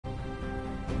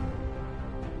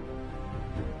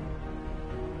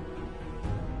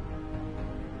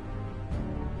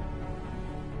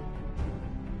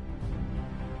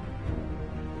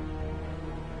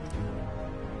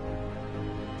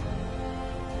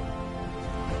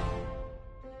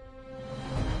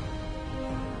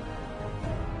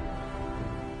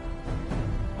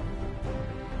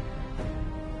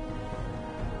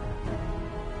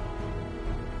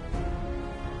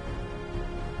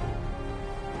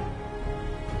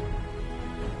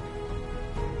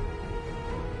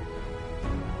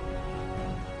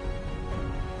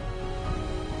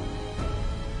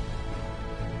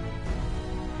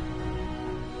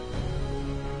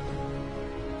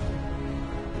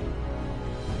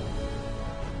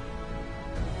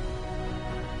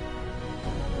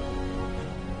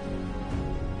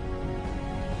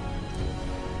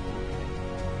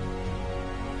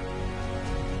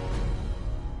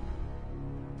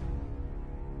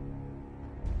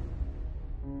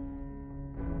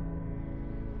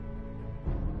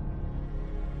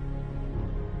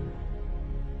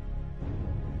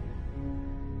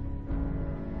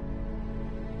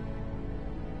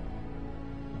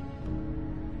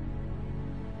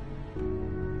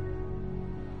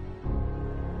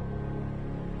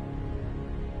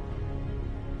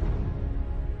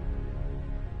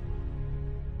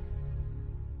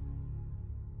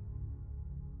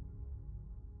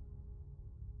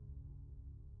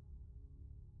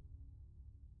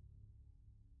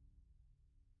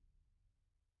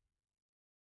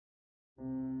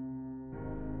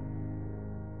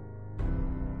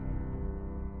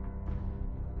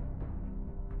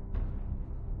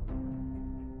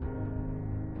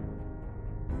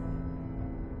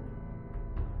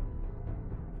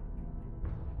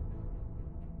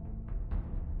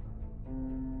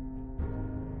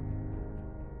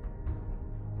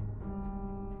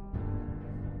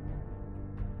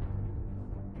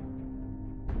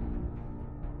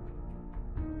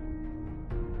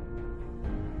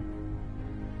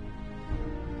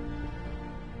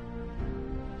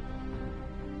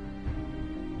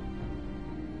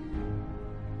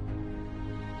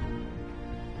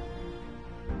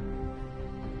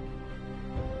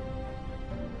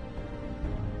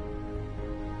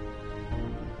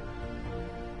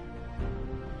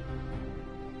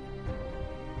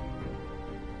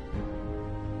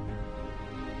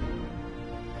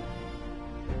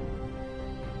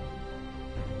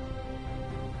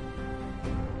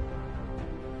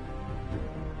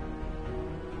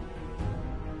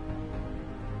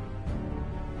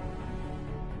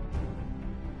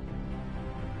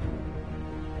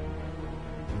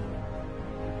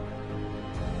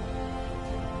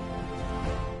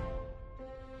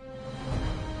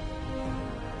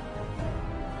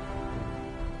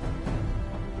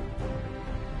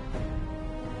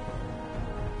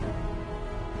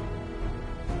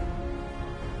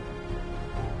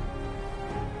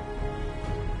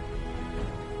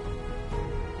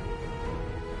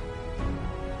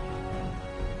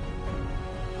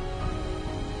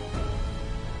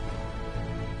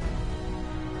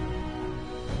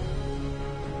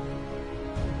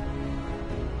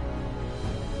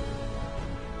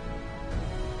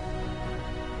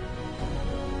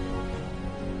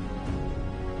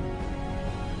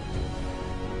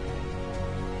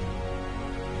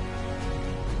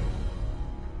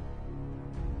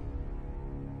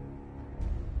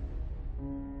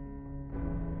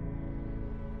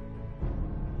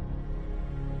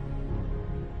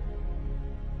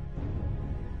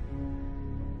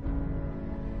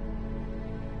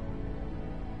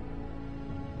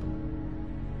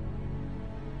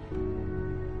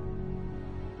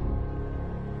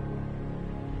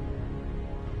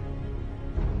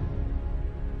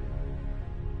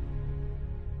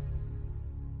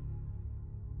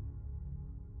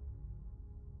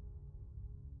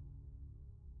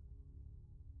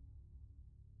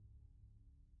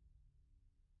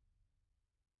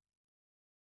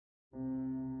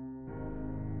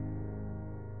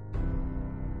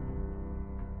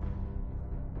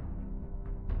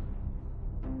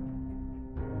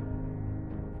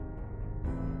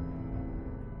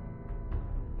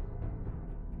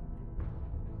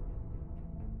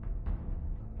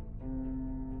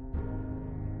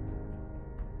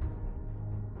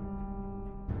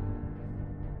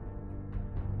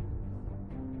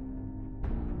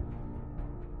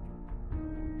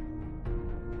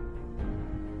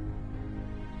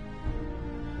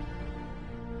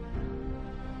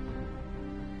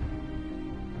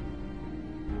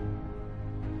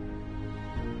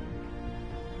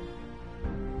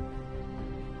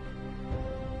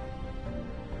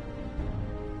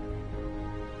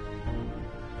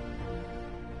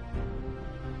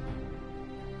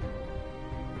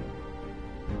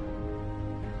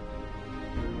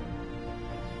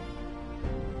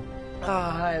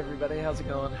Hi everybody, how's it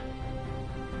going?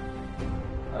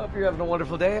 I hope you're having a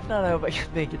wonderful day. If not, I hope I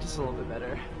can make it just a little bit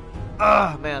better.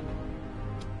 Ah, man.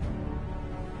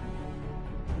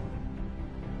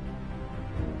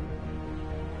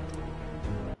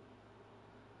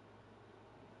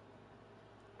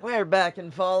 We're back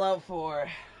in Fallout 4.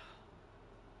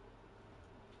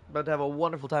 About to have a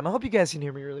wonderful time. I hope you guys can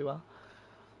hear me really well.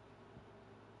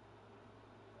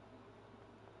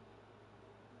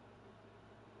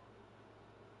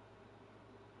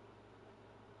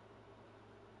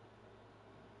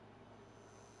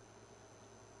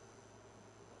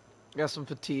 Got some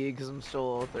fatigue because I'm still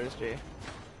a little thirsty.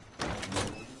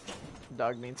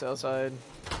 Dog meat's outside.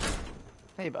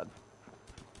 Hey, bud.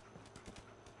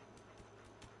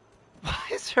 Why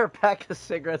is there a pack of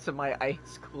cigarettes in my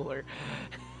ice cooler?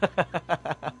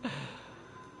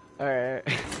 Alright.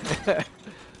 Do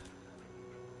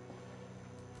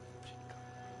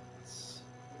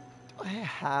I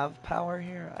have power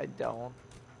here? I don't.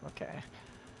 Okay.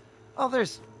 Oh,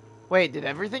 there's... Wait, did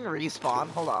everything respawn?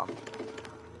 Hold on.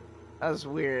 That was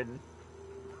weird.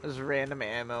 There's random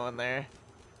ammo in there.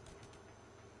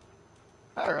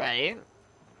 Alright.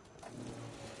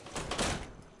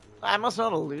 I must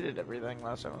not have looted everything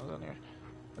last time I was in here.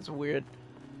 That's weird.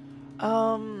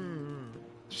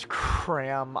 Just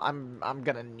cram. I'm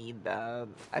gonna need that.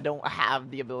 I don't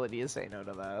have the ability to say no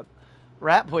to that.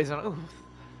 Rat poison. Ooh,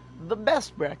 the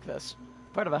best breakfast.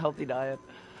 Part of a healthy diet.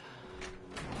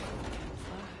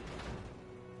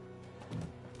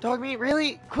 Dog meat,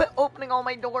 really? Quit opening all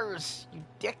my doors, you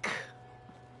dick.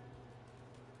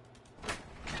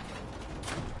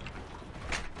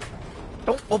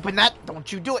 Don't open that!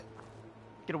 Don't you do it!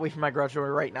 Get away from my garage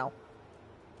door right now.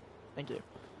 Thank you.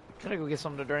 I'm gonna go get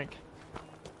something to drink.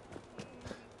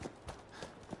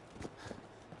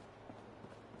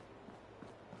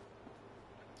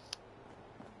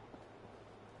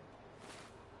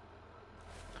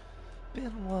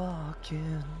 Been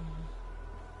walking.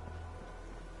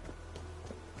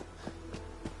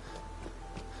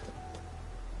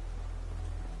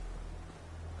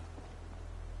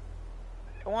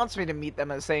 It wants me to meet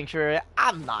them at Sanctuary.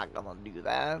 I'm not gonna do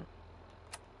that.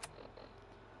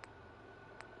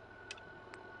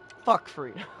 Fuck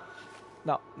freedom.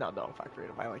 No, don't fuck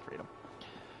freedom. I like freedom.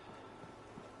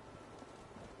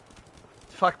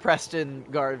 Fuck Preston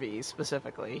Garvey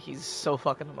specifically. He's so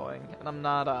fucking annoying, and I'm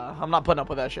not putting up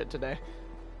with that shit today.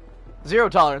 Zero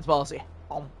tolerance policy.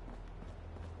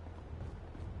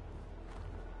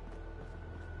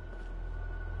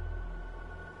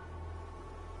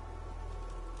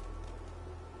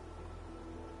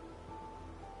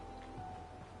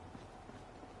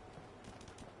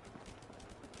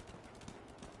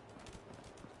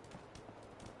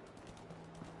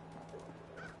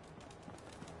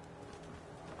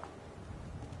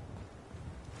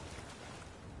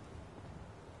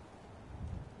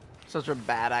 Such a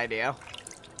bad idea.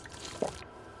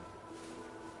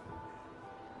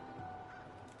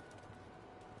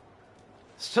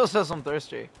 Still says I'm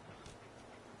thirsty.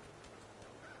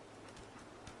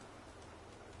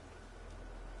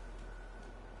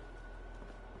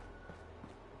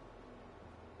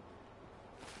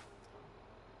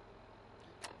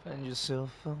 Find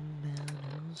yourself a man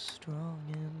who's strong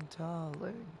and tall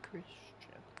and Christian.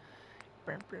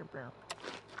 Bow, bow, bow.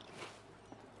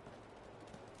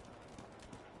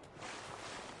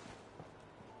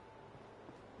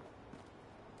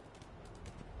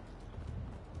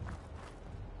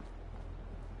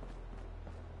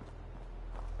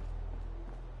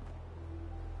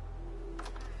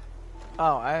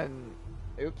 Oh, and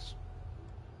oops.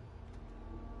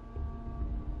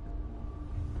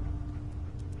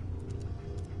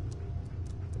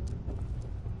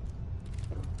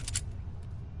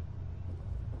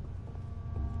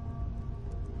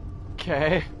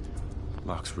 Okay.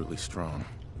 Lock's really strong.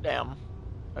 Damn.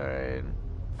 Alright.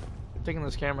 Taking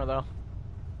this camera though.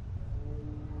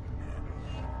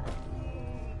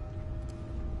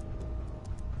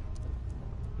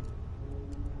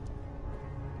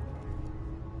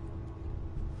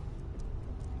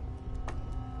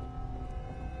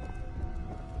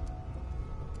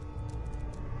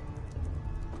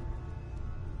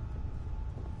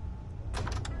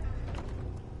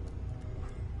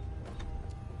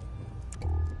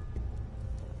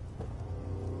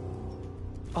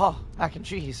 Oh, mac and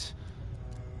cheese.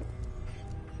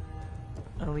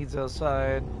 That leads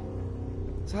outside.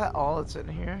 Is that all that's in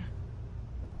here?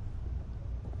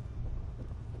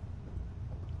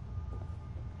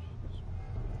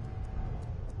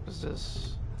 What is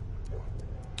this?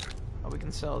 Oh, we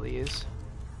can sell these.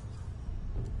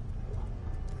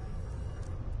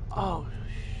 Oh,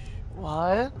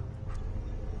 what?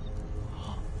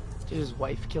 Did his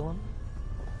wife kill him?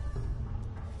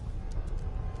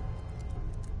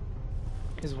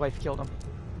 His wife killed him.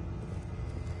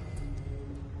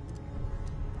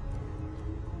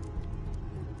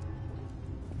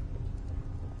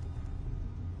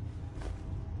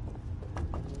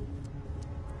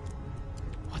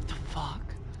 What the fuck?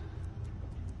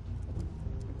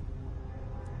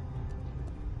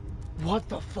 What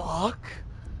the fuck?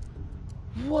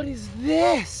 What is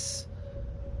this?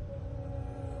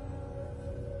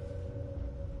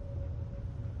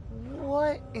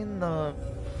 What in the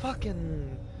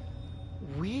fucking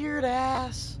weird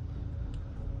ass?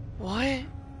 What?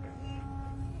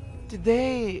 Did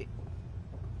they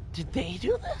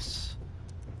do this?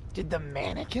 Did the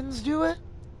mannequins do it?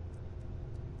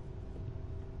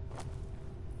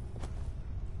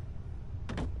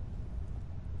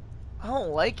 I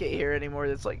don't like it here anymore.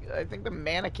 It's like, I think the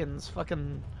mannequins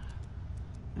fucking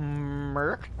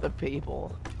murked the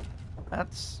people.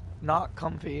 That's not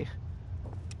comfy.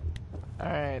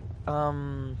 Alright,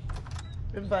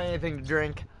 didn't buy anything to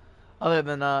drink other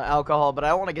than alcohol, but I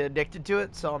don't want to get addicted to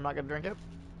it, so I'm not gonna drink it.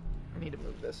 I need to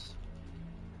move this.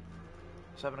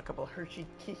 Just having a couple of Hershey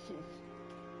Kisses.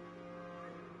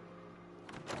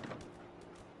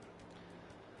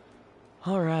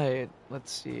 Alright,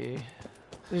 let's see.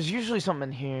 There's usually something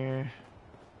in here.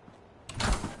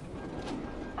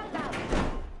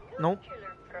 Nope.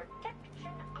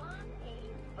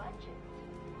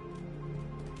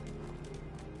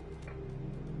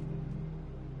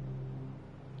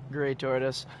 Grey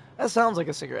Tortoise. That sounds like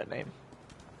a cigarette name.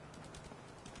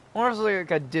 Or it's like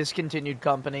a discontinued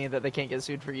company that they can't get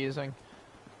sued for using.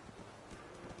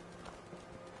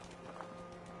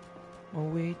 My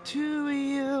way to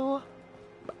you.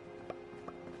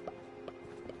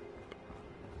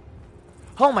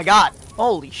 Oh my god!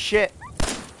 Holy shit!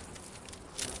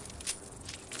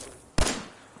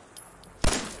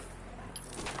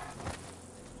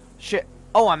 Shit.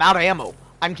 Oh, I'm out of ammo.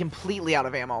 I'm completely out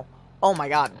of ammo. Oh my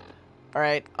god.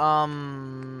 Alright,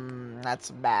 that's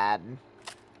bad.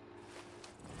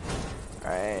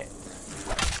 Alright.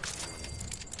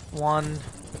 One.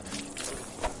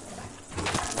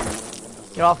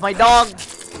 Get off my dog!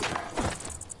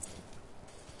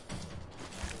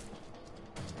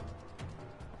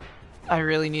 I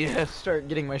really need to start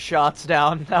getting my shots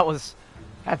down.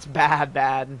 That's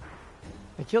bad.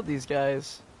 I killed these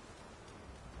guys.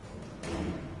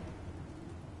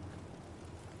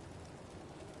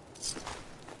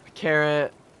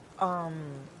 Carrot. I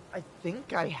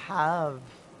think I have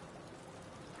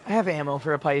ammo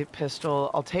for a pipe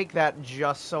pistol. I'll take that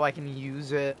just so I can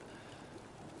use it.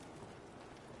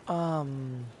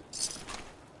 Corn.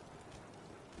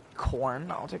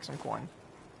 I'll take some corn.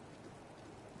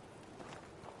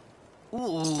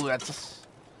 Ooh, that's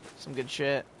some good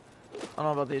shit. I don't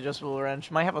know about the adjustable wrench.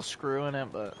 Might have a screw in it,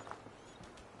 but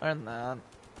other than that.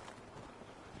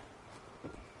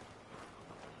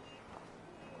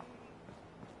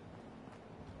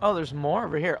 Oh, there's more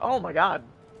over here. Oh my god.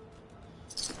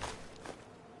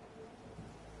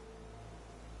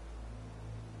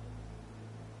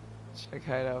 Check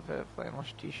hide outfit, flannel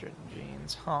t-shirt and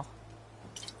jeans. Huh.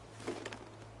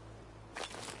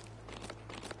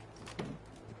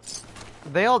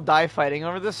 Did they all die fighting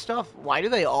over this stuff? Why do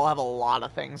they all have a lot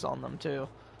of things on them too?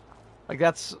 Like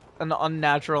that's an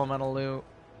unnatural amount of loot.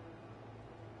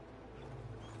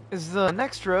 Is the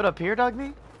next road up here,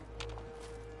 Dogmeat?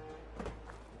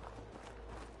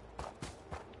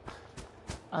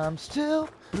 I'm still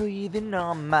breathing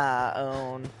on my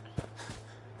own.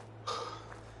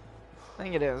 I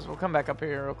think it is. We'll come back up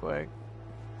here real quick.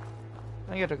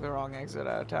 I think I took the wrong exit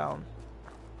out of town.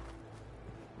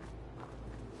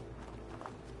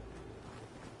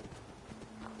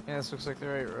 Yeah, this looks like the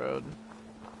right road.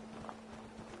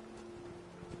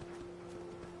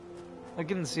 I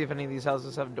can see if any of these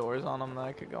houses have doors on them that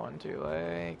I could go into.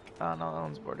 Like, oh no, that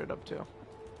one's boarded up too.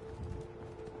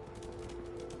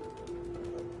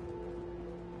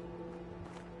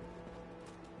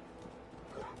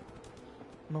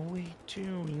 My way to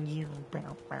you.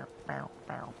 Bow, bow, bow,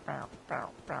 bow, bow, bow,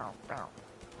 bow, bow.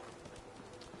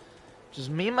 Just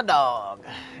me and my dog,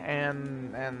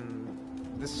 and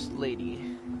this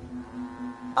lady.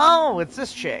 Oh, it's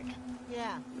this chick.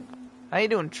 Yeah. How you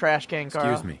doing, trash can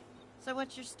Carl? Excuse me. So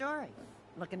what's your story?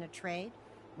 Looking to trade?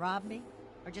 Rob me?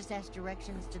 Or just ask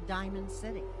directions to Diamond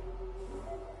City?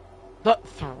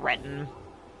 Threaten.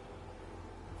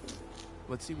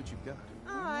 Let's see what you've got.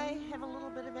 I have a little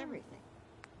bit of everything.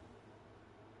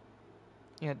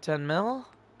 You got 10 mil?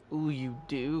 Ooh, you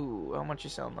do. How much you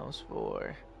selling those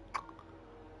for?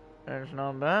 That's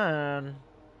not bad.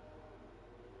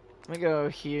 Let me go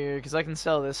here, because I can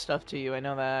sell this stuff to you. I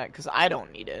know that, because I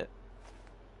don't need it.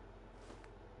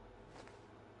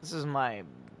 This is my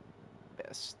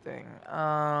best thing.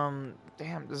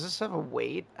 Damn, does this have a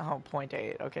weight? Oh,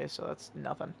 0.8. Okay, so that's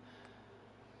nothing.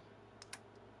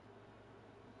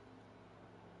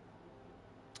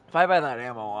 If I buy that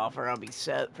ammo offer, I'll be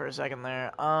set for a second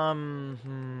there.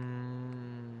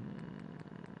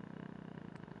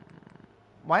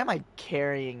 Why am I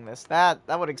carrying this? That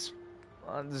would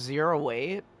 0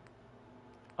 weight?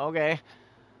 Okay.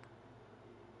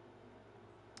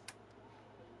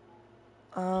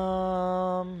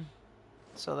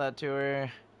 Sell that to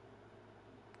her.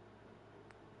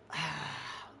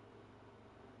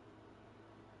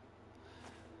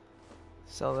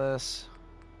 Sell this.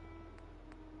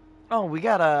 Oh, we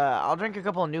got I'll drink a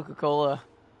couple of Nuka-Cola.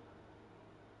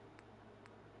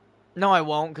 No, I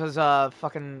won't, because,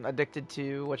 fucking addicted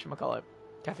to, whatchamacallit,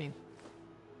 caffeine.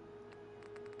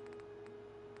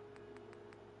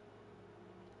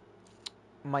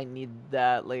 Might need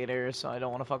that later, so I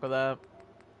don't want to fuck with that.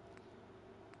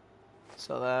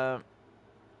 So that.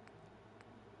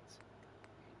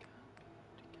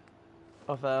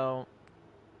 Buff out.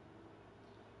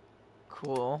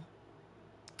 Cool.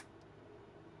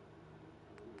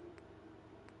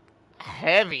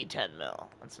 Heavy 10 mil.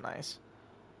 That's nice.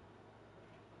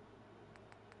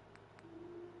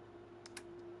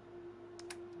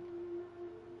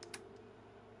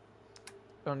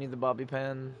 Don't need the bobby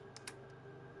pin.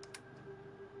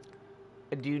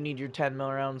 I do need your 10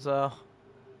 mil rounds though.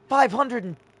 500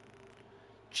 and...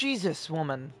 Jesus,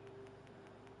 woman.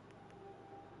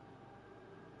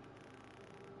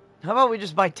 How about we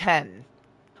just buy 10?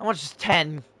 How much is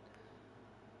 10?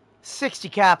 60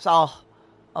 caps, I'll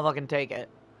fucking take it.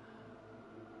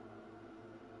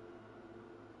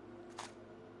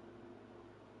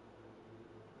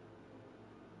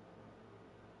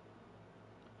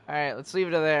 Alright, let's leave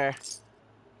it there.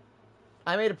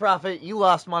 I made a profit, you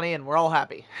lost money, and we're all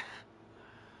happy.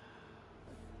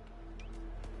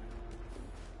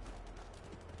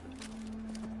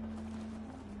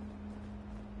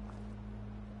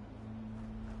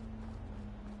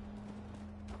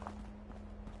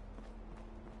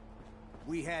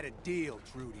 We had a deal,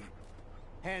 Trudy.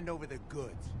 Hand over the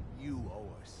goods. You owe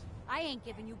us. I ain't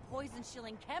giving you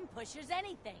poison-shilling chem pushers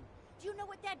anything. Do you know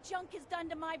what that junk has done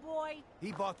to my boy?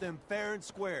 He bought them fair and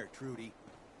square, Trudy.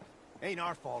 Ain't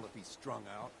our fault if he's strung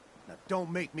out. Now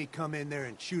don't make me come in there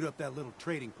and shoot up that little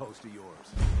trading post of yours.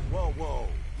 Whoa, whoa.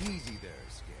 Easy there,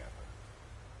 Scabber.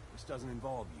 This doesn't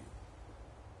involve you.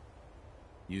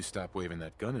 You stop waving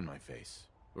that gun in my face,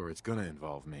 or it's gonna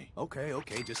involve me. Okay,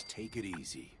 okay, just take it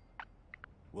easy.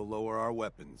 We'll lower our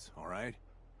weapons, all right?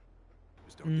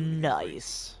 Just don't do anything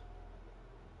Nice.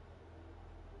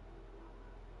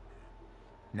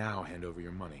 Now hand over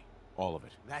your money. All of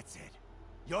it. crazy. That's it.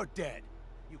 You're dead.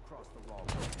 You crossed the wrong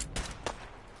road.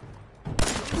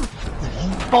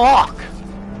 Fuck!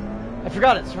 I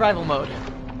forgot it, survival mode.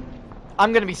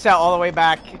 I'm gonna be set all the way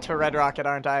back to Red Rocket,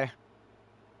 aren't I?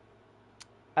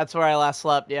 That's where I last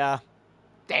slept, yeah.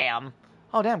 Damn.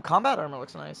 Oh, damn, combat armor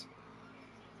looks nice.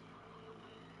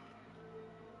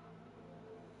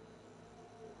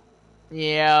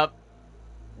 Yep.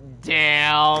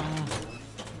 Damn.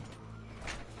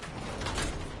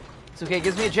 It's okay, it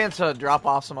gives me a chance to drop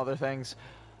off some other things.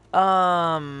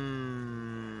 I'll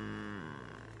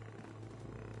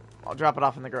drop it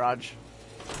off in the garage.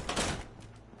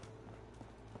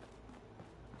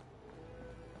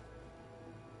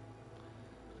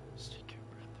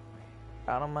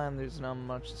 I don't mind, there's not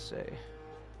much to say.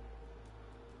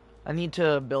 I need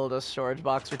to build a storage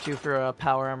box or two for a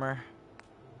power armor.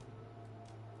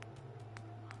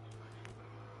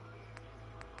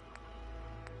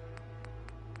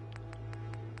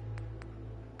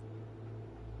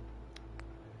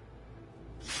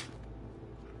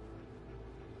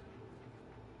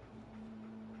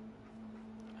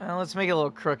 Let's make it a little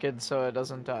crooked so it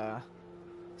doesn't, so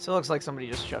it looks like somebody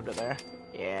just shoved it there.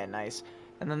 Yeah, nice.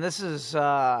 And then this is,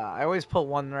 I always put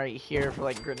one right here for,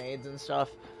 like, grenades and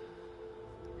stuff.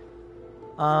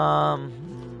 I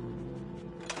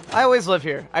always live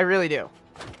here. I really do.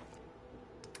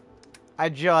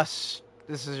 This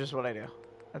is just what I do.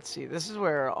 Let's see, this is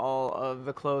where all of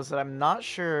the clothes that I'm not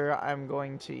sure I'm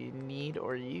going to need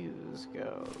or use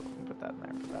go. Put that in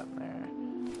there, put that in there.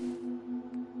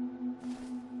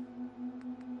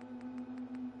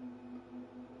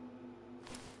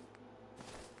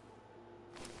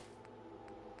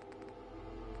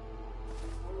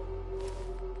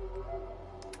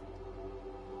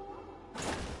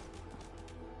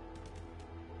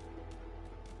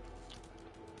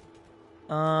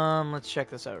 Let's check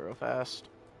this out real fast.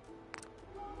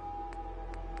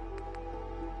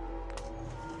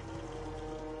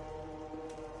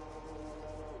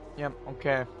 Yep,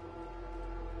 okay.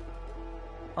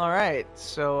 Alright,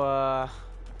 so,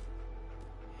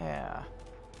 yeah.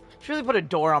 Should really put a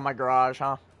door on my garage,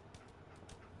 huh?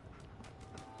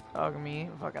 Dog me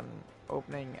fucking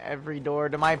opening every door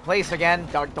to my place again.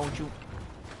 Dog, don't you...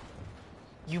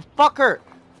 You fucker!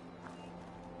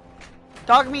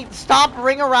 Dog meat, stop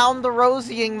ring around the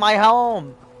rosieing my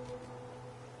home!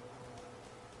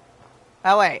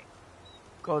 That way.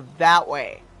 Go that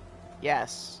way.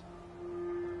 Yes.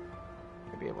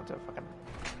 You'll be able to fucking...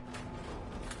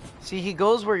 See, he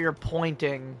goes where you're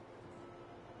pointing.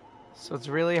 So it's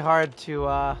really hard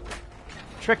to,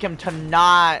 trick him to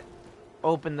not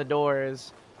open the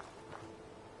doors.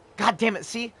 God damn it,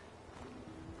 see?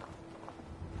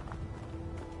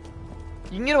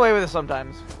 You can get away with it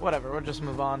sometimes. Whatever, we'll just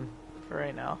move on for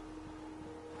right now.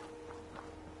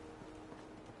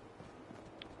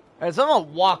 Alright, so I'm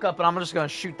gonna walk up and I'm just gonna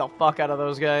shoot the fuck out of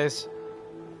those guys.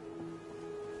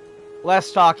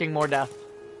 Less talking, more death.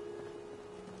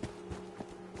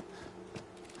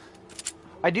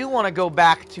 I do want to go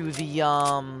back to the,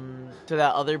 to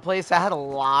that other place. That had a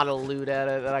lot of loot at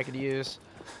it that I could use.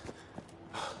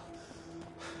 I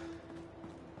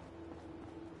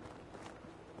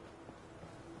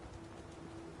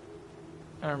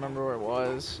don't remember where it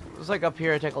was. It was like up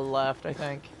here, I take a left, I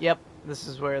think. Yep, this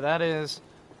is where that is.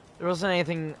 There wasn't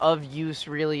anything of use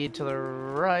really to the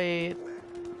right.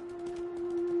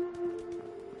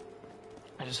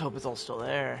 I just hope it's all still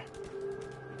there.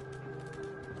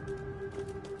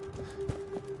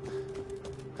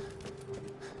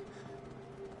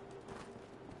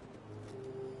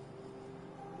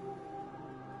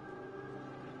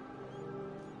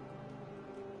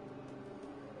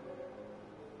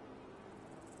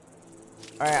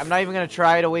 Alright, I'm not even gonna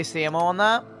try to waste the ammo on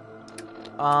that.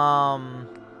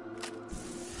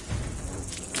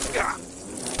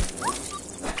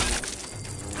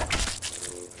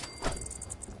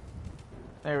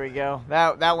 There we go.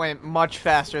 That went much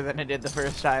faster than it did the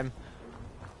first time.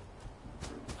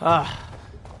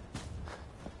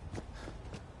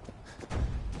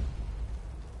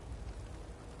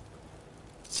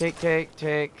 Take. Take.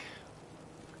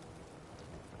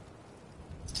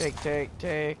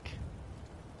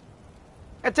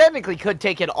 I technically could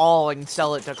take it all and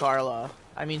sell it to Carla.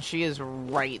 I mean, she is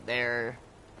right there.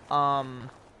 But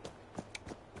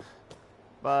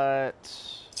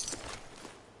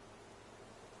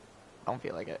I don't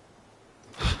feel like it.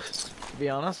 To be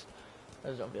honest, I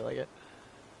just don't feel like it.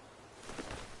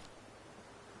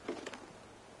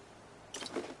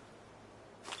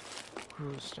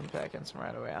 Ooh, stim pack in some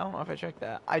right away. I don't know if I checked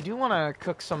that. I do want to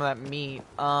cook some of that meat.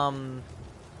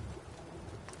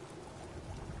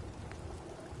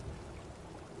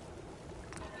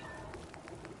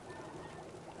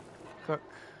 Cook.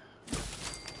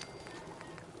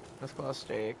 Let's claw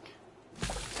steak.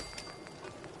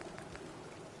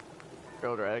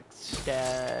 Grilled red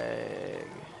stag.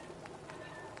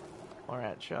 More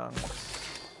at chunks.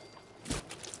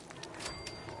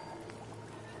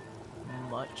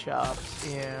 Mutt chops.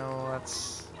 Ew,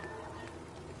 let's...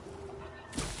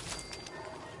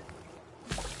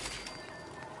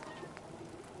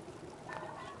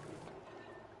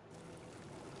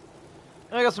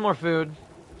 I got some more food.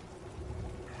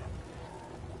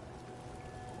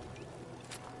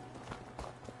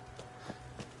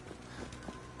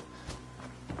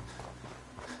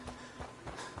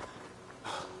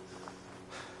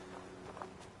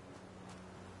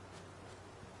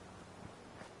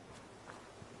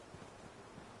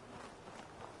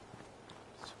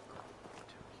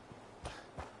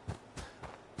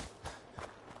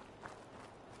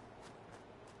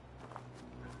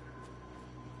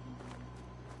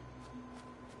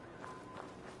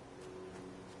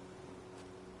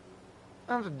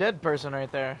 That's a dead person right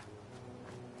there.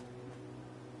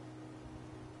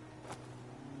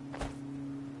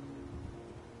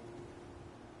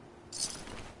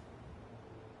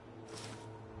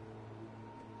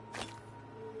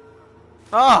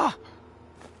 Ah!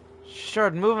 She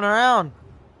started moving around.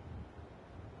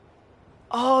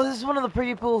 Oh, this is one of the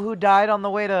people who died on the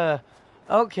way to...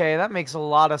 Okay, that makes a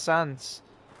lot of sense.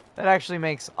 That actually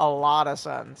makes a lot of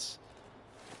sense.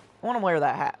 I want to wear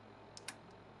that hat.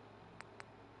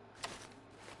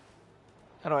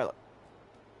 How do I look?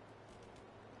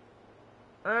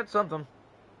 That's something.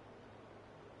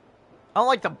 I don't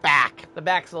like the back. The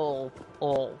back's a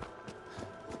little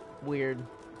weird.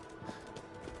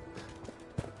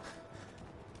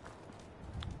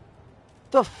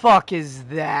 The fuck is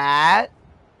that?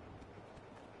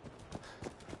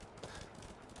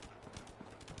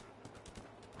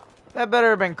 That better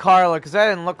have been Carla, because that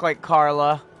didn't look like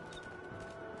Carla.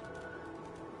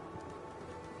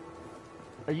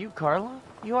 Are you Carla?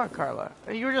 You are Carla.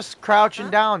 You were just crouching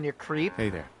Huh? down, you creep. Hey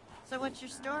there. So what's your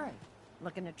story?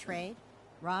 Looking to trade?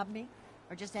 Rob me?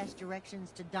 Or just ask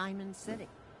directions to Diamond City?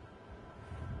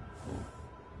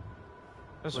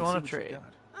 Just Let's see want what to you trade.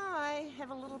 got. I have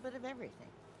a little bit of everything.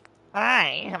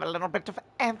 I have a little bit of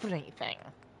everything.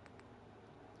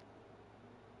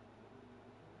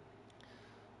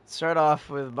 Start off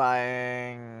with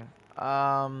buying.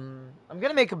 I'm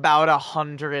gonna make about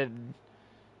 100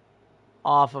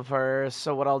 off of her.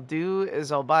 So what I'll do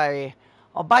is I'll buy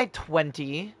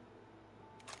 20.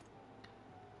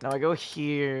 Now I go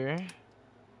here.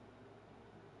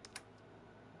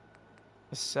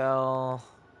 Sell.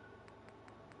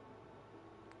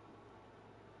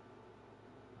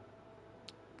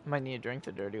 Might need to drink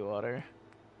the dirty water.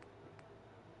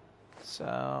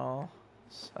 Sell.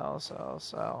 Sell.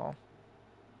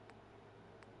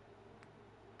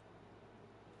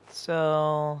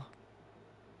 Sell.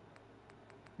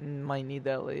 Might need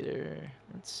that later.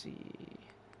 Let's see.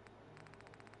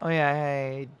 Oh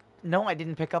yeah, no, I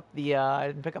didn't pick up the I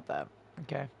didn't pick up that.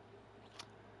 Okay.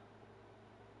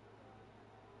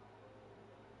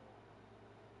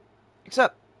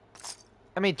 Except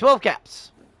I made 12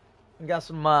 caps. And got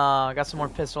some more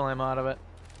pistol ammo out of it.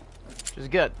 Which is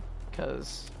good,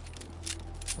 cuz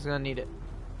I was going to need it.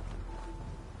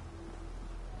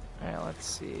 All right, let's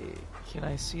see. Can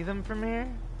I see them from here?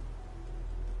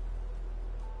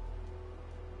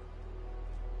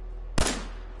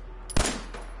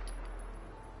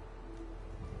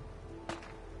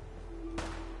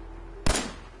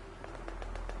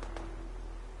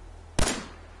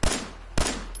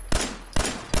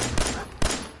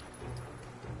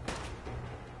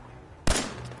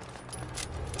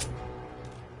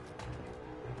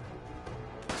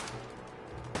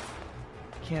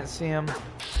 Can't see him.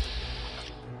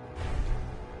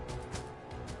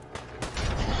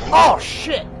 Oh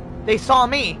shit! They saw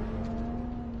me.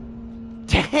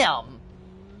 Damn.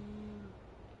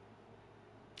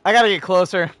 I gotta get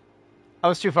closer. I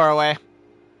was too far away.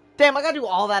 Damn, I gotta do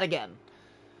all that again.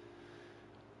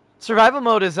 Survival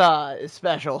mode is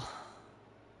special.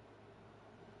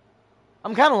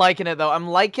 I'm kind of liking it though. I'm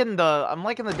liking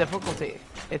the difficulty.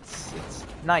 It's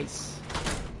nice.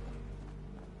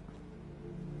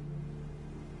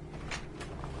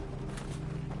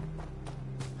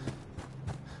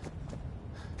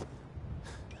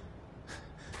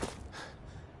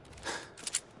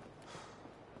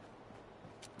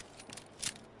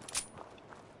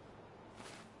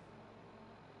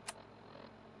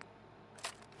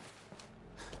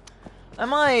 I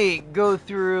might go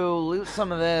through, loot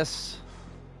some of this,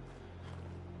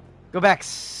 go back,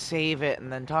 save it,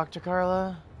 and then talk to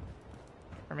Carla.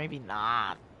 Or maybe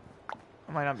not.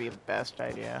 That might not be the best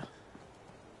idea.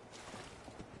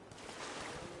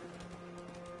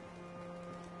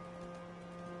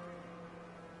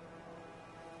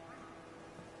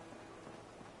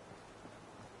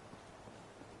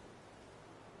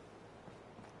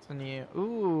 It's a new...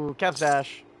 Ooh, Cap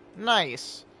Dash.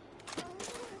 Nice.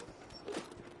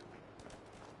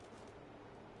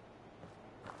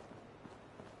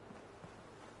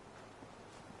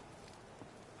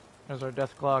 There's our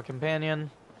Deathclaw companion.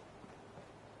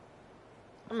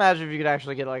 Imagine if you could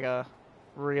actually get like a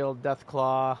real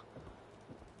Deathclaw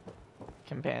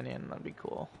companion. That'd be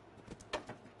cool.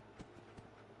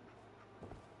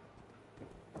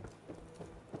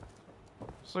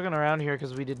 Just looking around here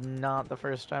because we did not the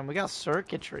first time. We got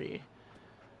circuitry.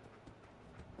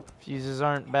 Fuses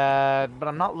aren't bad, but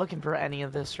I'm not looking for any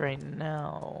of this right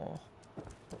now.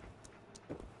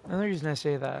 Another reason I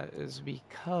say that is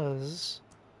because...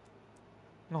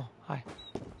 Oh, hi.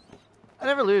 I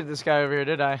never looted this guy over here,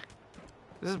 did I?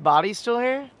 Is his body still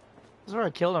here? This is where I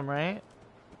killed him, right?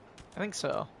 I think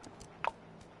so.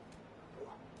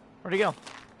 Where'd he go?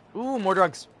 Ooh, more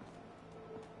drugs.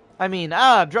 I mean,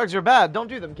 drugs are bad. Don't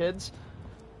do them, kids.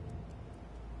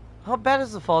 How bad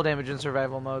is the fall damage in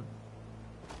survival mode?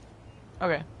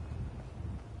 Okay.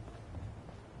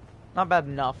 Not bad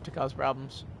enough to cause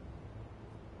problems.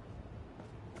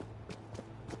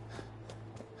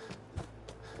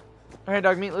 Alright,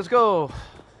 dog meat, let's go.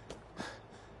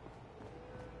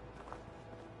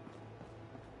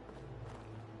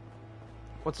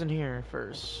 What's in here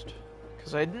first?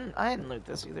 Because I didn't loot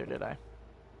this either, did I?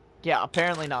 Yeah,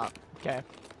 apparently not. Okay.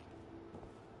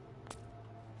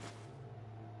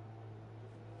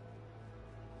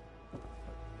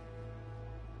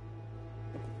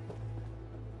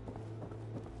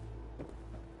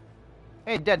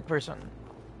 Hey, dead person.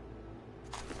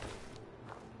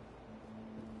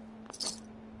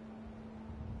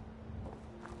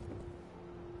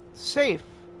 Safe.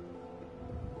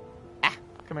 Ah,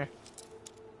 come here.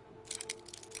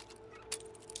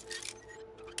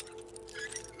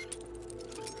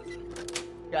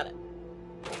 Got it.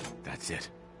 That's it.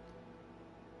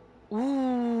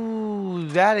 Ooh,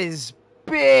 that is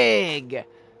big.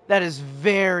 That is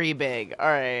very big. All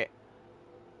right.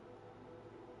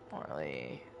 I don't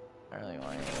really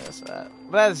want any of this.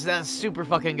 But that's super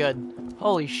fucking good.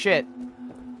 Holy shit.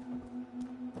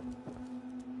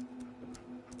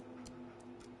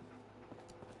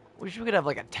 Wish we could have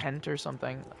like a tent or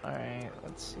something. All right,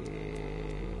 let's see.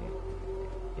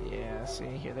 Yeah, see,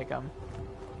 here they come.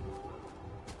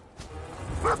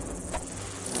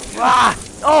 Ah!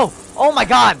 Oh! Oh my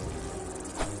god!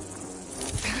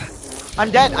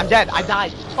 I'm dead, I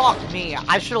died. Fuck me.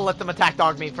 I should have let them attack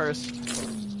dog me first.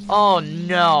 Oh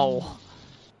no.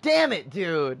 Damn it,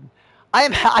 dude.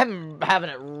 I'm having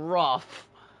it rough.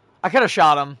 I could have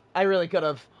shot him. I really could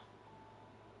have.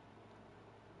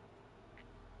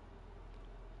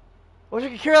 Wish I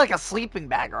could carry like a sleeping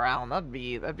bag around. That'd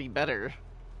be better.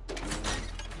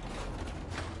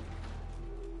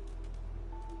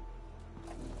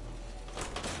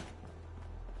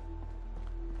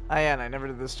 Oh yeah, and I never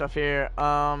did this stuff here.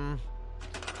 And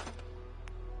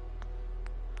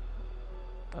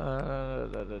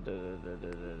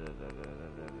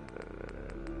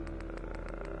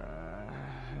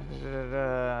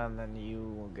then you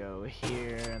will go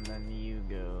here, and then you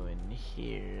go in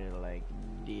here like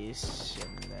this,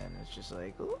 and then it's just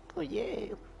like, oh yeah,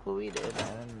 look what we did,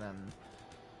 and then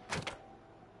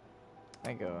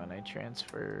I go and I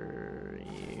transfer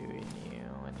you and you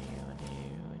and you and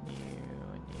you and you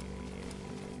and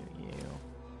you.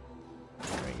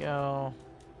 There we go.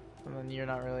 And then you're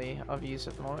not really of use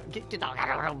at the moment. Get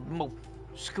out, move,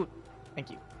 scoot. Thank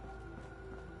you.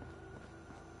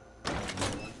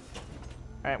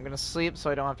 Alright, I'm gonna sleep so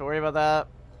I don't have to worry about that.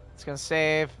 It's gonna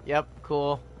save. Yep,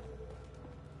 cool.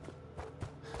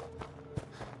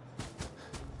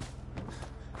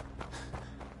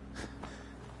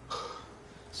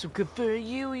 So good for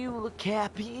you, you look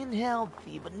happy and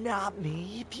healthy, but not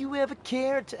me. If you ever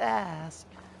cared to ask,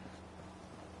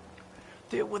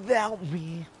 that without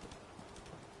me,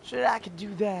 shit, I could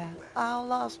do that. I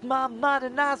lost my mind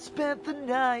and I spent the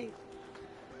night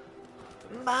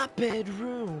in my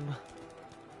bedroom.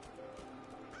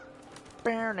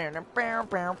 Alright,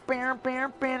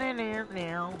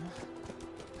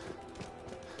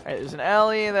 there's an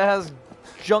alley that has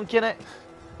junk in it.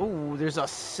 Ooh, there's a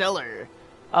cellar.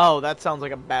 Oh, that sounds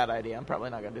like a bad idea. I'm probably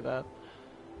not gonna do that.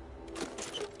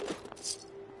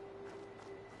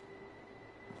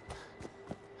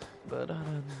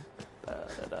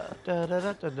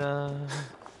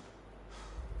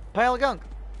 Pile of gunk.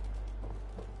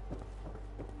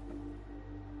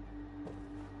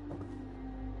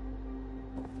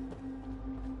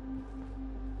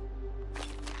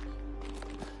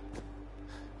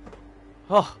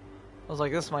 Oh, I was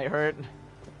like, this might hurt.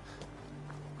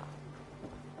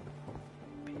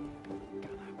 Baby,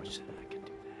 God, I wish that I could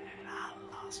do that. I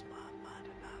lost my mind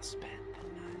and I spent the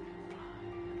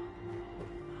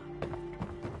night.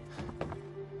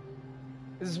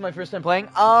 This is my first time playing.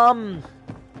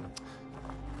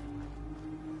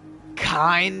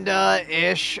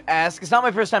 Kinda-ish-esque. It's not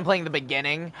my first time playing the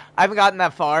beginning. I haven't gotten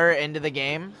that far into the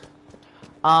game.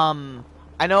 I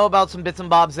know about some bits and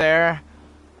bobs there.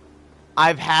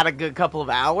 I've had a good couple of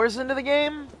hours into the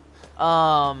game,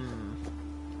 but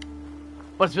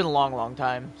it's been a long, long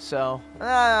time, so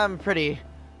I'm pretty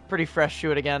fresh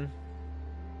to it again.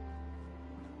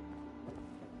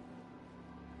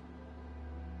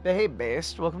 Hey,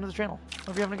 Based, welcome to the channel.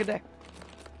 Hope you're having a good day.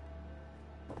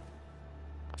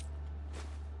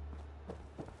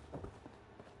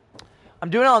 I'm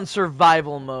doing it on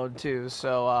survival mode too,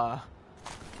 so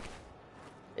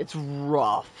it's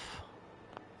rough.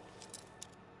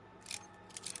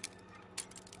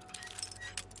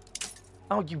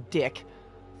 Oh, you dick.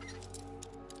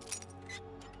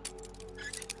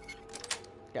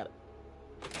 Got it.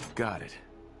 Got it.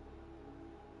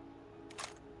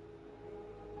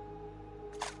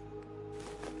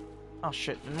 Oh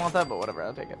shit, didn't want that, but whatever,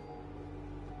 I'll take it.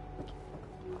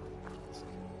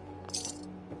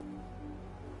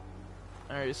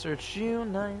 Alright, search you,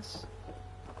 nice.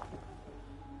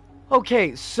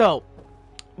 Okay, so,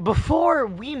 before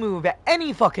we move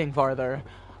any fucking farther,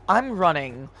 I'm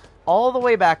running all the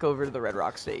way back over to the Red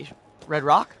Rock Station. Red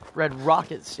Rock? Red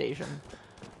Rocket Station.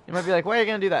 You might be like, why are you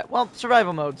gonna do that? Well,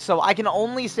 survival mode, so I can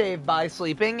only save by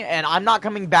sleeping, and I'm not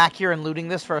coming back here and looting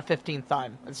this for a 15th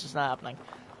time. It's just not happening.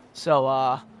 So,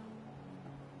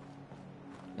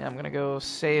 yeah, I'm gonna go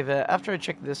save it after I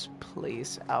check this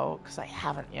place out, because I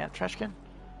haven't yet. Trash can?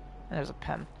 And there's a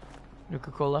pen.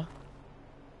 Nuka-Cola.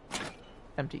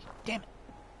 Empty. Damn it.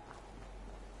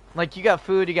 Like, you got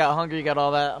food, you got hunger, you got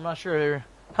all that. I'm not sure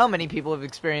how many people have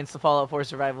experienced the Fallout 4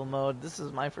 survival mode. This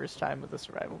is my first time with the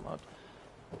survival mode.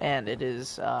 And it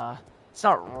is, it's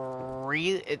not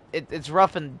really, it's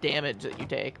rough in damage that you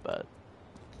take, but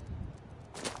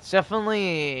it's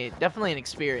definitely an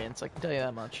experience, I can tell you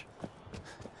that much.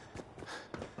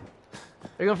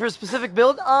 Are you going for a specific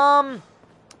build?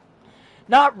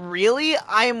 Not really.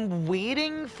 I'm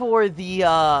waiting for the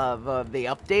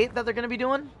update that they're going to be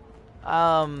doing.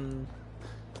 And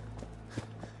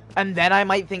then I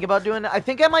might think about doing it. I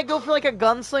think I might go for like a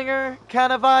gunslinger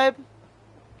kind of vibe.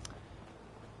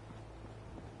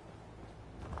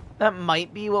 That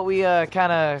might be what we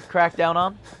kind of crack down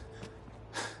on.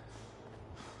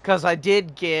 Because I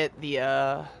did get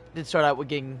the, did start out with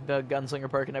getting the gunslinger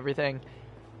perk and everything.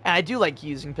 And I do like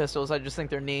using pistols, I just think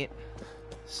they're neat.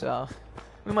 So,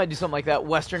 we might do something like that.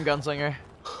 Western gunslinger.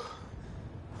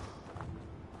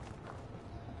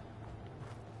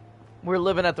 We're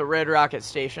living at the Red Rocket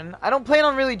Station. I don't plan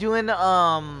on really doing,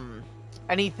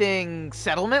 anything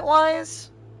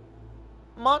settlement-wise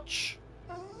much.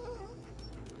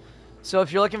 So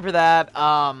if you're looking for that,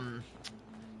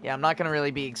 yeah, I'm not going to really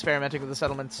be experimenting with the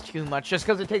settlements too much, just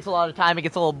because it takes a lot of time. It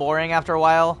gets a little boring after a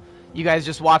while. You guys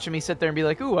just watching me sit there and be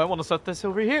like, ooh, I want to set this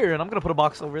over here, and I'm going to put a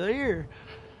box over there.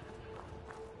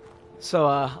 So,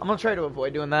 I'm going to try to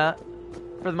avoid doing that,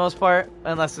 for the most part,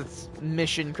 unless it's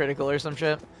mission critical or some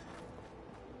shit.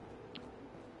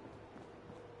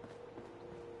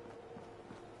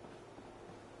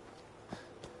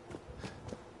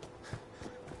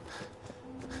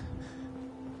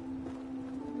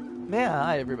 Yeah,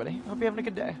 hi everybody. Hope you're having a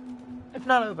good day. If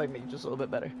not, I hope I can make it just a little bit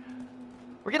better.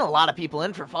 We're getting a lot of people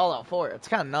in for Fallout 4. It's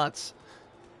kind of nuts.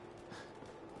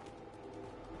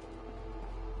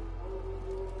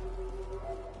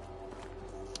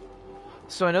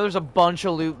 So I know there's a bunch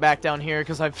of loot back down here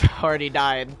because I've already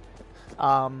died.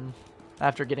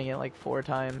 After getting it like 4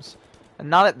 times. And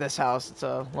not at this house. It's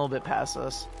a little bit past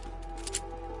this.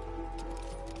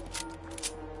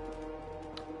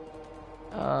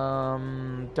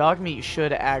 Dog meat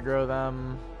should aggro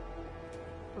them.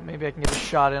 But maybe I can get a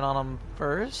shot in on them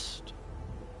first.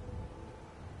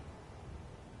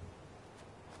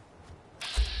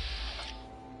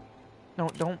 No,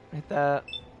 don't hit that.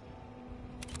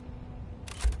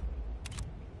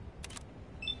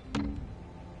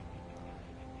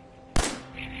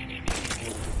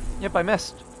 Yep, I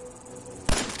missed.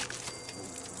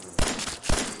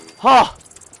 Ha!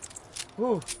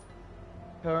 Woo.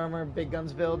 Power armor, big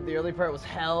guns build. The early part was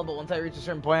hell, but once I reached a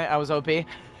certain point, I was OP.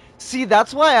 See,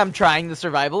 that's why I'm trying the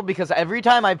survival, because every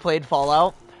time I played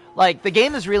Fallout, like, the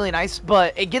game is really nice,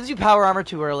 but it gives you power armor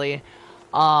too early.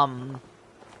 Well,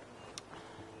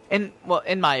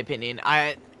 in my opinion,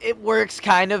 it works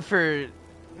kind of for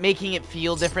making it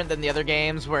feel different than the other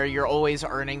games, where you're always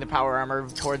earning the power armor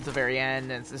towards the very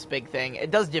end, and it's this big thing.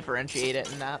 It does differentiate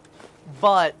it in that.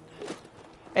 But,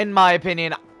 in my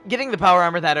opinion, getting the power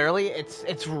armor that early,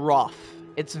 it's rough.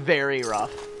 It's very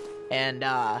rough. And,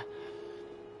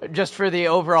 just for the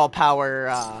overall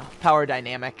power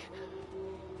dynamic.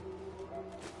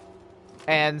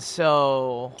 And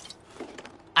so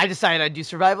I decided I'd do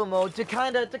survival mode to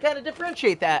kind of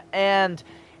differentiate that. And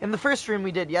in the first stream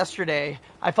we did yesterday,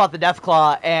 I fought the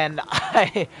Deathclaw and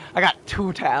I got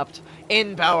 2-tapped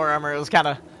in power armor. It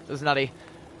was nutty.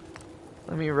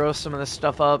 Let me roast some of this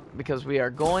stuff up because we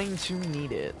are going to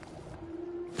need it.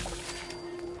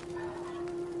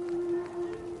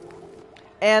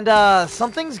 And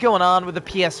something's going on with the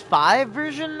PS5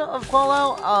 version of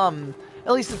Fallout.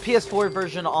 At least the PS4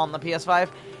 version on the PS5.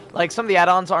 Like, some of the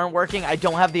add-ons aren't working. I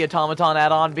don't have the Automaton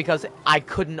add-on because I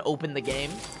couldn't open the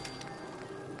game.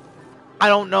 I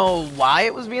don't know why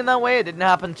it was being that way. It didn't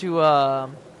happen to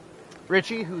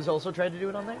Richie, who's also tried to do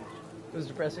it on there. It was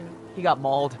depressing. He got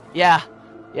mauled. Yeah,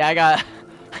 I got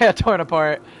torn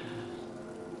apart.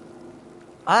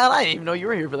 I didn't even know you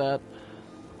were here for that.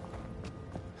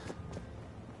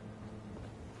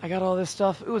 I got all this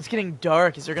stuff. Ooh, it's getting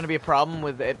dark. Is there going to be a problem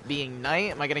with it being night?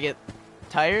 Am I going to get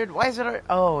tired? Why is it...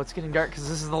 Oh, it's getting dark because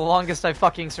this is the longest I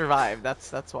fucking survived.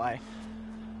 That's why.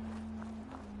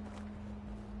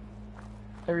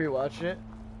 I rewatched it.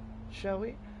 Shall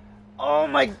we? Oh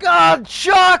my god,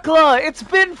 Chocla! It's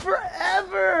been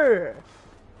forever!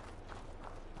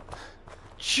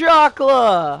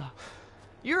 Chocla!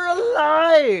 You're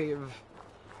alive!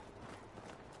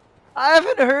 I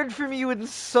haven't heard from you in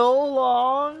so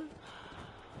long.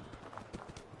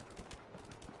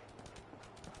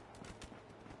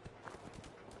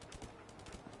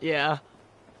 Yeah.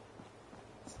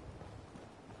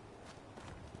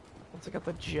 Once I got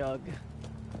the jug.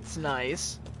 It's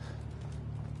nice.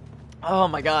 Oh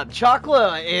my god,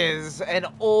 Chocla is an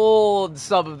old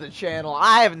sub of the channel.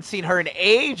 I haven't seen her in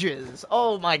ages.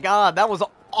 Oh my god, that was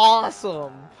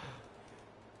awesome.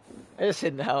 I just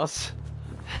hid in the house.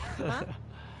 Huh?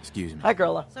 Excuse me. Hi,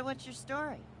 Carla. So what's your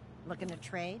story? Looking to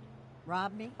trade?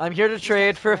 Rob me? I'm here to Just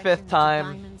trade ask for a directions 5th to time.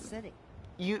 Diamond City.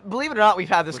 You believe it or not, we've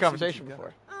had this Let's see what conversation you got.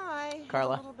 before. I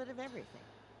Carla. have a little bit of everything.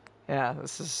 Yeah,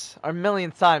 this is our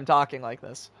millionth time talking like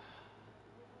this.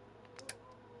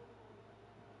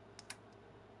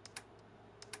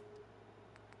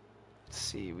 Let's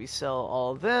see, we sell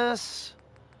all this.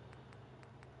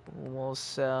 We'll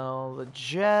sell the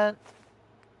jet.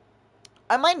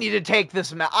 I might need to take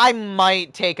this. I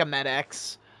might take a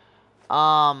Med-X.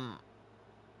 I'll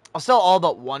sell all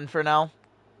but one for now.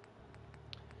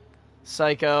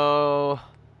 Psycho.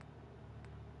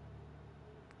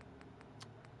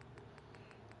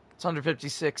 It's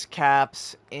 156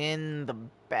 caps in the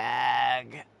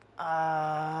bag.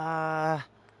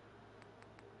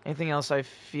 Anything else I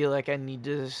feel like I need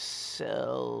to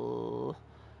sell?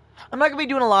 I'm not going to be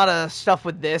doing a lot of stuff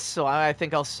with this, so I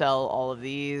think I'll sell all of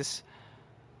these.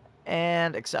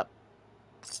 And accept.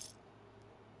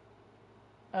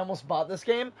 I almost bought this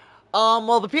game.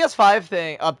 Well, the PS5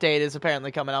 thing update is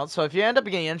apparently coming out, so if you end up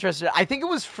getting interested, I think it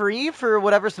was free for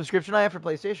whatever subscription I have for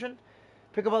PlayStation.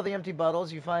 Pick up all the empty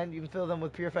bottles you find. You can fill them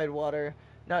with purified water,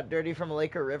 not dirty from a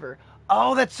lake or river.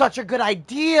 Oh, that's such a good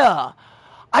idea!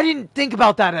 I didn't think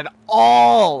about that at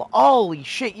all! Holy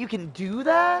shit, you can do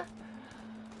that?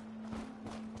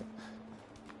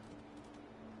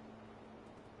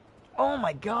 Oh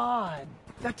my god.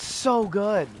 That's so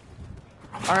good.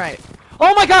 Alright.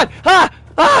 Oh my god! Ah!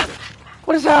 Ah!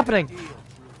 What is happening?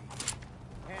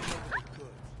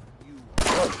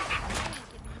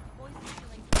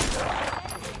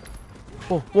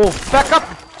 Whoa, whoa, back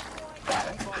up!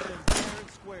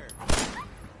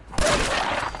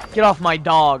 Get off my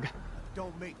dog.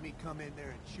 Don't make me come in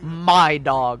there and shoot. My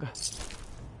dog.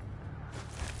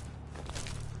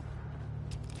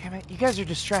 Damn it, you guys are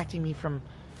distracting me from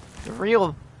the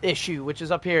real issue, which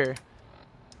is up here.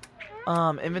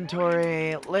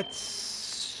 Inventory,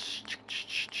 let's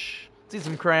see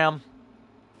some cram.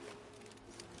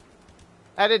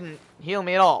 That didn't heal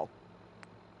me at all.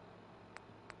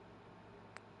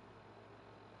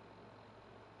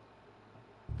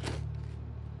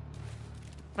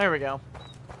 There we go.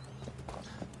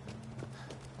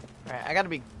 Alright, I gotta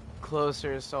be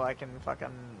closer so I can fucking,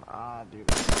 do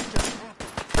this.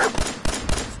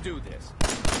 Let's do this.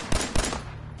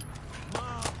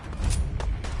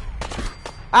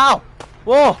 Ow!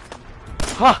 Whoa!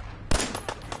 Huh!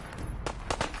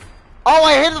 Oh,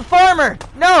 I hit the farmer!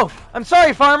 No! I'm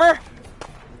sorry, farmer!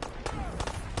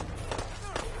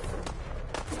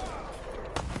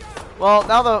 Well,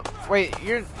 now the... Wait,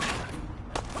 you're...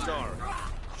 Sorry.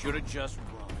 Should've just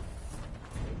run.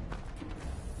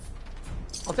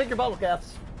 I'll take your bottle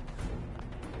caps.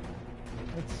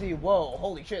 Let's see. Whoa,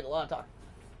 holy shit, a lot of talk.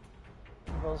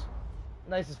 Bottles.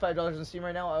 Nice is $5 in Steam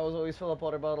right now. I always fill up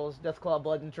water bottles, Deathclaw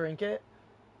blood, and drink it.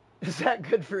 Is that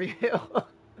good for you?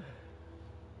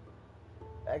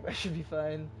 I should be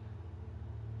fine.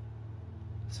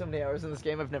 So many hours in this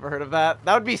game, I've never heard of that.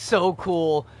 That would be so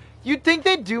cool. You'd think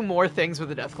they'd do more things with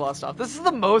the Deathclaw stuff. This is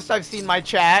the most I've seen my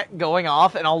chat going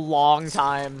off in a long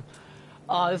time.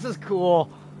 This is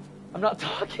cool. I'm not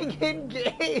talking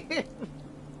in-game.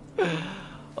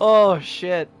 Oh,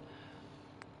 shit.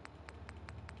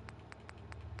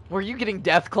 Where are you getting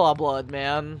Deathclaw blood,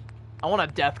 man? I want a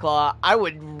Deathclaw. I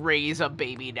would raise a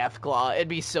baby Deathclaw. It'd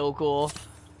be so cool.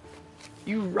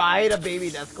 You ride a baby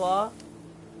Deathclaw?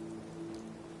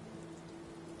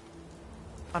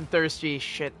 I'm thirsty.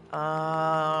 Shit.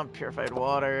 Purified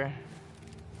water.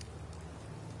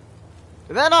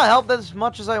 Did that not help as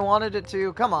much as I wanted it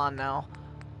to? Come on now.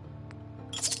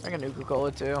 I got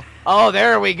Nuka-Cola too. Oh,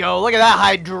 there we go. Look at that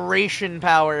hydration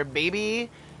power, baby.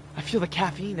 I feel the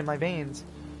caffeine in my veins.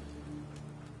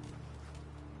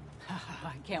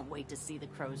 I can't wait to see the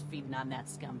crows feeding on that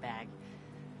scumbag.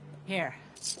 Here.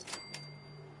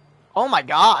 Oh my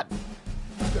god.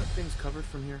 You got things covered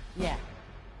from here? Yeah.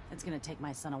 It's gonna take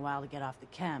my son a while to get off the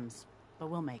chems, but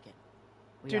we'll make it.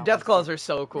 We Dude, always Deathclaws do. are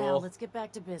so Now, cool. let's get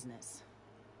back to business.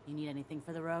 You need anything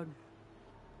for the road?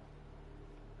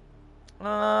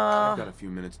 I've got a few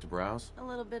minutes to browse. A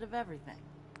little bit of everything.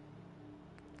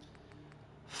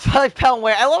 5-pound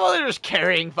weight. I love how they're just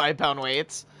carrying 5-pound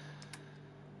weights.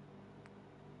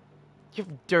 You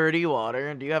have dirty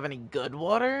water. Do you have any good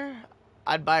water?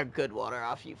 I'd buy good water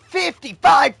off you.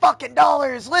 $55 fucking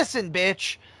dollars. Listen,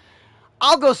 bitch.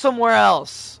 I'll go somewhere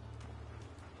else.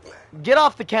 Get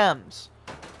off the chems.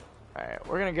 Alright,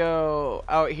 we're gonna go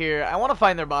out here. I want to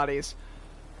find their bodies.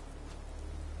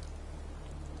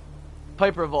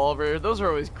 Pipe revolver. Those are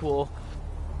always cool.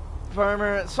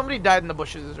 Farmer. Somebody died in the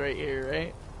bushes right here,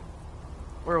 right?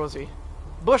 Where was he?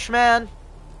 Bushman!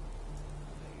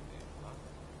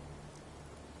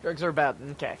 Drugs are bad.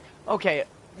 Okay. Okay.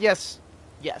 Yes.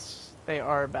 Yes. They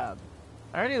are bad.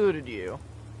 I already looted you.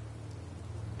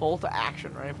 Bolt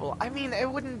action rifle. I mean, it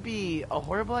wouldn't be a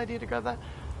horrible idea to grab that.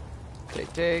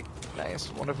 Take.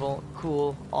 Nice. Wonderful.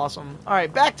 Cool. Awesome.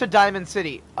 Alright, back to Diamond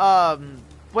City.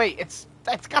 Wait, it's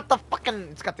got the fucking...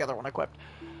 It's got the other one equipped.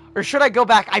 Or should I go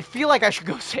back? I feel like I should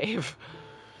go save.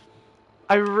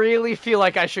 I really feel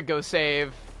like I should go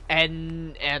save.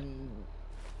 And...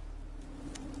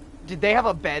 Did they have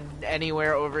a bed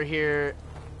anywhere over here?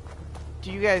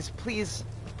 Do you guys... Please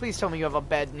tell me you have a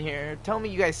bed in here. Tell me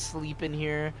you guys sleep in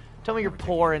here. Tell me you're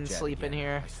poor and sleep in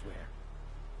here. I swear.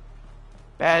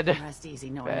 Bed. Rest easy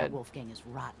knowing that Wolfgang is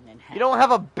rotten in hell. You don't have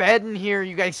a bed in here.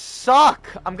 You guys suck.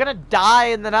 I'm gonna die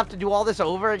and then have to do all this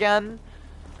over again.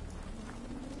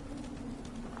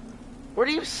 Where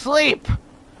do you sleep?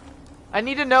 I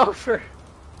need to know for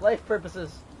life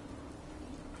purposes.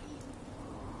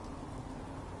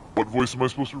 What voice am I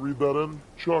supposed to read that in,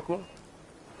 Chocolate?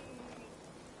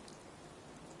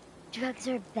 Drugs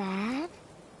are bad?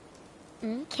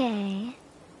 Okay.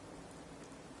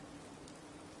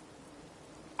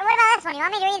 And what about this one? You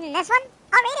want me to read it in this one?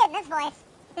 I'll read it in this voice.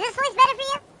 Is this voice better for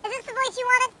you? Is this the voice you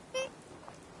wanted?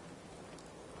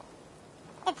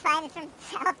 It's fine, it's from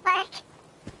South Park.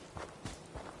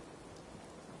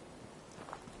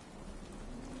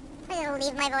 I'm gonna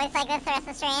leave my voice like this the rest of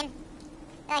the stream.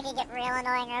 I feel like it get real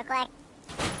annoying real quick.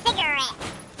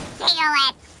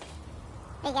 Cigarettes!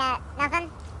 We got nothing?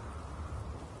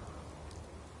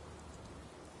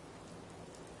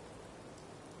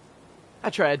 I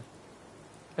tried.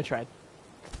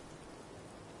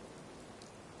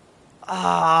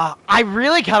 I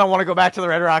really kind of want to go back to the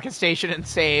Red Rocket Station and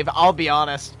save, I'll be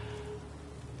honest.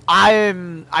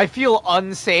 I feel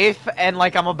unsafe and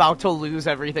like I'm about to lose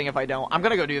everything if I don't. I'm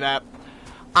gonna go do that.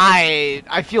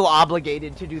 I feel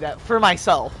obligated to do that for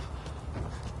myself.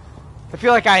 I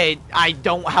feel like I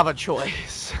don't have a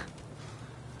choice.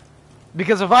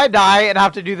 Because if I die and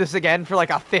have to do this again for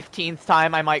like a 15th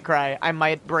time, I might cry. I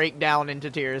might break down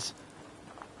into tears.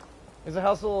 There's a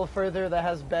house a little further that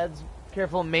has beds.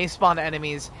 Careful, may spawn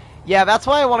enemies. Yeah, that's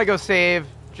why I want to go save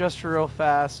just real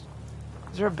fast.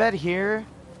 Is there a bed here?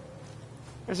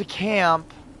 There's a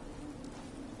camp.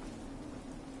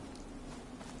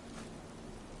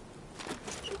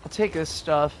 I'll take this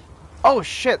stuff. Oh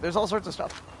shit, there's all sorts of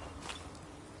stuff.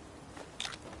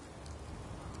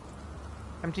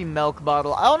 Empty milk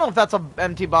bottle. I don't know if that's an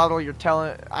empty bottle you're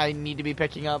telling I need to be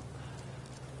picking up.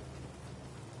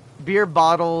 Beer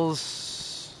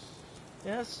bottles.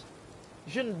 Yes.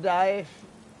 You shouldn't die if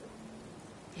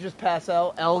you just pass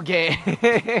out.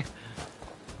 L-gay.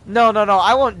 No.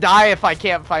 I won't die if I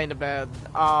can't find a bed.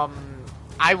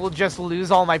 I will just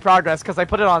lose all my progress because I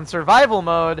put it on survival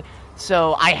mode,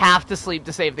 so I have to sleep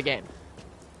to save the game.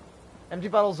 Empty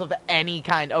bottles of any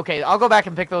kind. Okay, I'll go back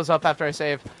and pick those up after I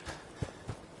save.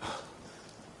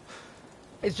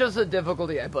 It's just the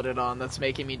difficulty I put it on that's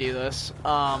making me do this.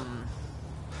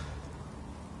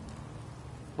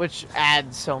 Which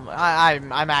adds so much.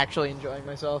 I'm actually enjoying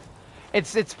myself.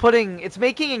 It's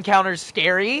making encounters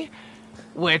scary,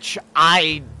 which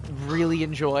I really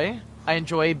enjoy. I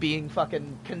enjoy being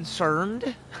fucking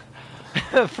concerned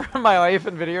for my life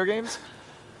in video games.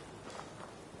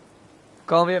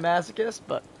 Call me a masochist,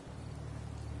 but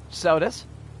so it is.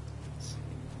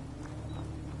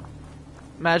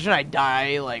 Imagine I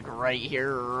die, like, right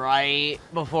here, right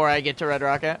before I get to Red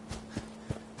Rocket.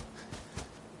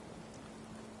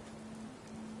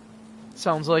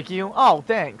 Sounds like you. Oh,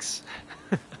 thanks.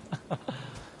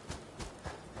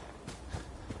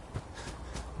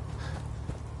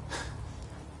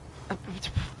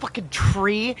 Fucking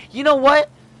tree. You know what?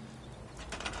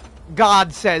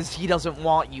 God says he doesn't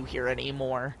want you here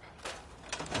anymore.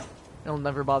 It'll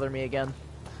never bother me again.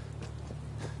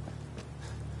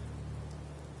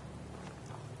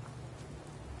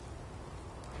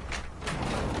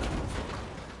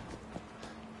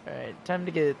 Alright, time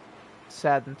to get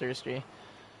sad and thirsty.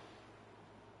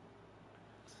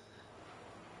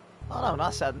 Oh no,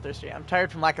 not sad and thirsty. I'm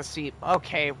tired from lack of sleep.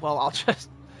 Okay, well, I'll just...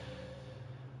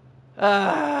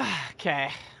 okay.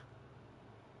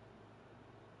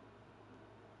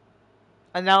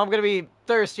 And now I'm gonna be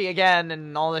thirsty again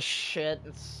and all this shit.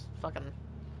 It's fucking...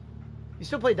 You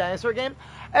still play dinosaur game?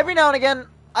 Every now and again.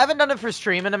 I haven't done it for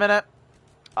stream in a minute.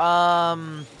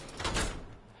 If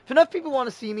enough people want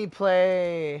to see me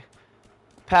play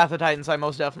Path of Titans, I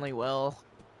most definitely will.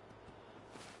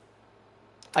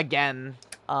 Again,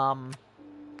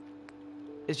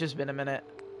 it's just been a minute.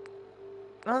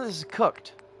 Oh, this is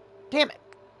cooked. Damn it.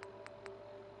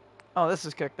 Oh, this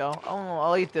is cooked though. Oh,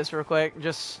 I'll eat this real quick,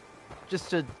 just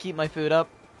to keep my food up.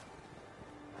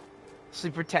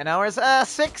 Sleep for 10 hours.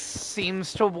 6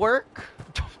 seems to work.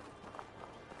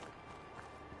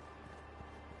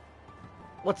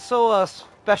 What's so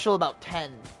special about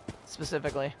 10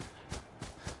 specifically?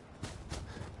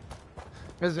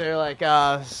 Is there like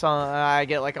some I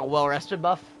get like a well-rested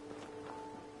buff?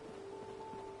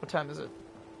 What time is it?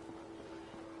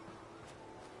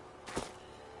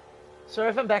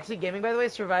 Sorry if I'm backseat gaming, by the way.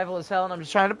 Survival is hell, and I'm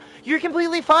just trying to... You're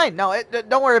completely fine. No,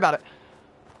 don't worry about it.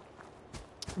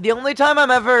 The only time I'm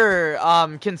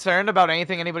ever concerned about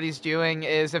anything anybody's doing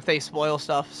is if they spoil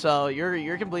stuff. So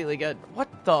you're completely good. What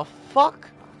the fuck?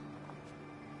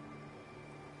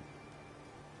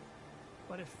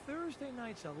 But if Thursday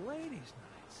night's a ladies' night...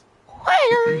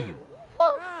 Why are you...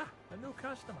 Ah, a new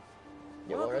customer.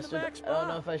 You're well Welcome to rested. Max I don't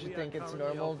know Bar. if I should We think are it's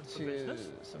currently normal open for to... business.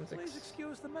 Some Please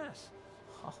excuse the mess.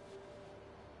 Huh.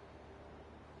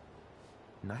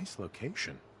 Nice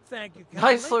location. Thank you,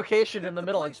 Nice kindly. location Picked in the the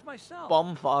middle of place myself.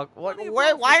 bumfuck. What? Plenty of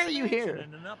Where? room for Why are you expansion here?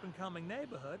 In an up-and-coming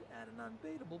neighborhood at an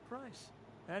unbeatable price.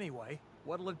 Anyway,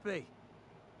 what'll it be?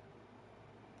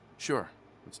 Sure.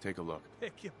 Let's take a look.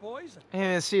 Pick your poison.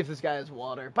 And see if this guy has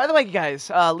water. By the way,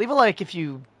 guys, leave a like if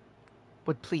you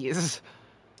would please.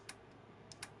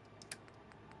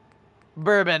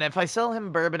 Bourbon. If I sell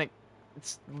him bourbon,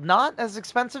 it's not as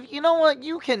expensive. You know what?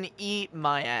 You can eat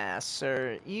my ass,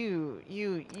 sir. You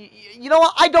know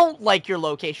what? I don't like your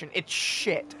location. It's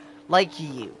shit. Like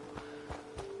you.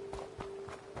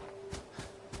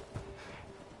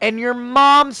 And your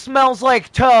mom smells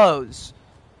like toes.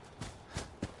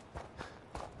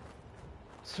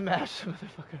 Smash the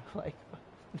motherfucker like.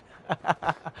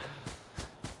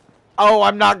 Oh,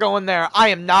 I'm not going there. I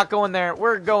am not going there.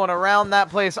 We're going around that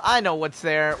place. I know what's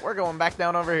there. We're going back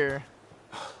down over here.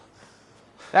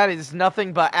 That is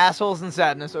nothing but assholes and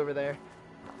sadness over there.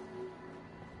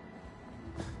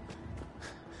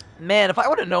 Man, if I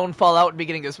would have known Fallout would be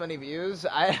getting this many views,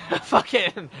 I'd have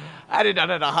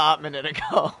done it a hot minute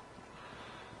ago.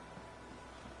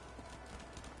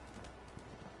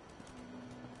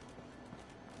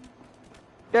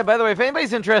 Yeah, by the way, if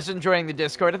anybody's interested in joining the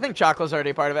Discord, I think Chocola's already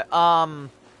a part of it.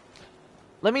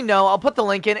 Let me know. I'll put the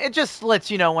link in. It just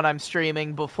lets you know when I'm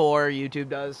streaming before YouTube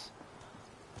does.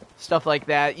 Stuff like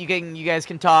that. You guys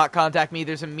can contact me.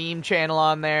 There's a meme channel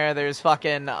on there. There's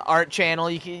fucking art channel.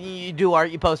 You do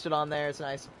art. You post it on there. It's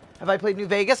nice. Have I played New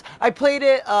Vegas? I played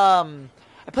it a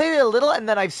little, and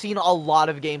then I've seen a lot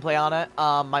of gameplay on it.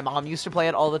 My mom used to play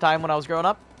it all the time when I was growing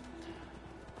up.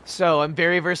 So I'm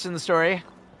very versed in the story.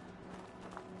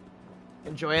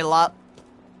 Enjoy it a lot.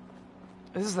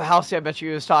 This is the house I bet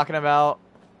you was talking about.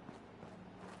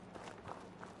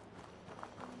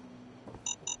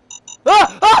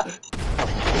 Ah! Ah!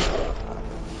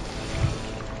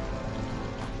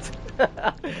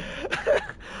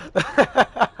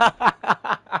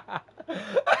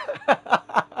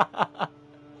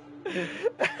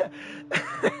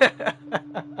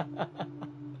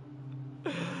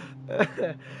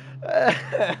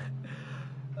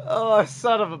 Oh,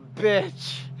 son of a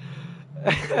bitch.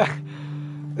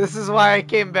 This is why I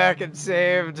came back and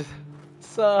saved.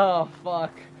 So,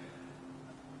 fuck.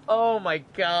 Oh my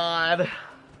god.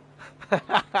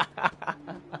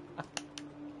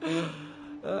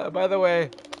 By the way,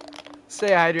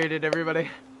 stay hydrated, everybody.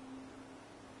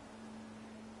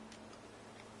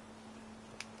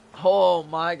 Oh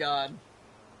my god.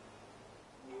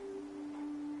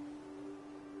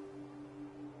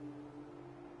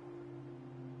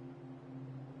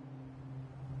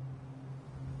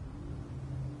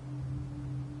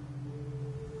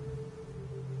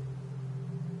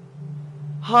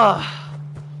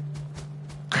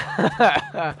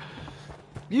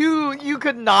 You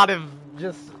could not have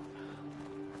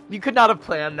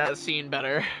planned that scene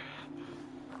better.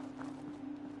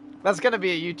 That's gonna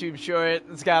be a YouTube short.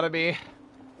 It's gotta be.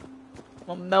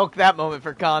 I'll milk that moment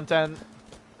for content.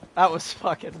 That was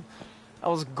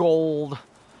gold.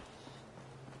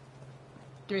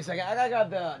 Give me a second. I gotta grab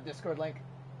the Discord link.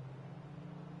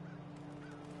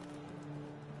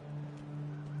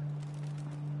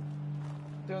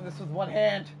 Doing this with one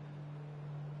hand.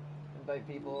 Invite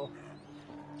people.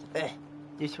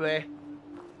 This way.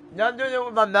 No, I'm doing it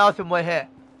with my mouth and one hand.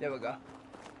 There we go.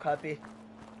 Copy.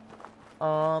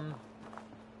 And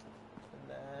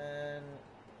then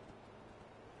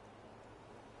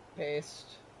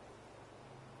paste.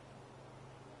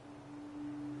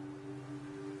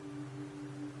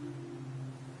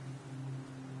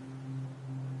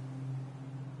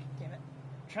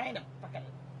 trying to fucking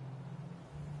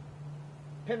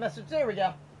pin message. There we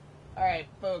go. All right,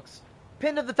 folks.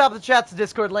 Pinned at the top of the chat's the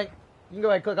Discord link. You can go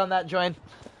ahead and click on that and join.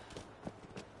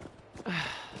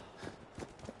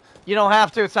 You don't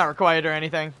have to. It's not required or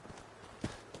anything.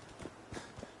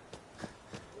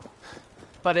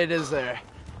 But it is there.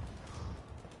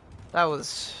 That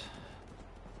was...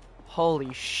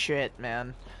 Holy shit,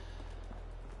 man.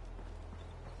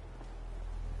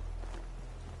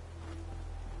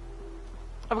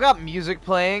 I've got music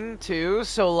playing, too,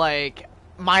 so, like,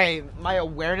 my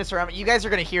awareness around... You guys are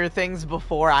gonna hear things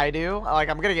before I do. Like,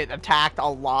 I'm gonna get attacked a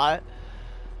lot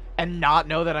and not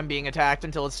know that I'm being attacked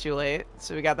until it's too late.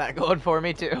 So we got that going for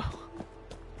me, too.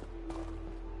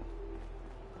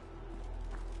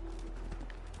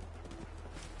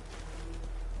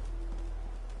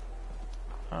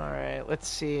 Alright, let's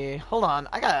see. Hold on,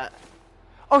 I got...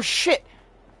 Oh, shit!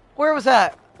 Where was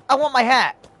that? I want my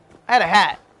hat. I had a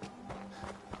hat.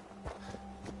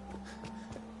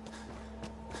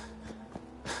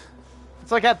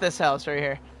 Let's look at this house right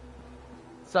here.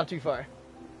 It's not too far.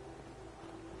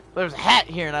 There's a hat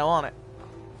here and I want it.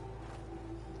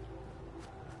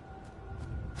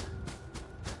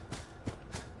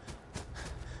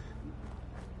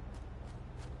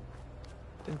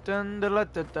 Dun, dun, dun,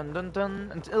 dun, dun, dun,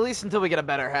 dun. At least until we get a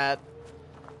better hat.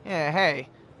 Yeah, hey.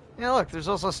 Yeah, look, there's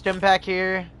also a stim pack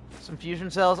here. Some fusion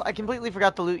cells. I completely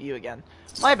forgot to loot you again.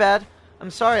 My bad.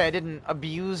 I'm sorry I didn't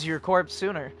abuse your corpse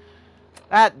sooner.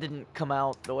 That didn't come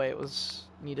out the way it was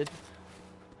needed.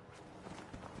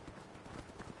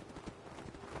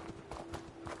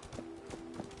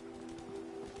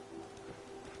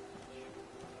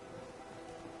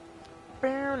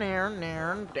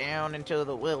 Down into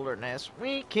the wilderness,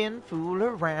 we can fool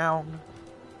around.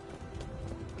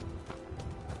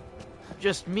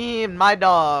 Just me and my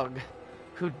dog,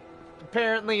 who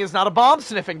apparently is not a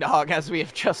bomb-sniffing dog, as we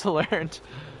have just learned.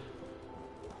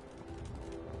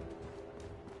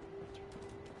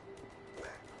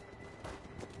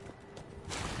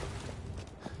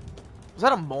 Was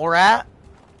that a mole rat?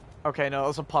 Okay, no, it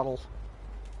was a puddle.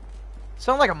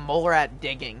 Sounded like a mole rat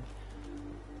digging.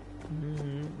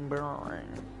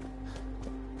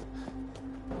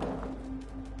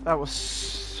 That was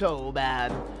so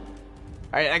bad.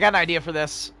 Alright, I got an idea for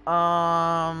this.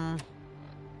 That's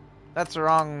the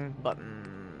wrong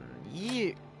button.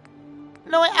 Yeah.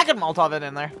 No, I can Molotov it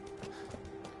in there.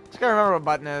 Just gotta remember what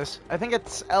button is. I think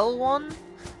it's L1?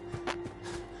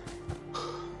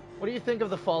 What do you think of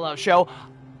the Fallout show?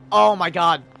 Oh my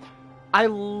god. I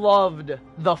loved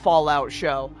the Fallout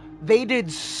show. They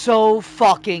did so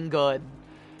fucking good.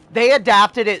 They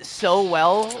adapted it so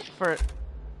well for...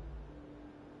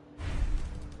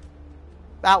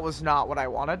 That was not what I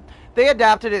wanted. They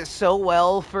adapted it so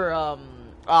well for,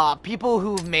 people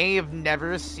who may have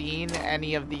never seen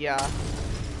any of the, So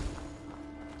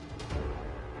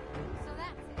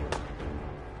that's it.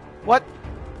 What?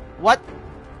 What?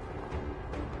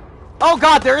 Oh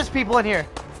god, there is people in here!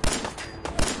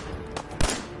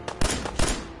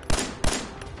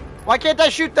 Why can't I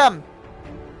shoot them?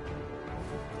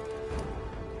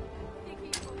 Think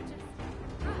people would just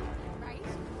right?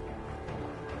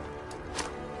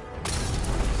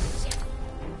 Shit.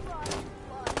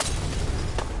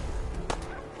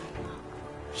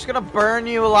 Just gonna burn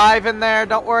you alive in there.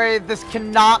 Don't worry, this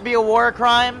cannot be a war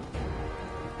crime.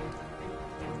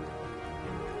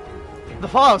 The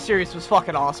Fallout series was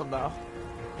fucking awesome, though.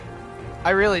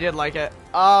 I really did like it.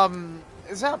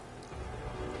 Is that...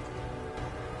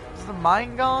 Is the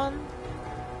mine gone?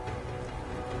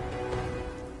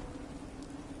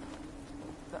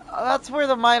 That's where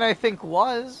the mine, I think,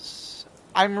 was.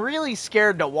 I'm really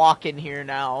scared to walk in here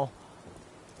now.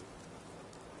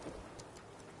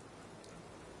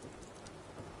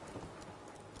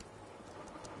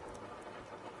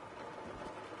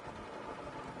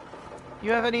 You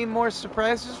have any more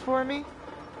surprises for me?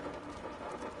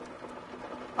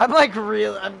 I'm like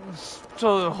I'm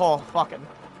so fucking.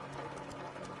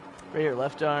 Right here,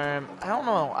 left arm. I don't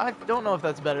know. I don't know if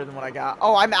that's better than what I got.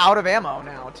 Oh, I'm out of ammo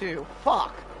now too.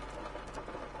 Fuck.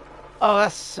 Oh,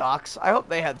 that sucks. I hope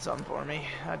they had some for me.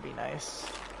 That'd be nice.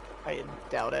 I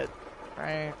doubt it.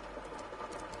 Right.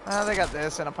 They got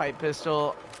this and a pipe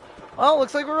pistol. Well,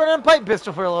 looks like we're running a pipe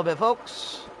pistol for a little bit,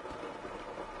 folks.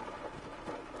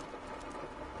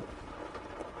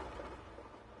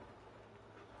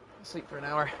 Sleep for an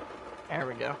hour. There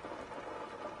we go.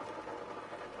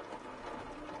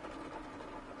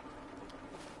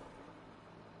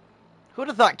 Who would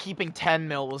have thought keeping 10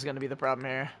 mil was going to be the problem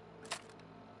here?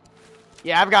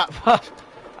 Yeah, I've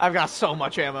got so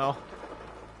much ammo.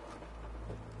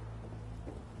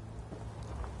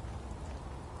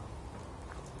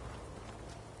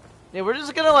 Yeah, we're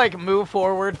just gonna, like, move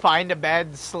forward, find a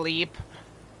bed, sleep.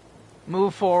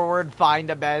 Move forward, find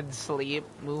a bed, sleep.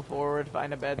 Move forward,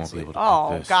 find a bed, Won't be sleep. able to pick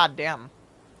Oh, this. goddamn.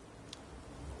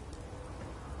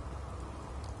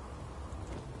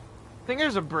 I think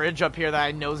there's a bridge up here that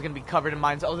I know is gonna be covered in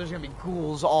mines. Oh, there's gonna be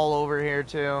ghouls all over here,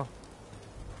 too.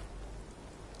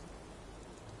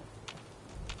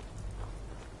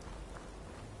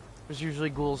 There's usually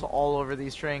ghouls all over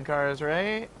these train cars,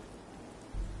 right?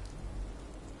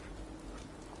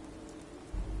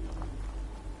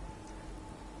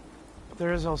 But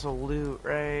there is also loot,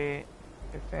 right?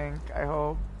 I think. I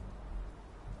hope.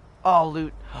 Oh,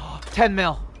 loot. 10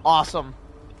 mil. Awesome.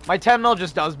 My 10 mil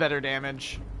just does better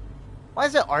damage. Why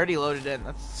is it already loaded in?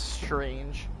 That's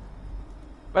strange.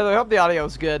 By the way, I hope the audio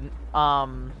is good. I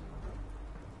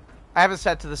have it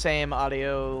set to the same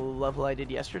audio level I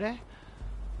did yesterday.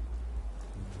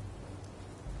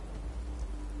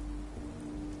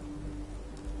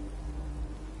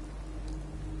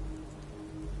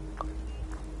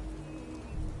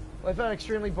 Well, I found it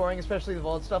extremely boring, especially the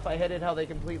vault stuff. I hated how they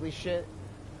completely shit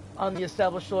on the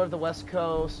established lore of the West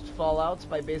Coast Fallouts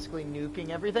by basically nuking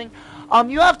everything.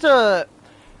 You have to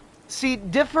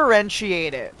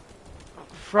differentiate it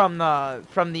from the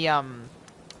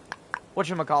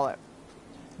whatchamacallit.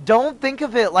 Don't think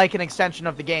of it like an extension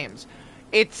of the games.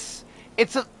 It's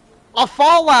a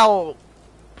Fallout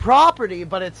property,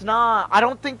 but it's not. I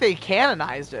don't think they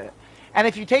canonized it. And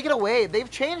if you take it away,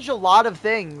 they've changed a lot of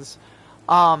things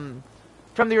from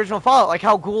the original Fallout, like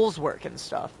how ghouls work and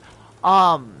stuff.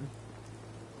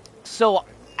 So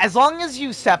as long as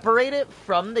you separate it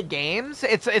from the games,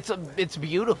 it's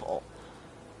beautiful.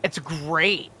 It's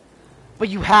great. But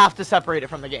you have to separate it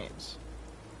from the games.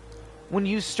 When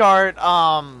you start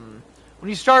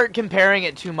comparing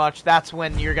it too much, that's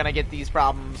when you're gonna get these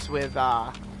problems with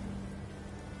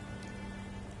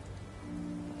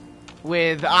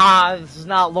this is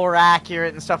not lore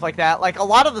accurate and stuff like that. Like, a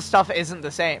lot of the stuff isn't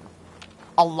the same.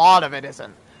 A lot of it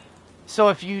isn't. So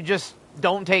if you just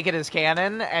don't take it as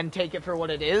canon and take it for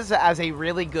what it is, as a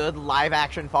really good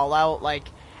live-action Fallout, like,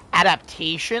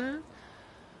 adaptation,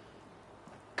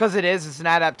 because it's an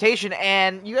adaptation,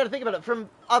 and you gotta think about it from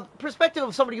a perspective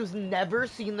of somebody who's never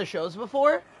seen the shows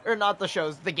before, or not the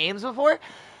shows, the games before.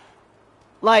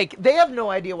 Like, they have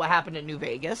no idea what happened in New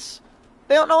Vegas.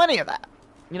 They don't know any of that.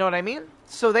 You know what I mean?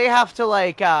 So they have to,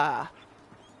 like,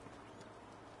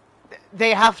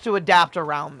 they have to adapt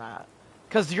around that.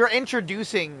 Because you're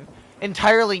introducing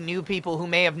entirely new people who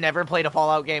may have never played a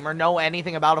Fallout game or know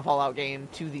anything about a Fallout game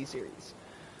to these series.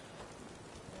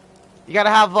 You gotta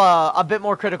have a bit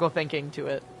more critical thinking to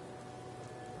it.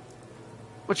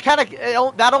 Which kind of,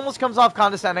 that almost comes off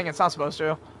condescending. It's not supposed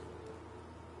to.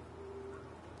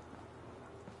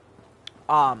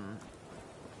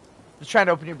 Just trying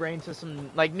to open your brain to some,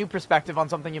 like, new perspective on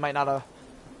something you might not have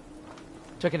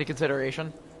took into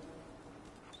consideration.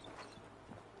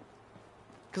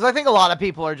 Because I think a lot of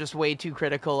people are just way too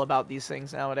critical about these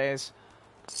things nowadays.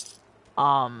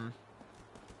 And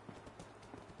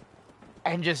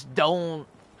just don't...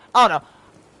 I don't know.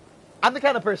 I'm the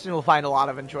kind of person who will find a lot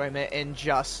of enjoyment in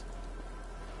just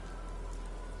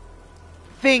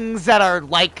things that are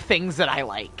like things that I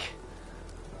like.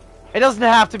 It doesn't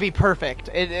have to be perfect.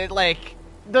 Like,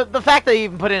 the fact that they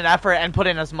even put in effort and put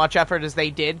in as much effort as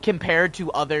they did compared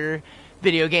to other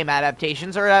video game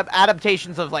adaptations or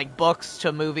adaptations of, like, books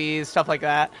to movies, stuff like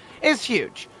that, is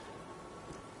huge.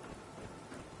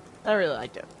 I really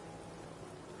liked it.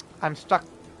 I'm stuck.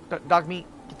 Dog meat,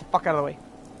 get the fuck out of the way.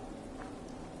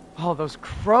 Oh, those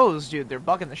crows, dude, they're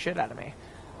bugging the shit out of me.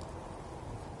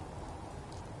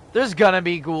 There's gonna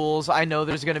be ghouls. I know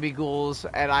there's gonna be ghouls,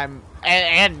 and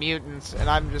and mutants, and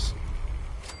I'm just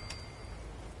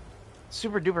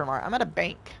super duper smart. I'm at a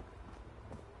bank.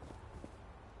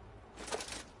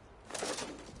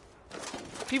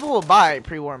 People will buy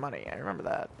pre-war money. I remember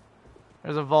that.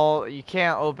 There's a vault you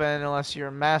can't open unless you're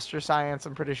Master Science,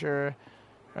 I'm pretty sure.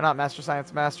 Or not Master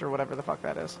Science, Master, whatever the fuck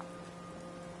that is.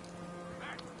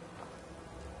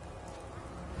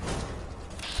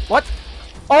 What?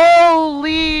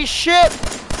 Holy shit!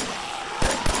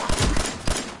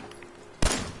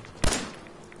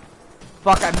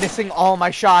 Fuck, I'm missing all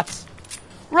my shots.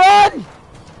 Run!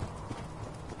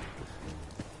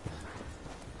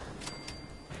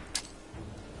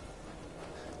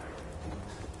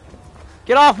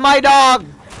 Get off my dog!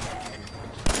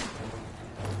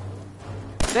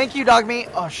 Thank you, dog meat.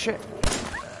 Oh, shit.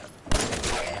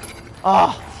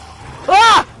 Oh.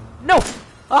 Ah! No!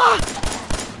 Ah!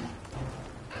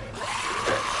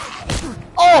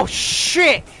 Oh,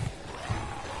 shit!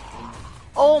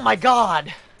 Oh, my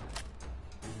God.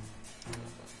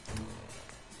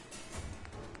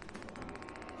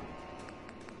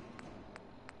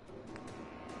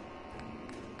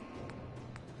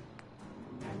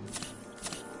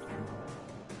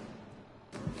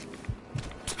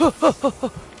 No,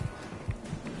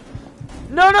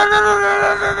 no, no, no, no, no,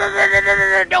 no, no, no, no,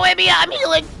 no, don't hit me, I'm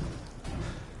healing.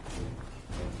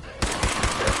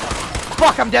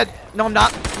 Fuck, I'm dead. No, I'm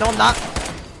not. No, I'm not.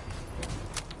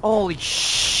 Holy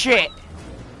shit.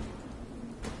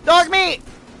 Dog meat.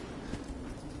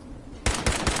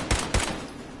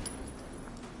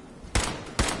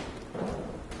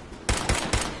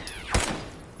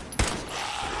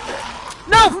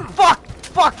 No, fuck,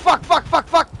 fuck, fuck, fuck, fuck,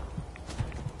 fuck.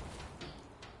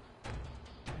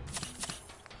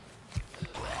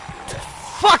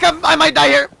 Fuck, I might die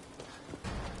here.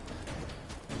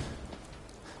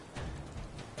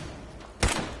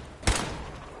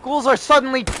 Ghouls are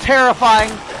suddenly terrifying.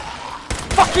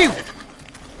 Fuck you.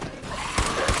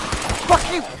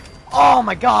 Fuck you. Oh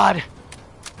my god.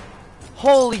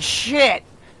 Holy shit.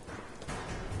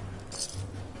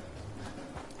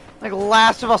 Like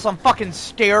Last of Us on fucking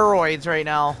steroids right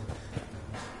now.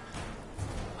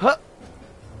 Huh.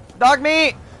 Dog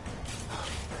meat.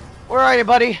 Where are you,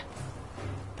 buddy?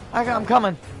 I'm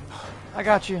coming. I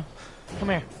got you. Come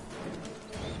here.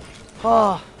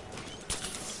 Oh.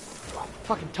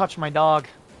 Fucking touch my dog.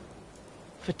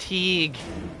 Fatigue.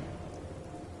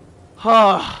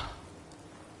 Oh.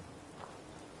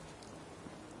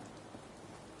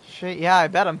 Shit, yeah, I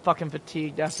bet I'm fucking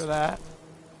fatigued after that.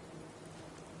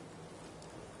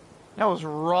 That was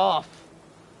rough.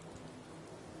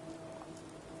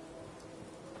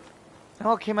 It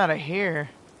all came out of here.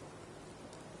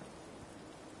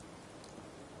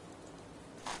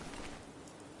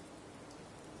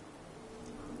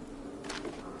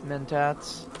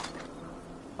 Mentats.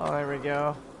 Oh, there we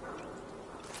go.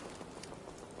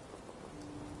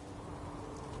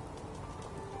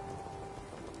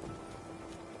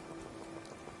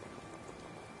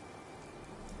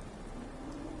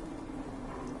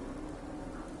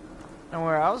 And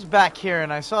where I was back here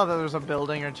and I saw that there was a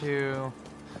building or two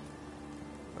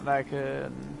that I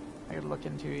could look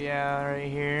into. Yeah,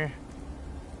 right here.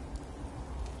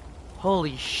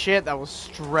 Holy shit, that was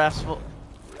stressful.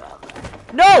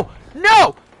 No!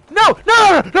 No! No!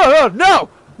 No! No! No! No!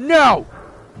 No!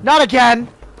 Not again!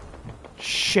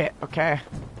 Shit, okay.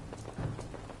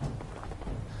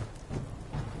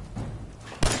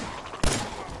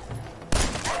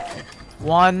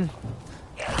 One.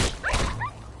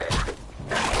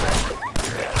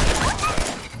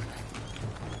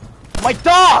 My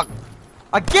dog!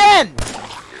 Again!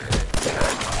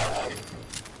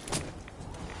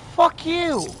 Fuck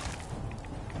you!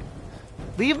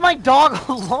 Leave my dog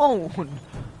alone!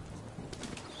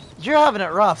 You're having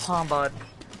it rough, huh, bud?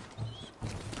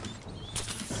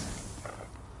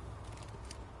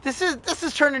 This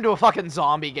is turned into a fucking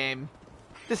zombie game.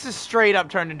 This is straight up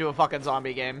turned into a fucking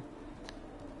zombie game.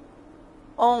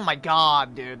 Oh my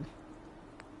god, dude.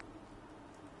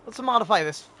 Let's modify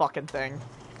this fucking thing.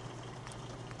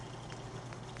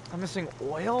 I'm missing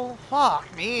oil?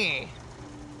 Fuck me.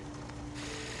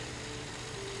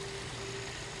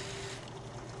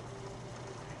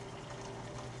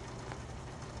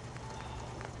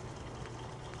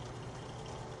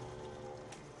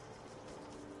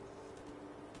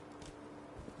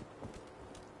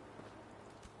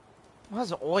 What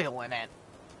has oil in it?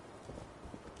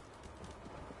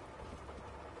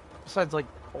 Besides, like,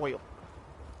 oil.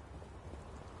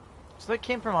 So that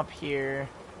came from up here.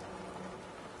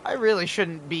 I really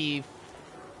shouldn't be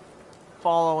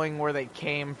following where they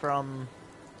came from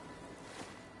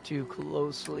too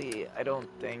closely, I don't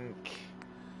think.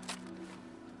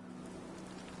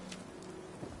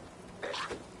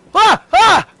 Ah!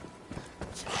 Ah!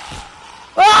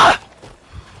 Ah!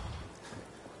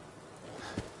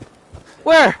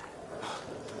 Where?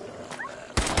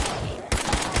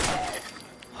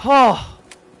 Oh.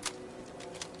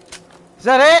 Is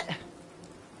that it?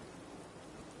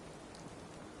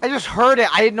 I just heard it.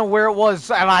 I didn't know where it was,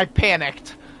 and I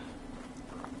panicked.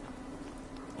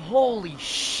 Holy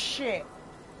shit.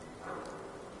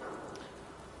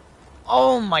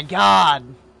 Oh my god.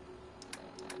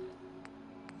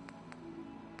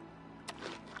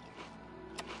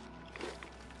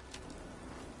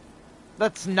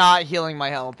 That's not healing my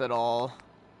health at all.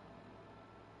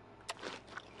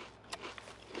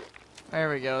 There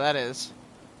we go, that is.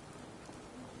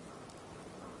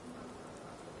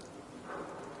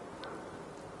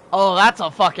 Oh, that's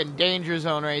a fucking danger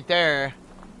zone right there.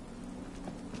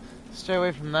 Stay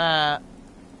away from that.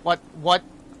 What?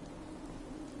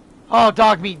 Oh,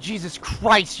 dog meat, Jesus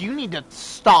Christ, you need to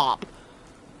stop.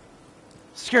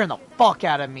 Scaring the fuck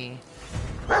out of me.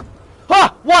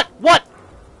 Ah! What?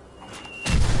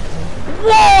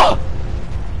 Whoa!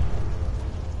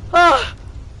 What?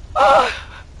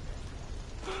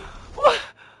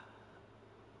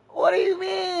 What do you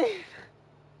mean?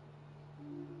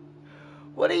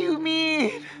 What do you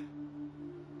mean?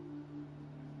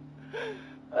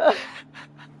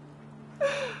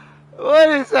 What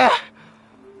is that?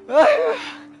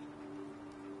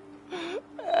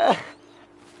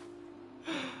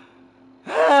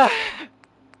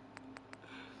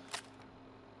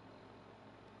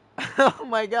 Oh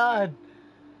my god.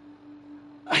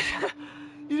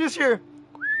 You just hear,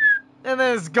 and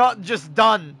then it's just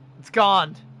done. It's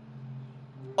gone.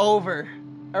 Over.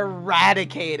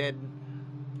 Eradicated.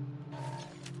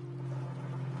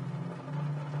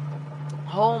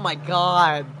 Oh my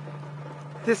god.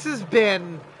 This has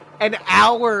been an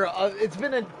hour of, it's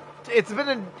been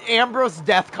an Ambrose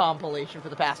death compilation for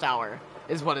the past hour,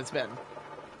 is what it's been.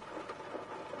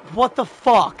 What the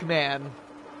fuck, man?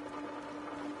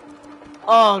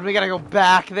 Oh, we gotta go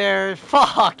back there?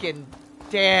 Fucking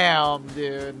damn,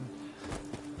 dude.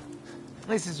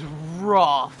 This is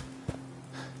rough.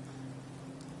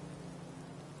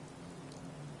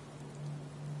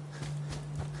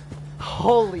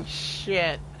 Holy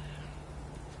shit.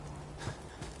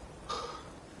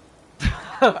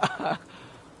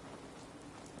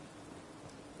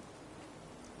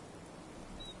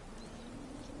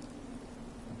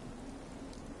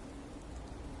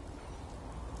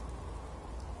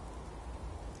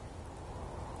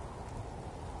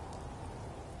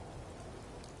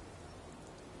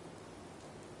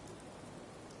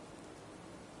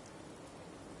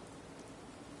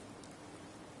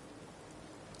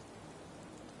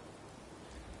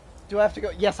 Do I have to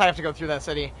go? Yes, I have to go through that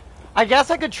city. I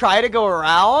guess I could try to go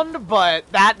around, but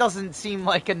that doesn't seem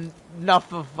like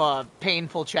enough of a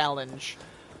painful challenge.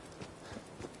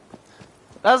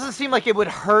 That doesn't seem like it would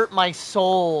hurt my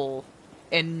soul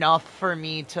enough for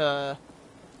me to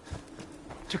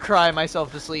cry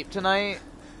myself to sleep tonight.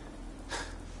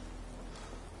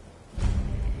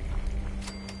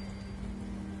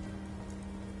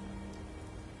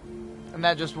 And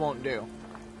that just won't do.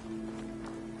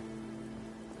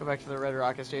 Go back to the Red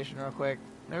Rocket Station real quick.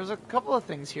 There was a couple of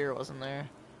things here, wasn't there?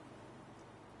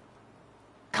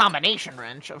 Combination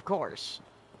wrench, of course.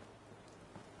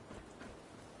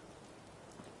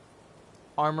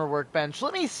 Armor workbench.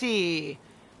 Let me see.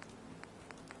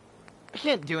 I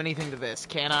can't do anything to this,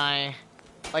 can I?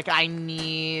 Like, I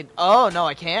need... Oh, no,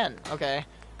 I can. Okay.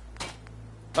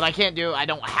 But I can't do... I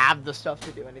don't have the stuff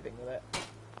to do anything with it.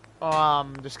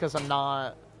 Just because I'm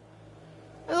not...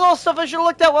 There's all stuff I should have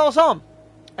looked at while I was home.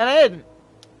 And I didn't.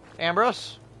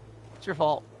 Ambrose, it's your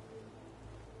fault.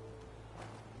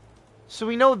 So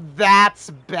we know that's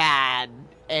bad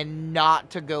and not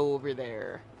to go over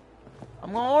there.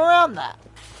 I'm going around that.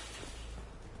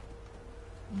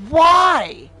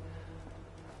 Why?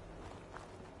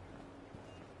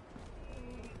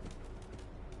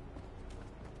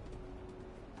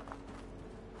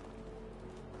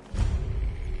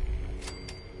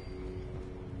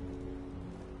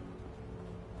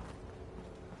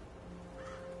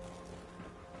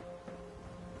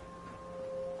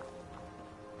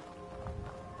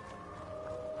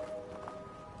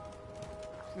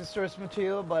 The source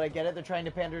material, but I get it. They're trying to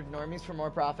pander to normies for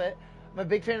more profit. I'm a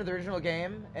big fan of the original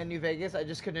game and New Vegas. I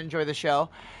just couldn't enjoy the show.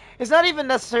 It's not even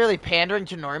necessarily pandering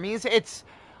to normies. It's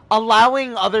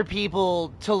allowing other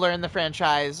people to learn the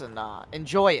franchise and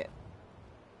enjoy it.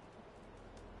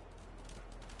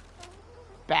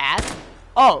 Bad?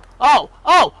 Oh,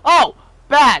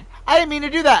 bad. I didn't mean to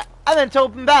do that. I meant to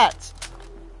open bats.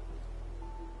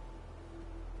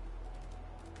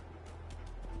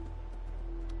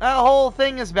 That whole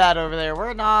thing is bad over there.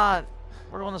 We're going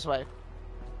this way.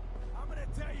 I'm gonna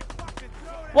tell you fucking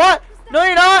throw that. What? No,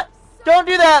 you're not. Don't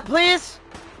do that, please.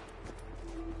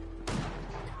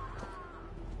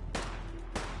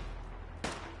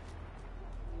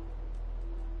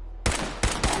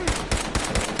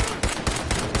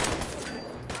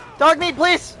 Dog meat,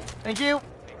 please. Thank you.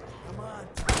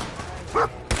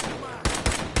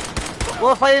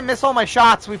 Well, if I didn't miss all my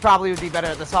shots, we probably would be better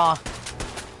at this, huh?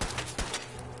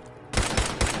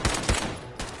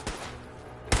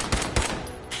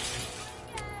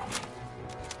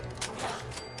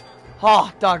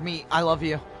 Oh, dog meat, I love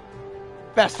you.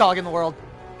 Best dog in the world.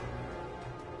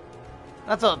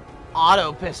 That's a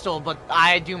auto pistol, but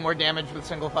I do more damage with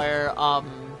single fire,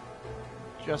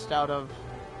 just out of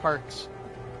perks.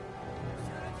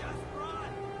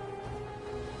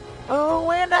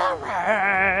 Oh, and I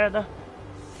ran.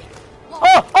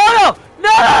 Oh no!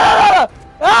 No!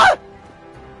 Ah!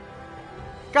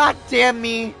 God damn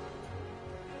me.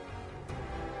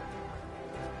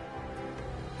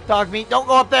 Dog meat, don't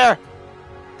go up there.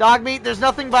 Dog meat, there's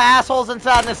nothing but assholes and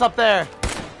sadness up there.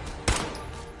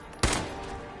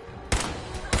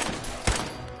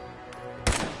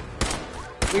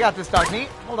 We got this, dog meat.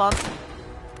 Hold on.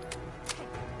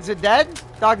 Is it dead?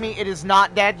 Dog meat, it is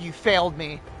not dead. You failed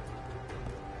me.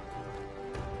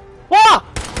 Ah!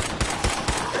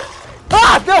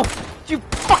 Ah, no! You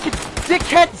fucking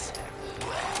dickheads!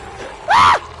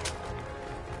 Ah!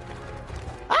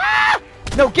 Ah!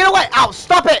 No, get away! Ow,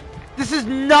 stop it! This is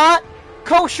not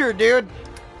kosher, dude.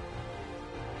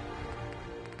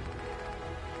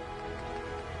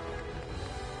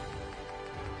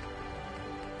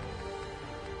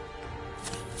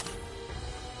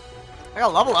 I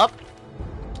gotta level up.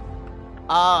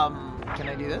 Can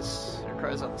I do this? Or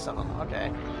crows on the 7.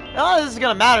 Okay. No, this is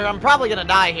gonna matter. I'm probably gonna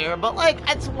die here, but like,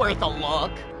 it's worth a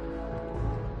look.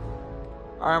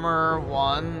 Armor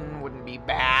 1 wouldn't be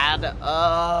bad.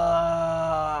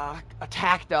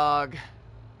 Attack dog.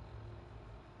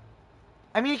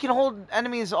 I mean, you can hold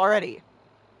enemies already.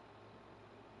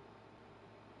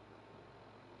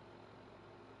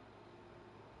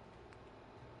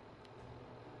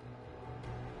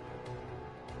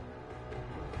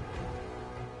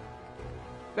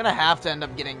 I'm gonna have to end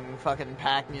up getting fucking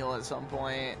pack mule at some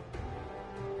point.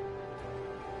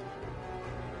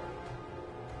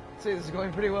 I'd say this is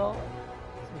going pretty well.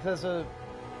 Bethesda,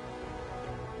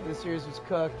 this series was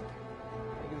cooked.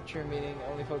 Make it a true meeting,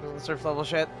 only focus on the surface level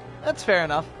shit. That's fair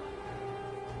enough.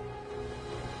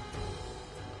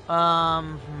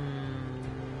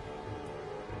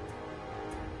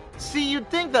 See, you'd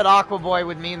think that Aqua Boy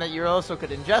would mean that you also could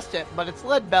ingest it, but it's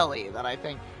Lead Belly that I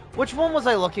think. Which one was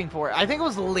I looking for? I think it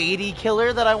was Lady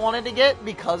Killer that I wanted to get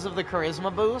because of the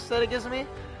charisma boost that it gives me.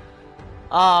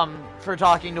 For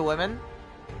talking to women.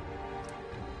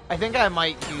 I think I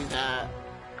might do that.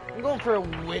 I'm going for a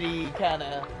witty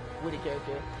character.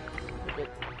 A bit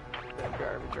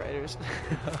garbage writers.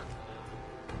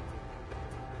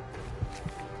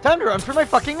 Time to run for my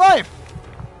fucking life!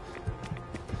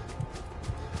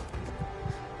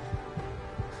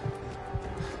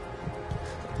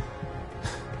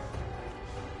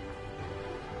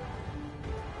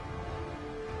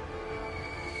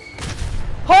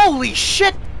 Holy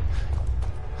shit!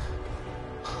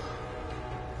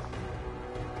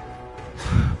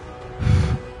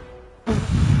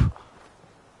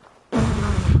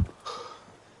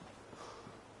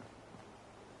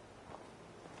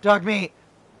 Dog meat!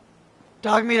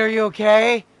 Dog meat, are you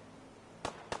okay?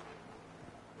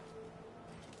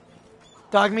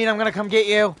 Dog meat, I'm gonna come get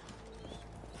you.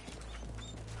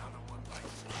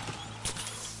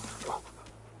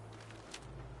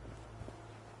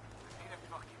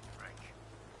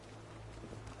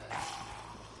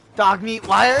 Dog meat,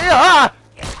 why are you? Ah!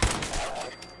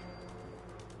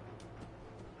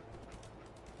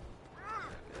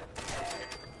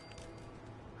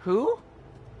 Who?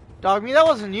 Dog meat, that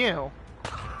wasn't you.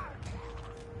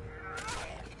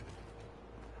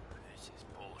 This is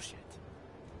bullshit.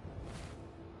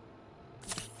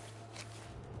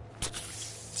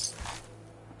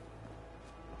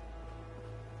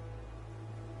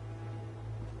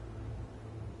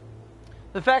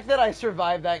 The fact that I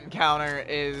survived that encounter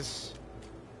is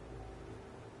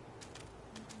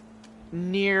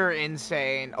near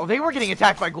insane. Oh, they were getting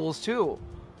attacked by ghouls too.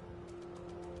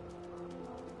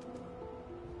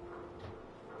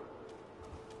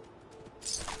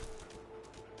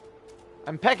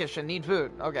 I'm peckish and need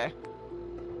food. Okay.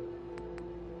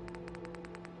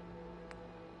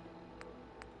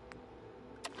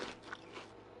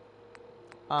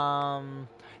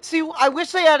 See, I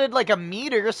wish they added like a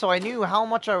meter so I knew how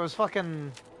much I was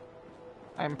fucking...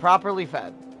 I'm properly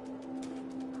fed.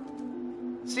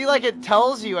 See, like it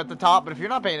tells you at the top, but if you're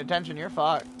not paying attention, you're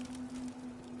fucked.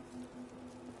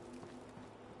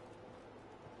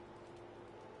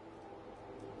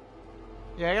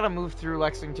 Yeah, I gotta move through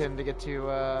Lexington to get to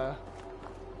where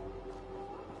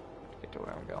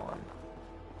I'm going.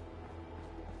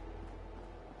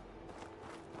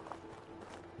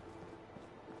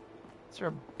 Is there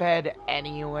a bed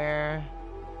anywhere?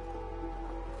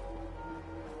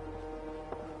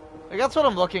 Like, that's what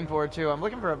I'm looking for, too. I'm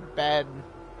looking for a bed.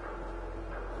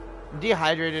 I'm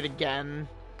dehydrated again.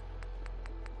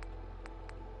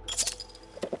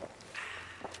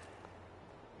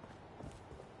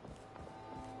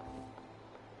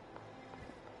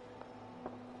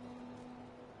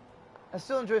 I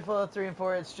still enjoy Fallout 3 and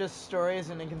 4. It's just stories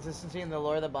and inconsistency in the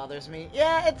lore that bothers me.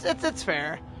 Yeah, it's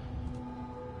fair.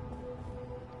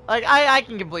 Like, I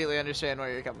can completely understand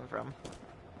where you're coming from.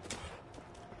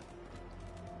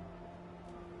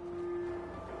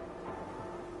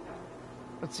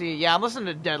 Let's see. Yeah, I'm listening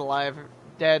to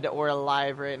Dead or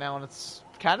Alive right now, and it's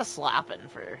kind of slapping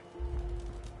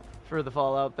for the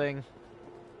Fallout thing.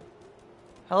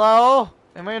 Hello?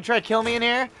 Am I gonna try to kill me in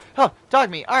here? Oh, dog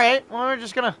meat. Alright, well, we're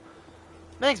just gonna...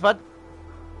 Thanks, bud.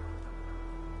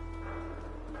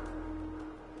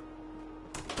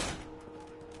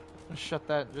 Let's shut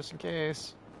that just in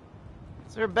case.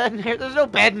 Is there a bed in here? There's no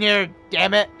bed in here,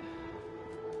 damn it.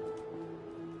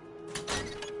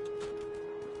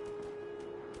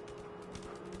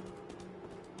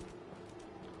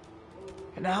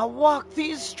 And I walk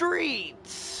these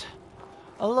streets,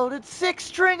 a loaded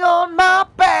 6-string on my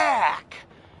back.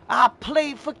 I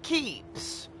play for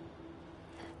keeps,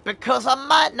 because I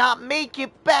might not make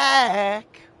it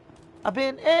back. I've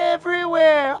been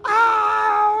everywhere,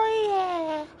 oh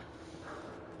yeah.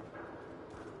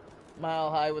 Mile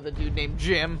High with a dude named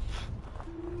Jim.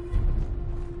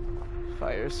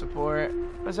 Fire support.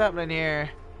 What's happening here?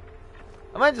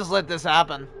 I might just let this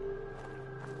happen.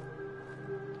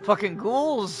 Fucking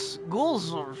ghouls.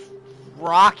 Ghouls are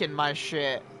rocking my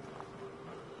shit.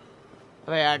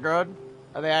 Are they aggroed?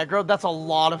 Are they aggroed? That's a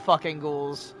lot of fucking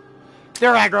ghouls.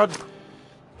 They're aggroed.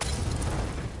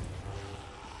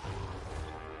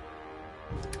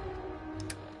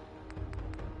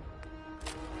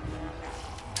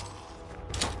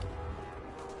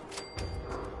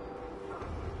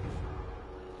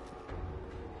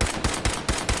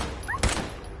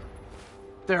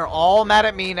 They're all mad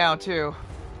at me now, too.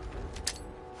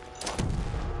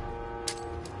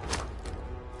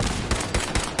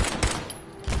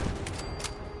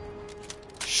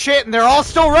 Shit, and they're all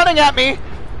still running at me!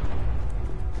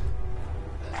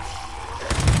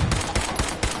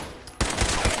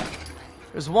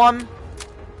 There's one.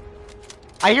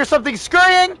 I hear something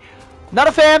scurrying! Not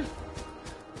a fan.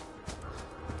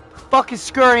 Fuck is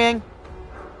scurrying.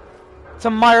 It's a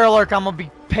Mirelurk, I'm gonna be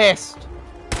pissed.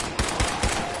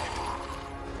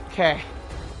 Okay.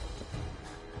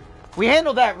 We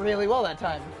handled that really well that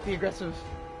time. The aggressive.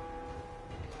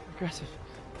 Aggressive.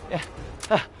 Yeah.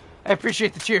 I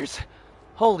appreciate the cheers.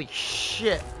 Holy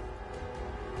shit.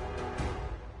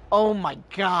 Oh my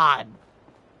god.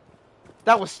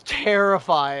 That was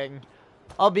terrifying.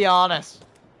 I'll be honest.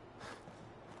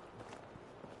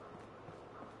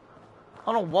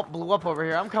 I don't know what blew up over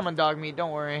here. I'm coming, dog meat.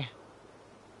 Don't worry.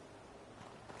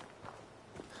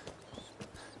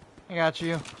 I got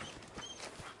you.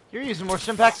 You're using more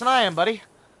stimpaks than I am, buddy.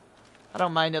 I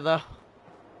don't mind it, though.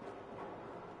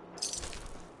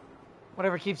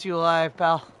 Whatever keeps you alive,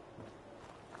 pal.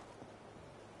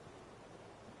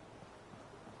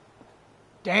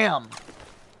 Damn.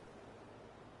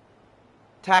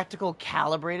 Tactical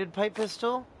calibrated pipe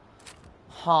pistol?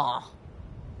 Huh.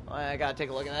 I gotta take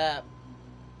a look at that.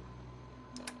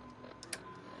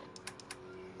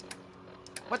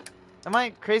 What? Am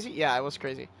I crazy? Yeah, I was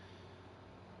crazy.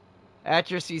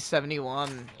 Accuracy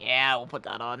 71. Yeah, we'll put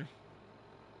that on.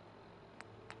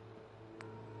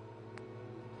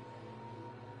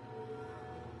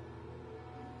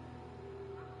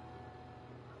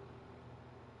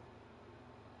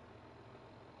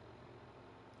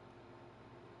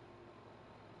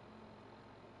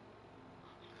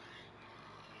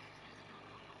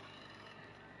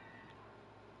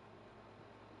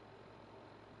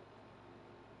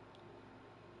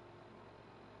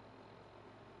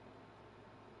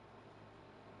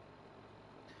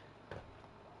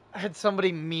 I had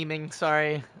somebody memeing,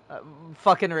 sorry.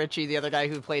 Fucking Richie, the other guy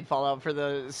who played Fallout for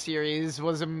the series,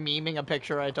 was memeing a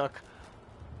picture I took.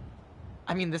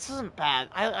 I mean, this isn't bad.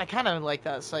 I kind of like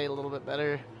that site a little bit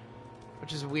better.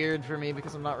 Which is weird for me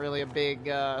because I'm not really a big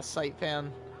site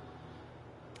fan.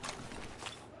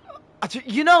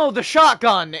 You know, the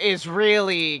shotgun is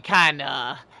really kind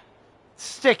of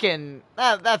sticking.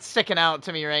 That's sticking out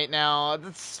to me right now.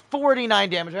 That's 49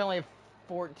 damage. I only have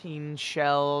 14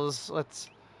 shells. Let's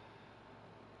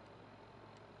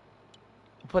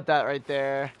put that right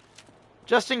there.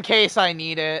 Just in case I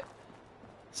need it.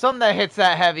 Something that hits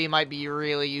that heavy might be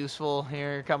really useful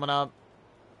here coming up.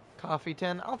 Coffee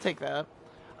tin. I'll take that.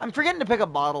 I'm forgetting to pick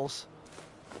up bottles.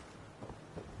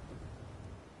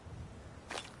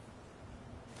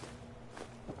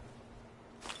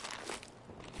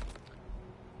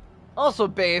 Also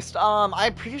based, I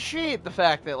appreciate the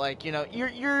fact that, like, you know,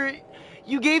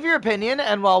 you gave your opinion,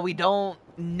 and while we don't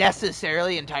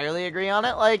necessarily entirely agree on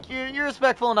it, like, you're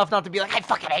respectful enough not to be like, I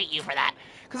fucking hate you for that.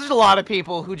 Because there's a lot of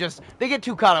people who just, they get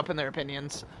too caught up in their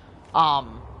opinions.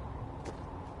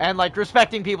 And, like,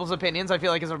 respecting people's opinions, I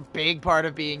feel like, is a big part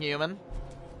of being human.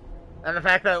 And the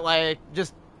fact that, like,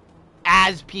 just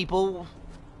as people,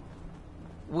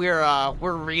 we're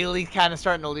really kind of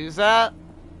starting to lose that.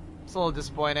 It's a little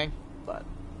disappointing, but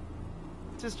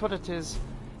it's just what it is.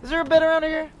 Is there a bed around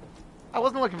here? I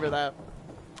wasn't looking for that,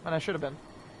 and I should have been.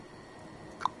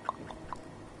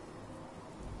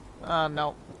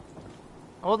 No.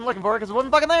 I wasn't looking for it because it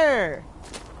wasn't fucking there!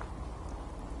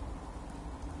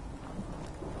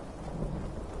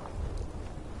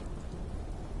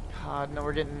 God, no,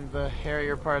 we're getting the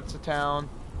hairier parts of town.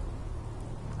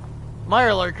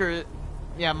 Mirelurker...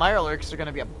 Yeah, Mirelurks are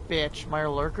gonna be a bitch.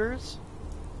 Mirelurkers?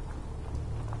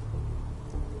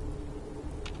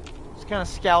 Just kinda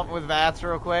scouting with Vats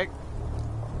real quick.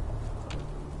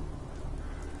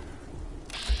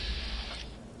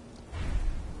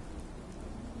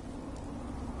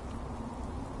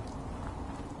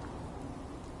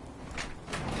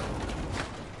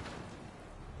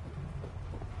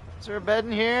 Is there a bed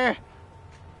in here?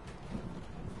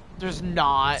 There's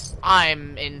not.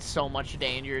 I'm in so much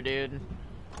danger, dude.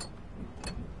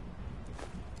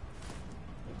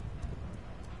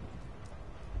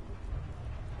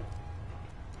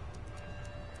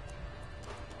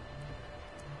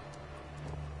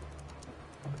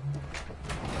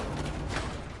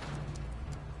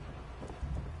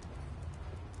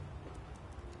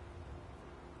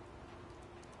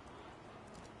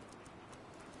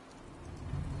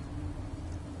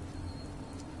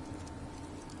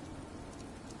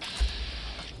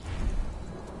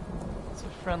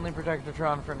 Friendly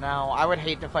Protectotron for now. I would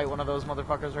hate to fight one of those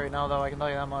motherfuckers right now, though, I can tell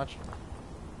you that much.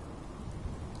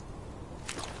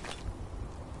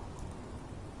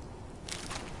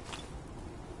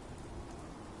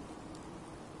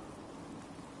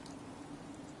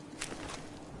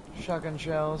 Shotgun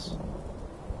shells.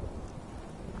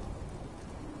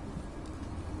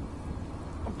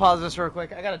 I'll pause this real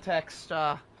quick. I gotta text,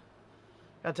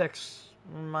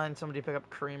 remind somebody to pick up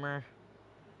Creamer.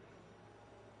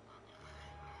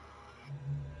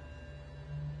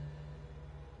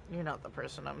 You're not the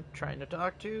person I'm trying to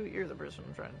talk to. You're the person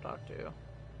I'm trying to talk to.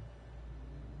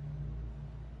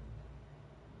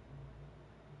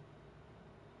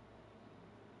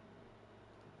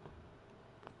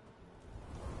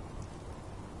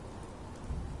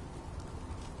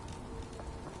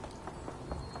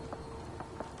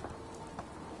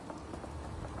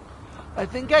 I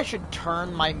think I should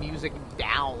turn my music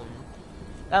down.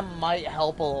 That might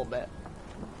help a little bit.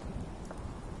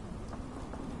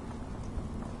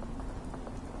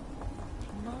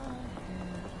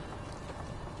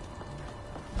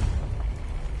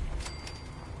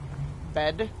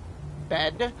 Bed,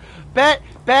 bed, bed,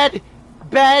 bed,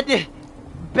 bed,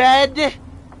 bed,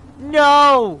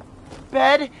 no,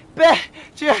 bed,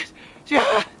 just,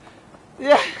 yeah,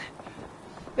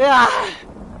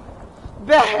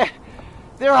 bed,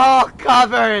 they're all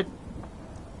covered.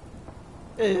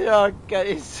 Oh God,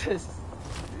 it's just...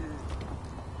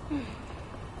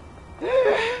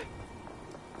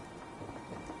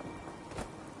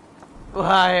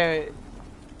 Why?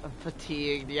 I'm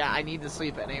fatigued. Yeah, I need to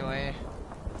sleep anyway.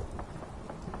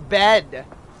 Bed.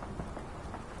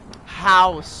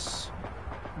 House.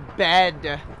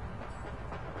 Bed.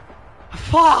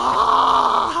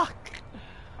 Fuck!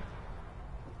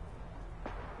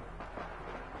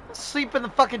 Sleep in the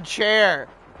fucking chair.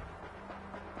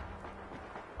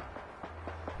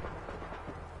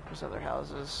 There's other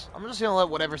houses. I'm just gonna let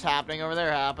whatever's happening over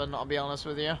there happen, I'll be honest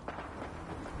with you.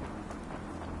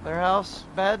 Their house,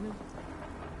 bed.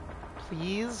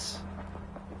 Please.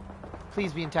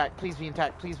 Please be intact, please be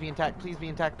intact, please be intact, please be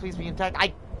intact, please be intact.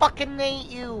 I fucking hate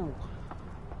you!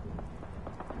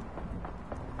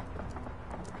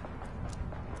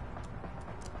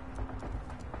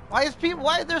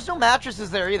 Why there's no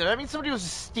mattresses there either? I mean, somebody was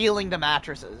stealing the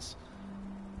mattresses.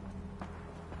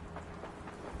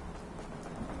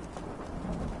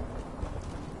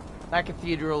 That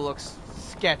cathedral looks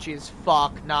sketchy as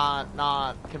fuck,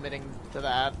 not committing to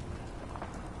that.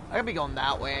 I could be going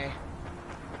that way.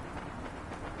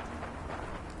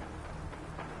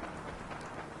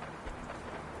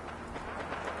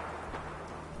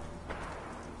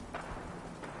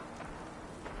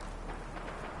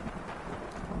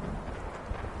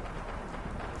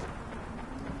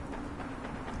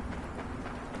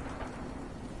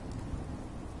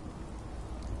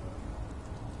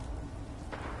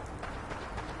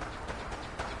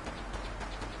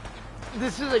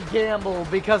 This is a gamble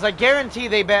because I guarantee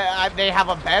they have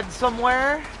a bed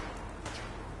somewhere.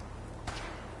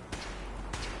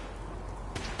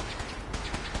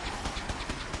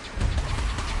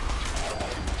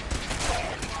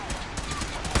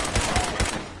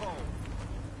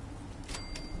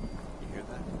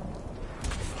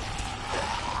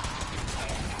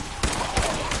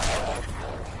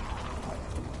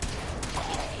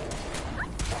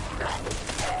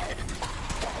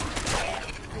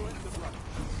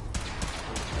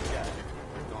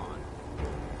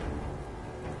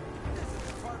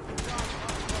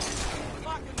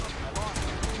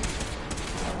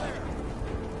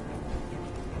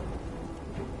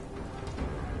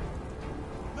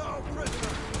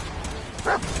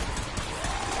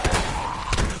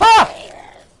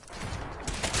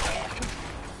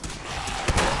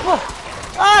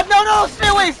 no, stay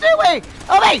away, stay away!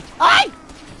 Oh, wait! I!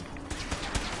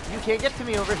 You can't get to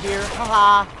me over here.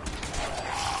 Haha.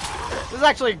 This is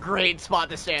actually a great spot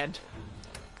to stand.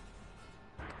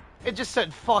 It just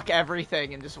said fuck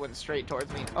everything and just went straight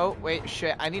towards me. Oh, wait,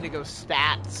 shit. I need to go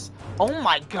stats. Oh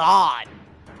my god.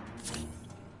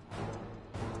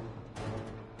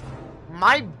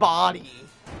 My body.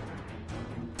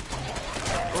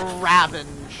 Ravaged.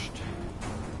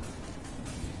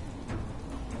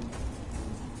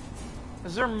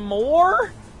 Is there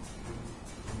more?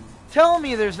 Tell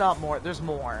me there's not more. There's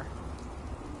more.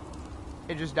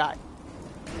 It just died.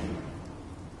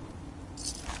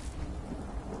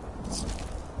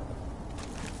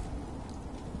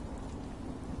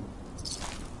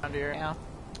 Around here, yeah.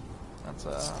 That's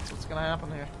what's gonna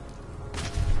happen here.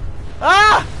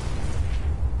 Ah!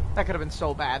 That could have been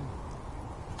so bad.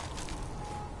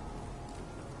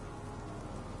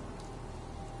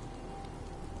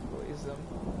 Poison.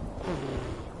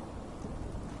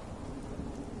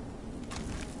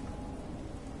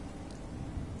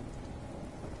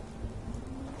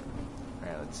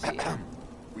 Alright, let's see.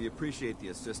 We appreciate the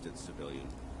assistance, civilian.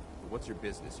 But what's your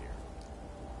business here?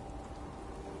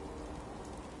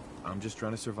 I'm just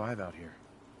trying to survive out here,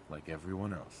 like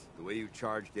everyone else. The way you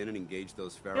charged in and engaged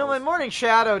those ferals... You know, my morning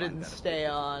shadow didn't stay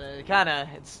on, and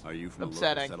it's Are you from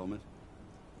upsetting. A local settlement?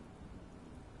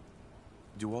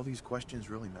 Do all these questions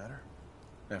really matter?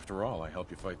 After all, I help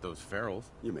you fight those ferals.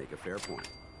 You make a fair point.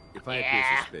 If I appear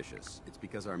suspicious, it's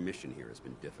because our mission here has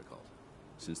been difficult.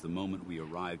 Since the moment we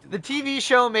arrived in the TV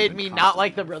show made me not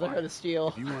like the Brotherhood of Steel.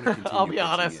 If you want to continue I'll be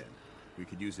honest. in, we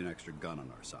could use an extra gun on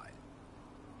our side.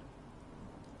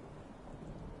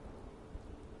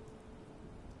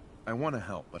 I want to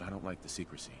help, but I don't like the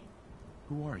secrecy.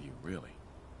 Who are you, really?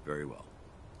 Very well.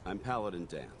 I'm Paladin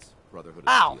Dance, Brotherhood of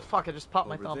Ow, Steel. fuck, I just popped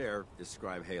my Over thumb. there is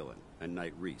Scribe Halen and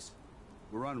Knight Reese.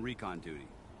 We're on recon duty,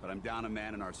 but I'm down a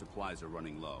man and our supplies are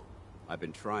running low. I've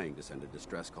been trying to send a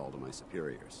distress call to my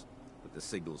superiors, but the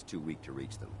signal's too weak to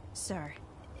reach them. Sir,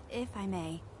 if I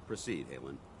may... Proceed,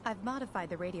 Halen. I've modified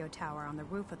the radio tower on the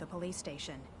roof of the police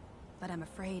station, but I'm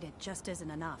afraid it just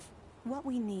isn't enough. What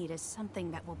we need is something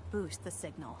that will boost the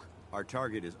signal. Our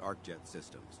target is ArcJet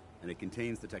Systems, and it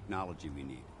contains the technology we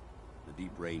need. The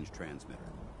deep-range transmitter.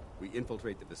 We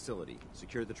infiltrate the facility,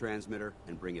 secure the transmitter,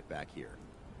 and bring it back here.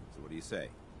 So what do you say?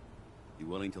 You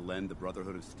willing to lend the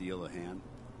Brotherhood of Steel a hand?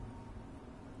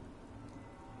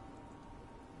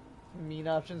 Mean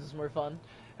options is more fun.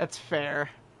 That's fair.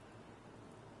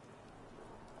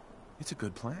 It's a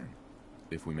good plan.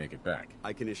 If we make it back.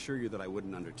 I can assure you that I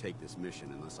wouldn't undertake this mission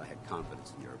unless I had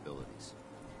confidence in your abilities.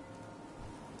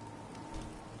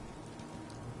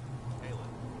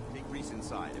 Halen, take Reese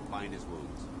inside and bind his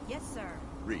wounds. Yes, sir.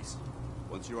 Reese,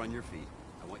 once you're on your feet,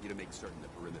 I want you to make certain the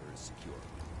perimeter is secure.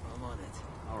 I'm on it.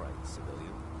 All right,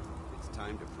 civilian. It's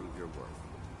time to prove your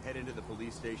worth. Head into the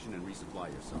police station and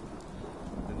resupply yourself.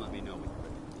 Then let me know when you're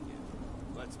ready to begin.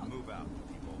 Let's move out,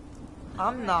 people.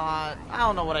 I'm not. I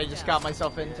don't know what I just got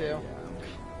myself into.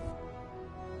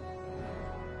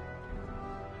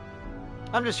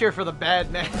 I'm just here for the bed,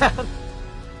 man.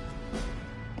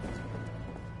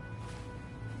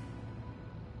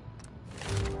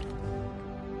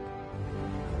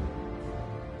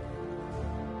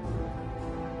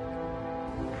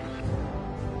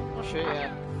 Oh shit,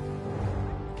 yeah.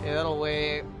 Okay, that'll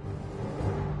wait.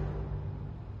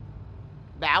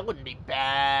 That wouldn't be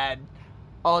bad.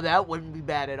 Oh, that wouldn't be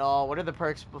bad at all. What are the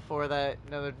perks before that?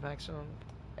 Another maximum.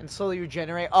 And slowly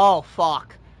regenerate. Oh,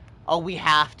 fuck. Oh, we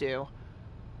have to.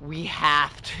 We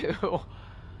have to.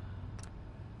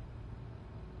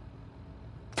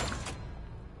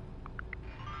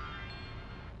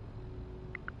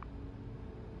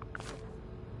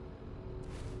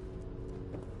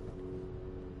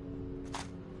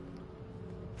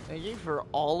 Thank you for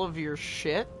all of your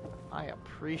shit. I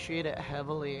appreciate it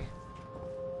heavily.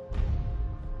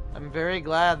 I'm very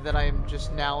glad that I'm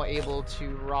just now able to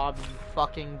rob you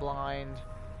fucking blind.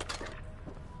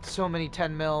 So many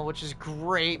 10 mil, which is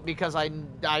great because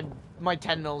my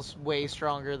 10 mil's way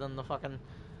stronger than the fucking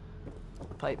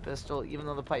pipe pistol, even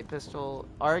though the pipe pistol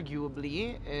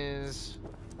arguably is...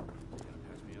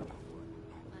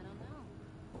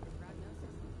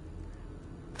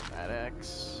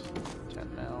 X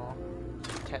 10 mil,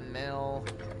 10 mil,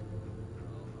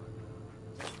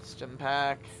 stim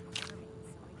pack,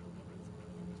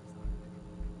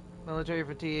 military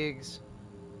fatigues,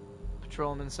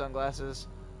 patrolman sunglasses.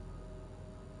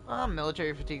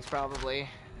 Military fatigues probably.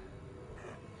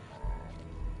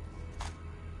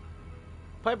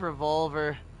 Pipe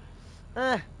revolver.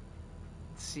 Let's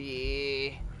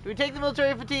see. Do we take the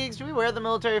military fatigues? Do we wear the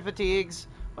military fatigues?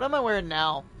 What am I wearing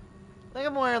now? I think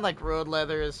I'm wearing like road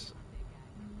leathers.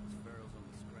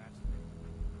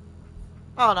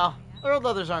 Oh no, the road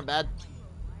leathers aren't bad.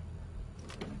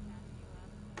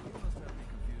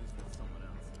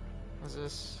 What's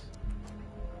this?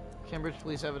 Cambridge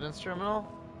Police Evidence Terminal.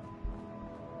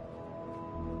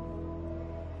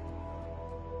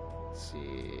 Let's see.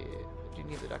 Do you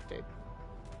need the duct tape?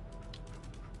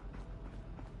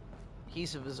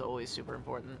 Adhesive is always super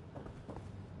important.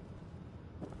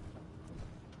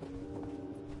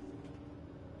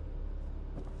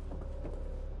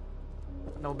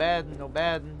 No bed, no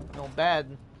bed, no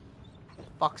bed.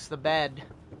 Fuck's the bed.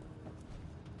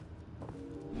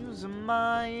 Use a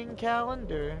Mayan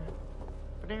calendar.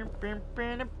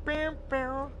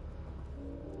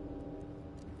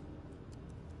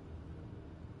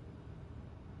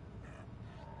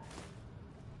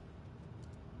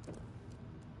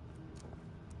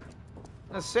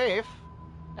 That's safe.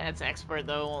 That's expert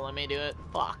though, won't let me do it.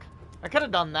 Fuck. I could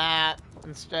have done that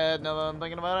instead, now that I'm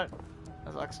thinking about it.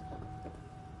 That sucks.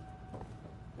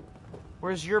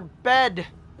 Where's your bed? Is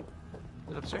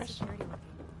it upstairs?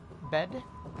 Bed?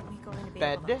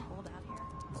 Bed?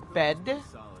 Bed?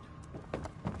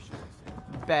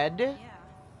 Bed?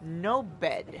 No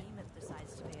bed.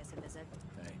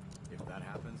 Hey, if that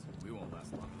happens, we won't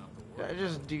last long enough to Did work. I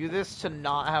just do this to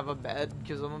not have a bed?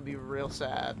 Because I'm gonna be real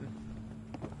sad.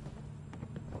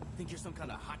 Think you're some kind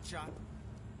of hotshot?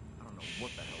 I don't know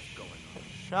what the hell's going on.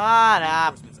 Shut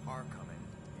up. Reinforcements are coming.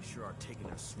 They sure are taking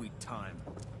their sweet time.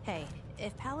 Hey,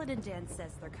 if Paladin Dan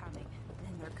says they're coming,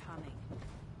 then they're coming.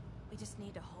 We just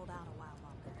need to hold out a while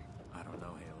longer. I don't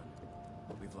know,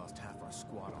 Halen. We've lost half our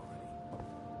squad already.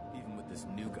 Even with this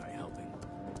new guy helping. I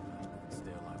don't know if we can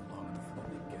stay alive long enough for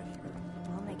them to get here.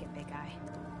 We'll make it, big guy.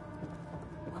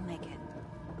 We'll make it.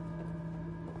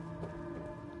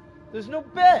 There's no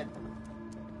bed.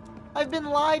 I've been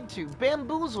lied to,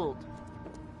 bamboozled.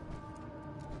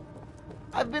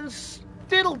 I've been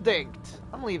stiddle-dinked.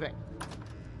 I'm leaving.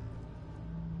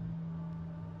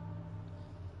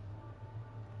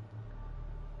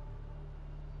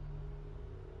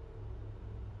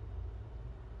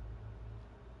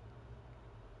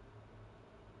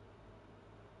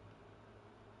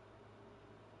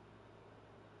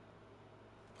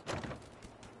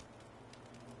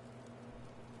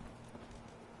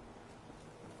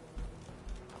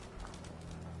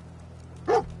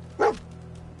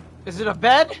 Is it a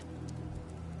bed?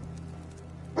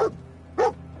 Oh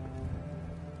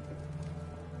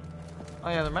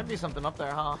yeah, there might be something up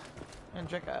there, huh? And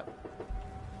check out.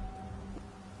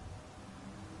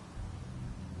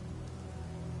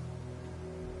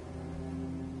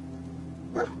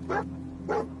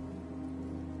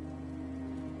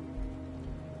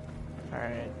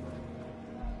 Alright.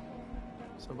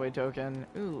 Subway token.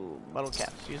 Ooh, bottle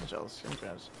caps, fusion shells,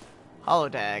 intros.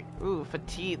 Holotag. Ooh,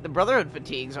 fatigue. The Brotherhood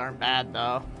fatigues aren't bad,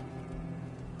 though.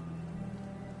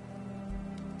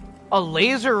 A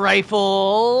laser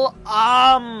rifle.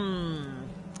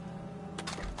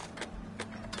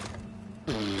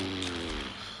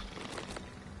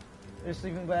 There's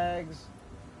sleeping bags.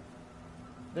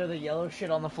 They're the yellow shit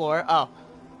on the floor. Oh.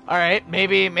 Alright,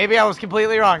 maybe I was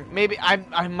completely wrong. Maybe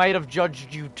I might have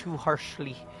judged you too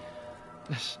harshly.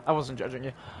 I wasn't judging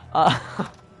you.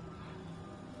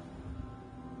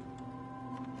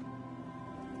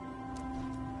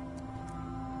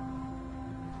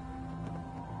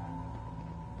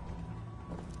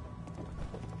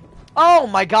 Oh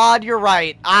my god, you're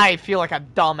right. I feel like a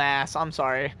dumbass. I'm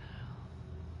sorry.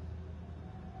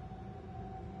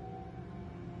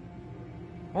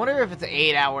 I wonder if it's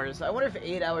 8 hours. I wonder if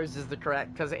 8 hours is the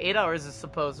correct, because 8 hours is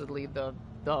supposedly the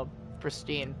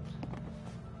pristine.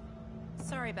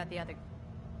 Sorry about the other...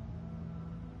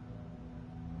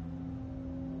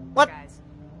 What? Guys.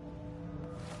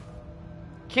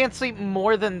 Can't sleep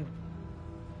more than...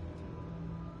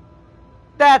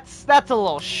 That's a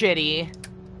little shitty.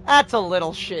 That's a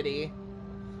little shitty.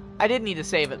 I did need to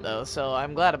save it though, so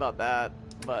I'm glad about that.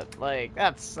 But like,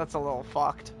 that's a little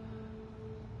fucked.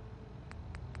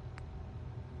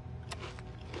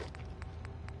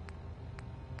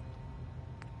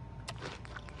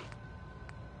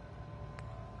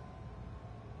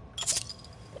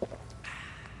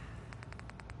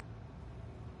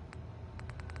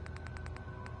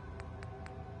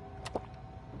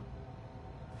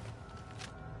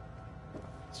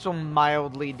 So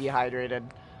mildly dehydrated.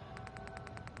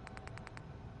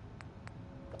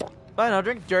 Fine, I'll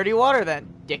drink dirty water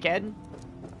then, dickhead.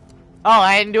 Oh,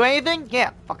 I didn't do anything? Yeah,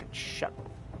 fucking shut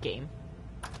up, game.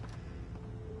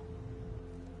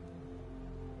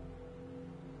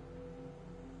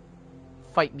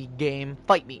 Fight me, game.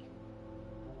 Fight me.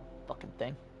 Fucking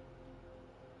thing.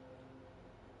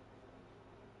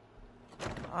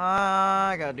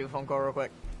 I gotta do a phone call real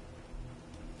quick.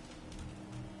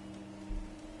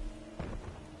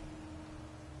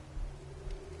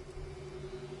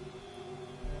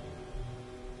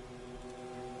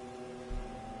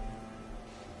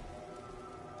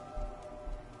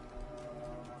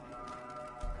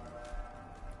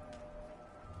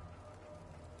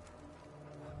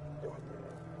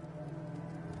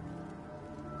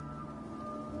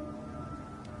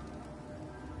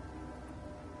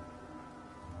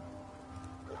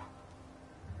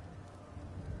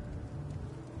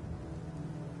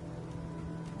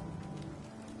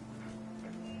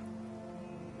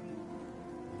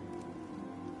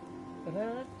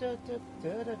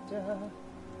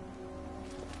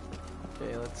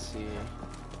 Okay, let's see.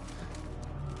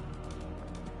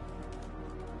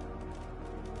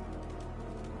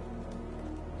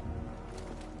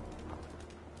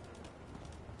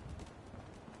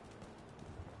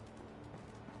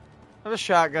 I have a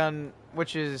shotgun,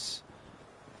 which is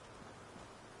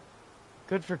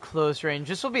good for close range.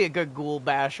 This will be a good ghoul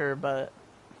basher, but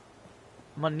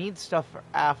I'm gonna need stuff for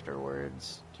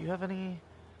afterwards. Do you have any?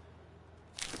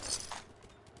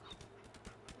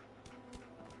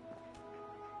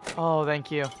 Oh,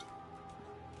 thank you. I'm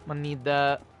gonna need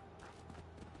that.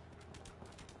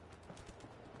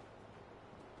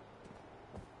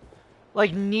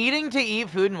 Like, needing to eat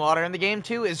food and water in the game,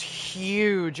 too, is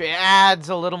huge. It adds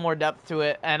a little more depth to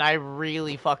it, and I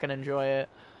really fucking enjoy it.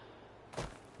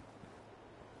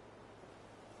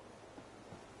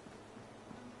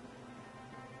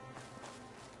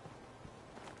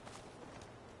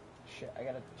 Shit, I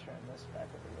gotta turn this back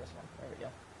over to this one. There we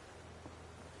go.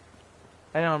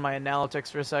 I know my analytics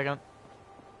for a second.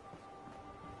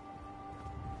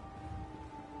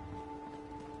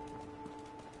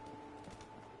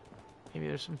 Maybe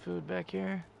there's some food back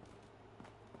here.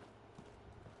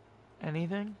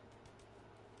 Anything?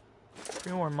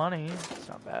 3 more money. It's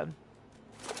not bad.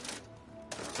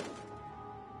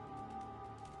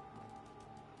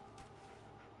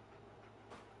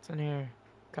 What's in here?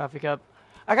 Coffee cup.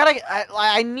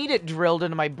 I need it drilled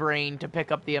into my brain to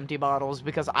pick up the empty bottles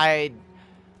because I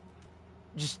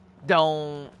just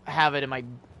don't have it in my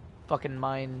fucking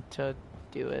mind to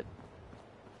do it.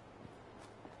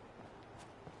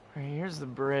 Right, here's the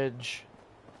bridge.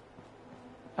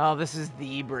 Oh, this is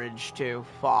the bridge too.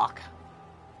 Fuck.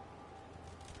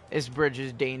 This bridge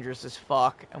is dangerous as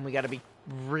fuck, and we gotta be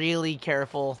really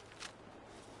careful.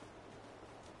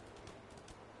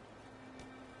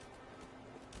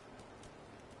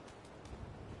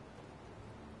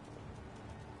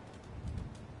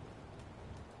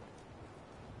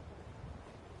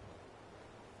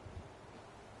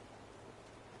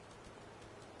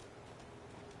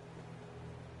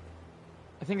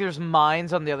 I think there's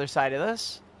mines on the other side of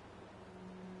this.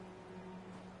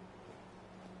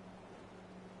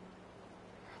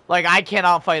 Like, I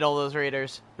cannot fight all those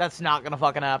raiders. That's not gonna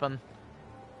fucking happen.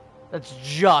 That's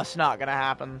just not gonna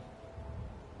happen.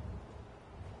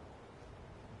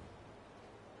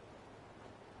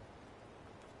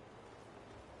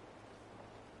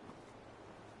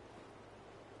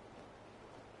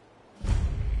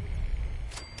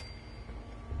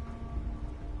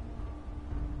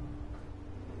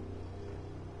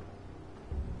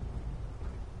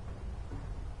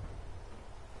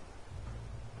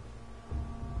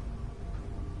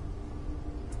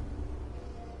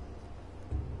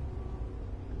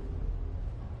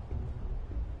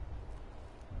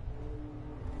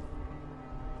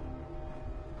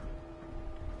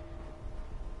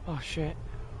 Oh shit.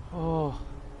 Oh.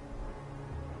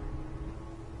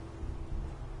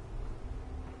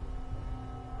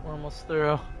 We're almost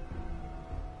through. If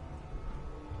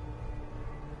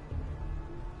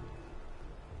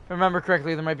I remember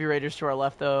correctly, there might be raiders to our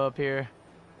left though up here.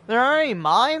 There aren't any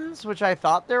mines, which I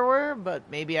thought there were, but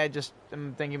maybe I just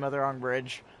am thinking about the wrong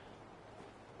bridge.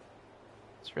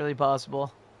 It's really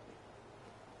possible.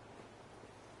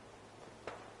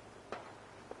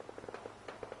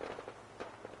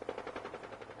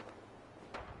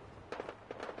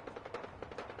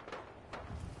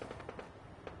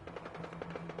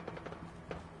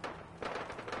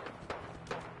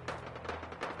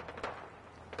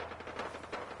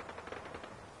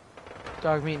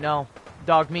 Dog meat, no.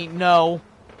 Dog meat, no.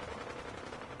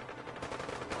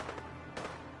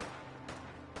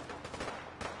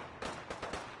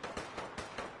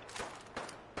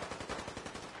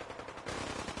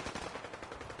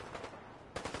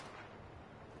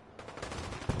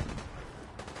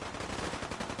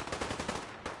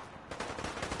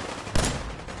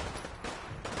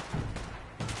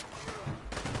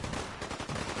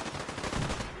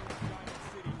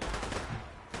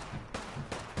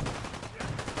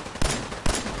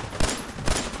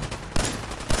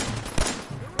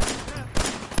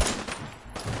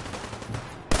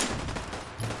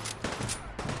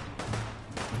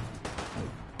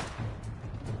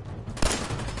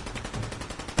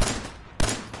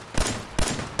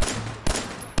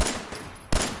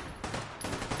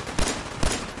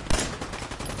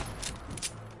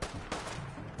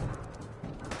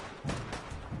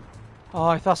 Oh,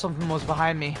 I thought something was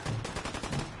behind me.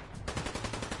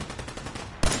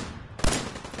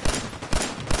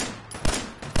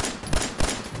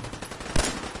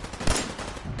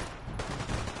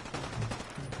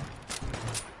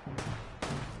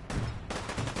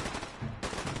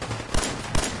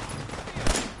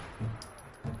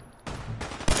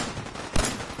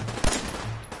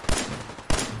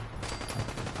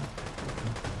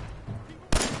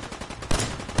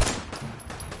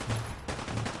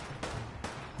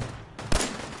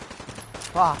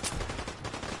 Fuck.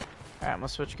 Alright, I'm gonna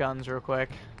switch guns real quick.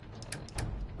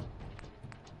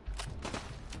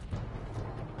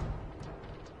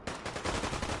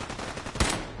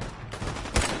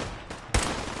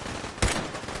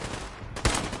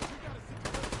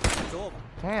 It's over.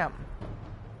 Damn.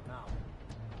 Now.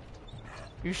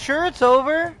 You sure it's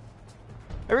over?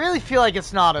 I really feel like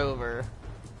it's not over.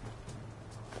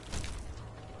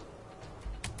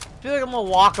 I feel like I'm gonna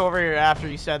walk over here after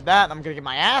you said that and I'm gonna get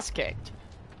my ass kicked.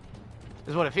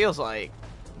 Is what it feels like.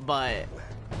 But,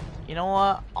 you know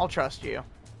what? I'll trust you.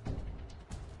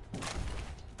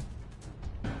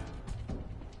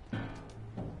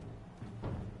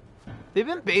 They've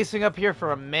been basing up here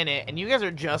for a minute, and you guys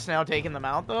are just now taking them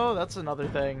out, though? That's another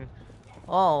thing.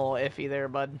 Oh, iffy there,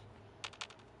 bud.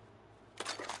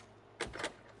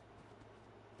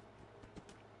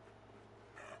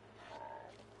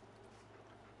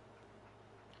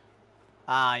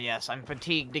 Ah, yes, I'm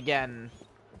fatigued again.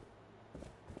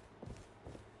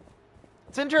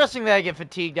 It's interesting that I get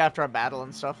fatigued after a battle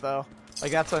and stuff, though.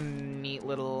 Like, that's a neat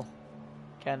little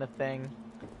kind of thing.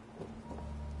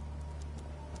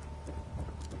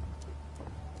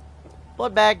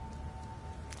 Blood bag.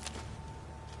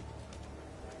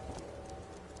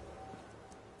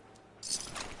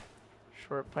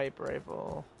 Short pipe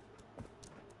rifle.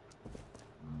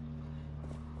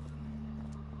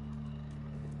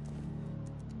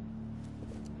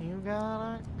 You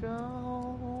gotta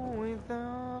go with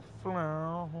the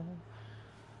flow.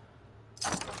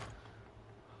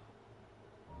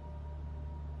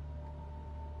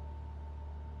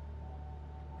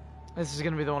 This is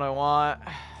gonna be the one I want.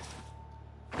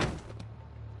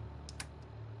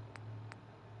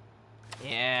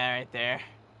 Yeah, right there.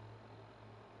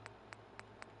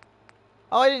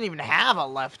 Oh, I didn't even have a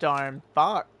left arm.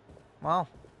 Fuck. Well.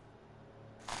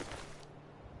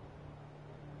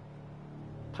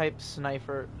 Pipe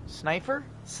sniper. Sniper?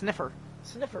 Sniffer.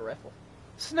 Sniffer rifle.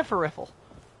 Sniffer rifle.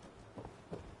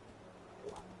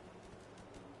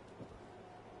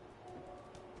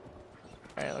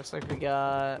 Alright, looks like we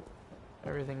got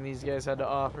everything these guys had to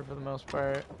offer for the most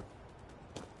part.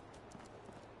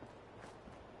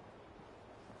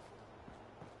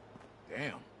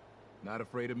 Damn. Not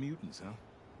afraid of mutants, huh?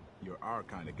 You're our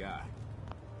kind of guy.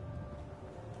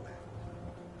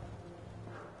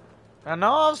 I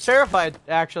know, I was terrified,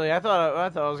 actually. I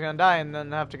thought I was gonna die and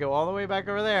then have to go all the way back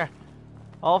over there.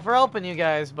 All for helping you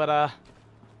guys, but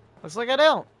looks like I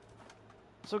don't.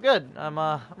 So good. I'm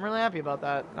really happy about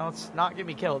that. Now let's not get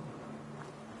me killed.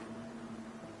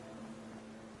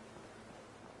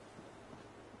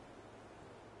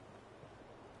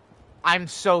 I'm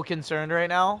so concerned right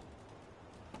now.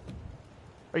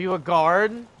 Are you a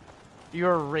guard?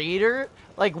 You're a raider?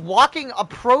 Like,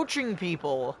 approaching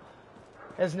people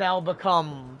has now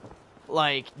become,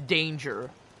 like, danger.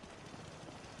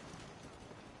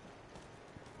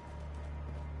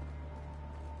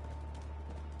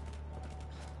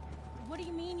 What do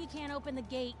you mean you can't open the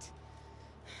gate?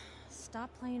 Stop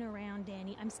playing around,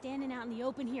 Danny. I'm standing out in the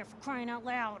open here for crying out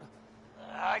loud.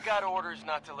 I got orders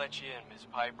not to let you in, Miss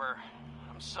Piper.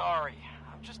 I'm sorry.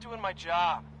 I'm just doing my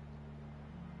job.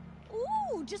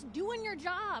 Ooh, just doing your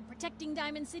job. Protecting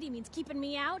Diamond City means keeping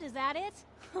me out, is that it?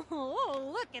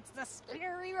 Oh, look, it's the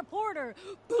scary reporter.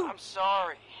 I'm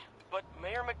sorry, but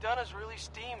Mayor McDonough's really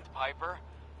steamed, Piper.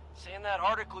 Saying that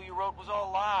article you wrote was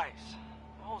all lies.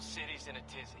 The whole city's in a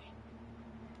tizzy.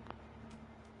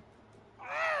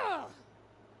 Ugh.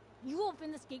 You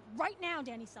open this gate right now,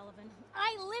 Danny Sullivan.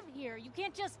 I live here. You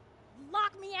can't just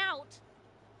lock me out.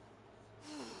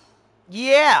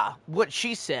 Yeah, what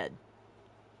she said.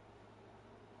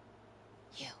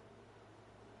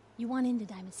 You want into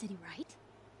Diamond City, right?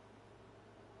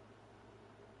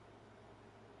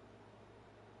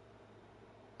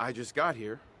 I just got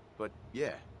here, but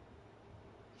yeah.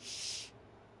 Shh.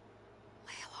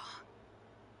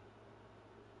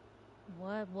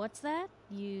 What's that?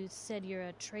 You said you're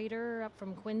a trader up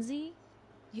from Quincy?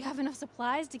 You have enough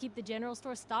supplies to keep the general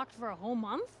store stocked for a whole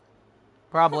month?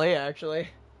 Probably, actually.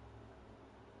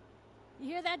 You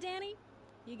hear that, Danny?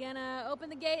 You gonna open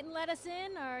the gate and let us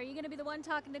in, or are you gonna be the one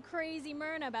talking to crazy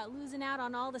Myrna about losing out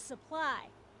on all the supply?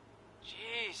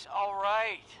 All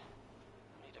right.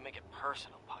 I need to make it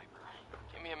personal, Piper.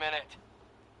 Give me a minute.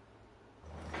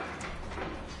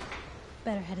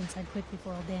 Better head inside quick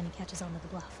before old Danny catches on to the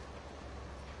bluff.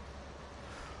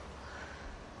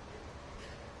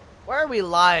 Why are we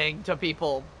lying to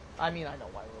people? I mean, I know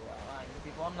why we're lying to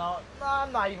people.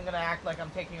 I'm not even gonna act like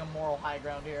I'm taking a moral high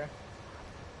ground here.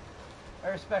 I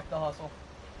respect the hustle.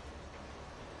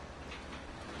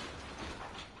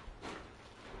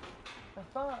 I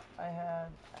thought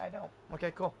I don't.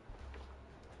 Okay, cool.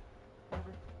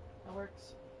 Whatever. That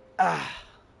works.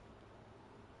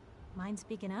 Mind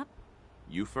speaking up?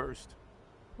 You first.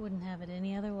 Wouldn't have it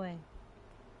any other way.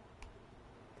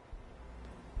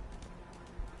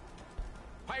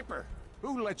 Piper,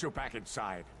 who let you back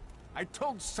inside? I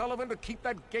told Sullivan to keep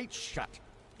that gate shut.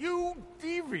 You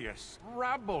devious,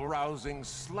 rabble-rousing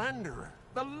slanderer.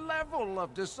 The level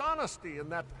of dishonesty in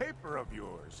that paper of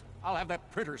yours. I'll have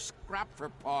that printer scrapped for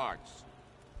parts.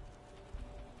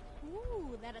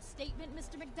 Ooh, that a statement,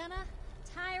 Mr. McDonough?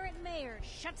 Tyrant mayor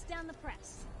shuts down the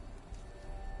press.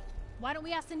 Why don't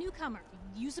we ask the newcomer?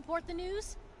 You support the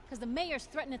news? Because the mayor's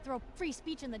threatened to throw free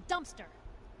speech in the dumpster.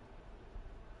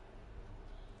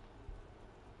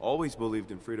 Always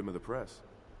believed in freedom of the press.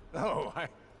 Oh, I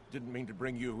didn't mean to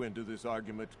bring you into this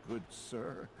argument, good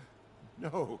sir.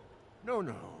 No.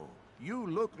 You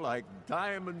look like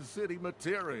Diamond City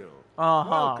material.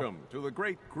 Welcome to the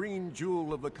great green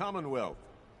jewel of the Commonwealth.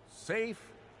 Safe,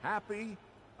 happy,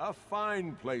 a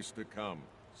fine place to come.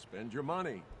 Spend your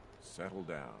money. Settle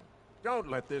down. Don't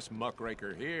let this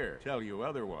muckraker here tell you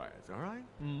otherwise, all right?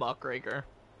 Muckraker.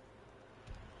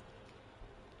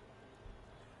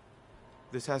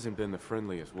 This hasn't been the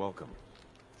friendliest welcome.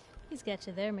 He's got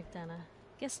you there, McDonough.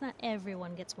 Guess not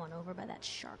everyone gets won over by that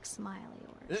shark smile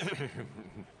of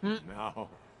yours. Now,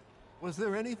 was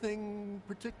there anything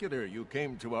particular you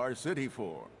came to our city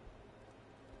for?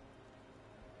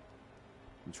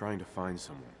 I'm trying to find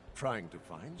someone. Trying to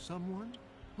find someone?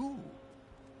 Who?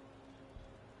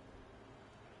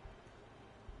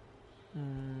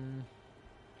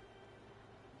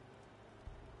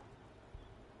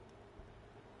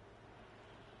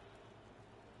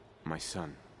 My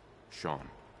son, Sean.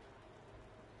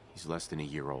 He's less than a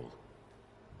year old.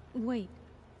 Wait,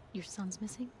 your son's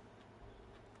missing?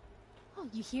 Oh,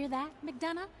 you hear that,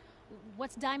 McDonough?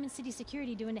 What's Diamond City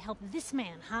Security doing to help this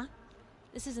man, huh?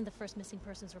 This isn't the first missing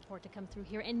persons report to come through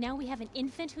here, and now we have an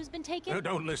infant who's been taken?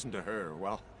 Don't listen to her.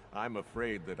 Well, I'm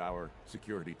afraid that our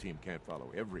security team can't follow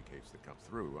every case that comes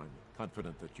through. I'm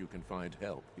confident that you can find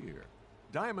help here.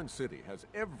 Diamond City has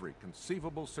every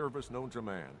conceivable service known to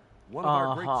man. One of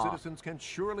our great citizens can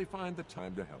surely find the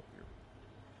time to help you.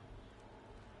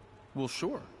 Well,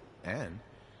 sure. And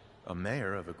a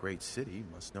mayor of a great city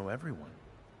must know everyone.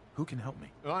 Who can help me?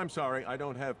 Oh, I'm sorry, I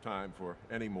don't have time for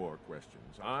any more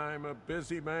questions. I'm a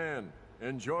busy man.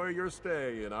 Enjoy your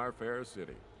stay in our fair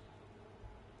city.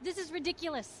 This is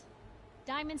ridiculous.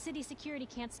 Diamond City Security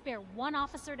can't spare one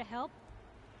officer to help.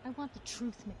 I want the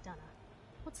truth, McDonough.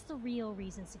 What's the real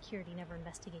reason security never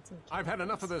investigates in the I've had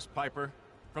enough of this, Piper.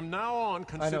 From now on,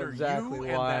 consider exactly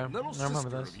you why. and that little sister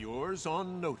this. of yours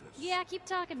on notice. Yeah, keep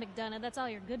talking, McDonough. That's all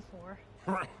you're good for.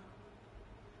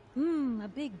 A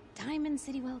big Diamond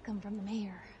City welcome from the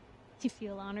mayor. You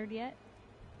feel honored yet?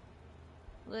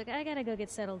 Look, I gotta go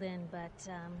get settled in, but,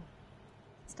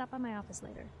 stop by my office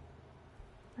later.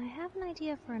 I have an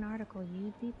idea for an article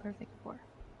you'd be perfect for.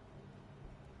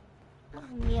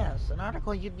 Yes, an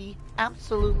article you'd be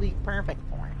absolutely perfect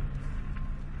for.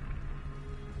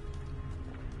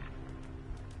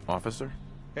 Officer?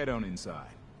 Head on inside.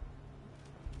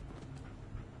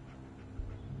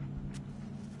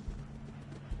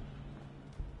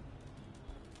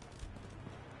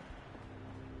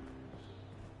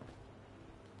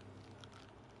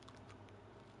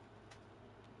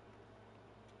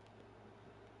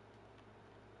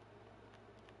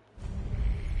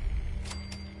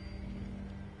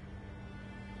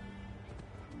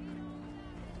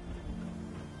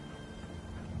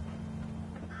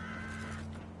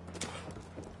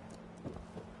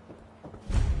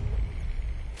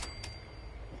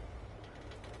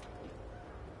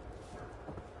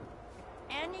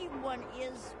 Anyone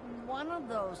is one of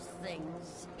those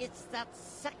things. It's that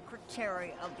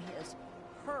secretary of his,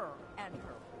 her and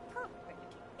her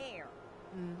perfect hair.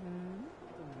 Mm-hmm.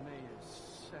 The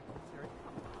mayor's secretary.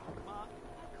 Come on,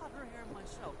 I cut her hair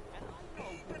myself, and I know.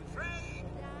 Keep it free.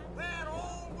 We're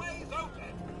always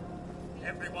open.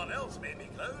 Everyone else may be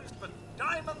closed, but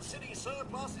Diamond City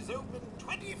Surplus is open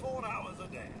 24 hours a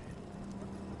day.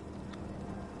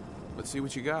 Let's see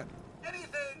what you got.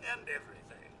 Anything and everything.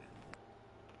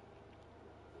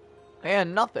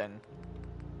 And nothing.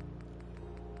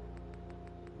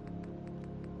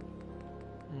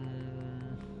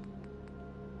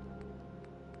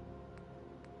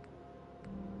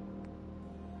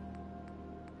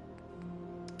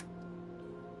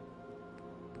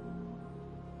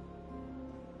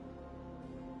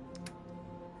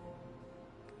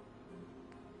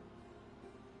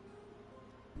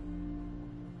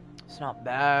 It's not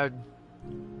bad.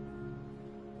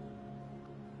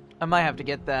 I might have to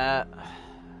get that.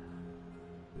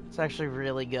 It's actually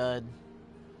really good.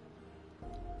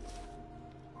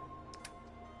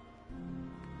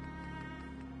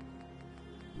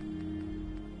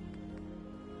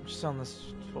 Just on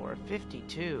this for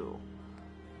 52.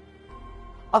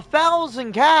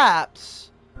 1,000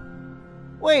 caps.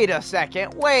 Wait a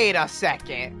second. Wait a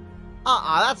second.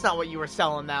 That's not what you were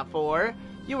selling that for.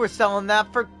 You were selling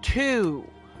that for 2.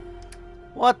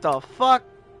 What the fuck?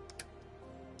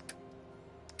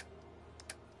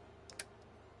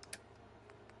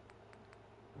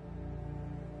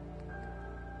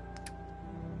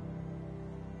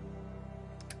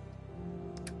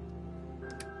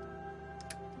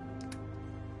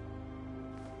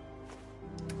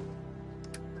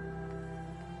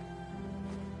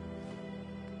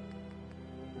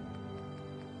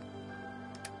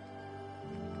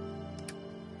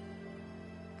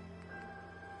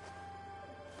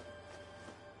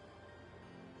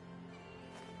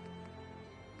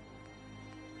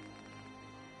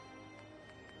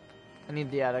 I need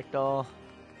the attic doll.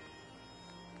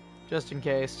 Just in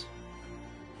case.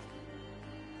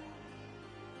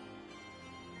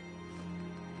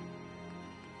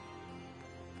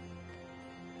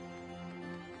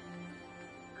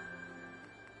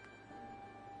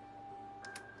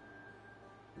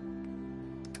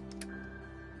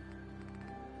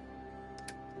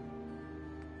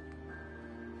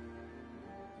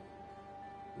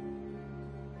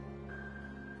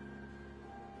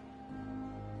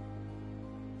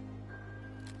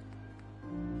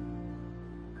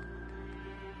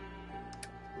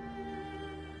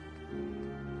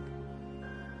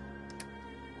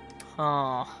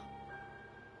 Huh.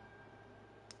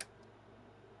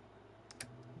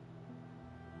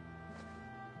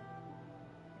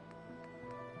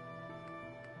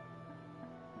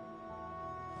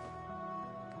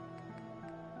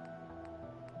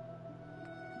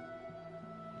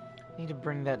 Need to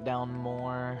bring that down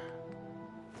more.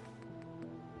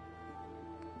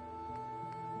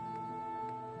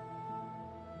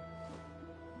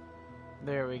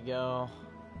 There we go.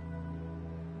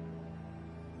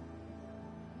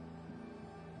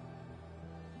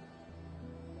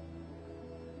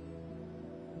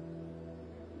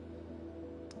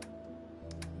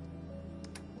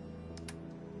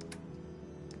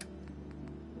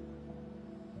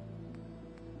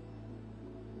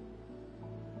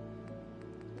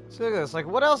 So look at this, like,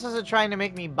 what else is it trying to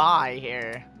make me buy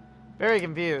here? Very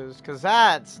confused, because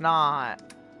that's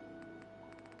not...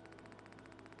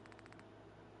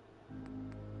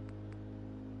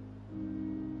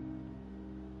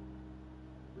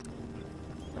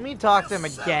 Let me talk to him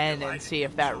again and see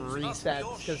if that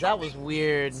resets, because that was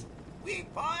weird. We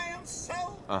buy and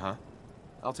sell Uh-huh.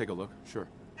 I'll take a look, sure.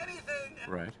 anything.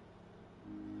 Right.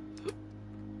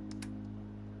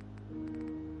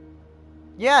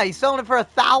 Yeah, he's selling it for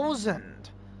 1,000.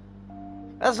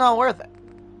 That's not worth it.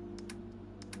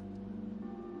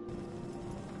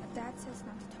 Dad says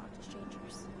not to talk to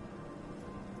strangers.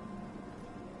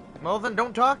 Well, then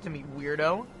don't talk to me,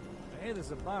 weirdo. Hey,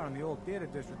 there's a bar in the old theater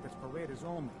district that's for raiders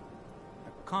only.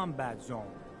 A combat zone.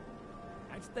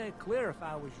 I'd stay clear if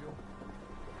I was you.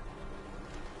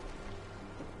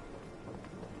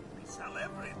 We sell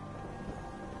everything.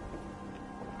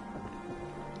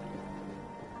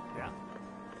 Yeah?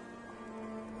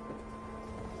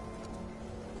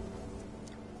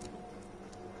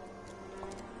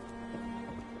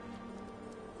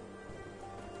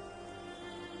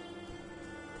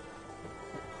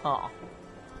 Huh.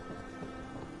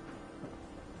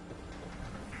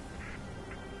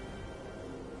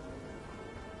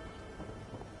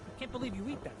 I can't believe you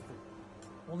eat that food.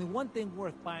 Only one thing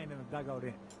worth buying in a dugout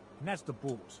inn, and that's the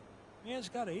booze. Man's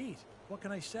gotta eat. What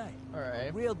can I say? Alright.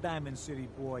 A real Diamond City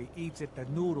boy eats at the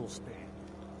noodle stand.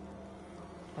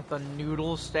 At the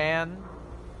noodle stand?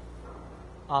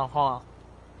 Uh-huh.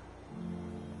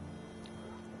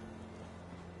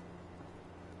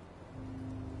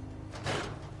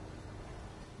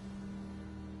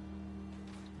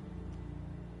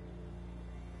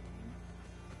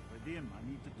 Vadim, I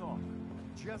need to talk.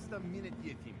 Just a minute,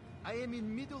 Yetim. I am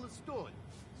in middle of story.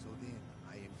 So then,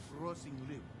 I am crossing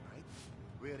river, right?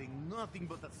 Wearing nothing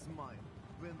but a smile.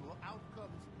 When out comes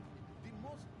the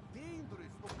most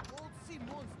dangerous of all sea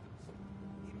monsters.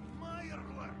 The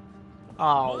Meyerwerk.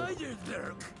 Oh.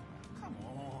 Meyerwerk? Come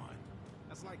on.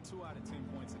 That's like 2 out of 10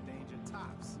 points of danger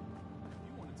tops.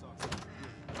 You want to talk to me?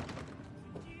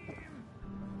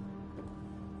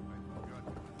 I forgot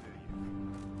to tell you.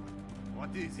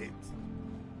 What is it?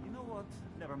 You know what?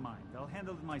 Never mind. I'll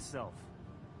handle it myself.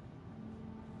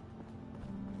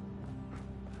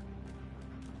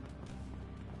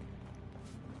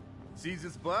 See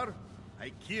this bar?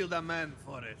 I killed a man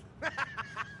for it.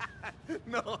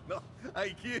 No, I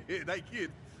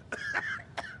kid.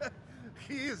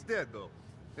 He is dead, though.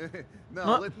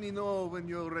 Now, let me know when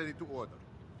you're ready to order.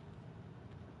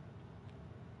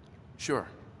 Sure.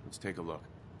 Let's take a look.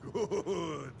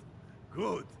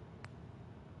 Good.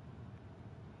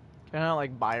 Can I,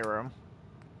 like, buy a room?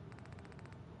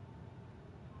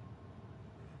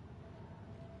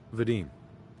 Vadim.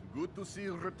 Good to see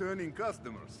returning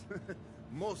customers.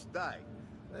 Most die.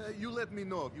 You let me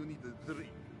know if you need a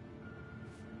drink.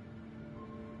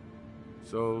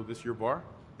 So, this your bar?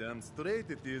 Damn straight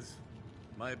it is.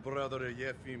 My brother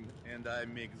Yefim and I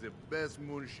make the best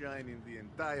moonshine in the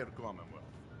entire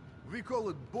Commonwealth. We call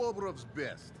it Bobrov's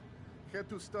Best. Had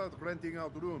to start renting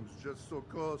out rooms just so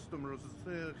customers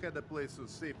had a place to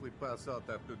safely pass out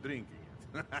after drinking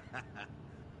it.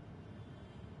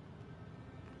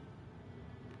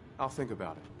 I'll think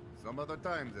about it. Some other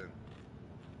time, then.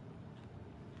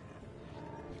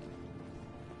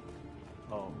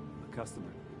 Oh, a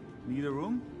customer. Need a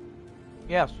room?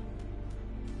 Yes.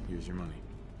 Here's your money.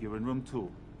 You're in room 2,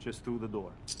 just through the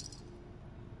door.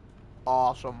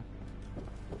 Awesome.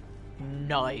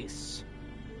 Nice.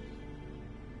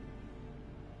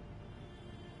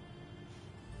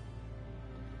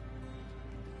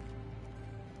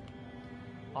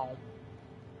 Oh.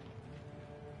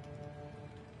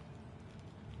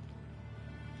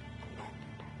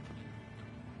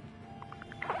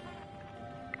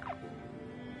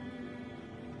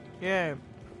 Yeah.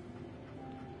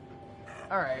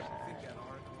 All right.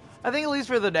 I think at least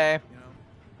for the day,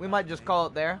 we might just call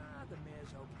it there.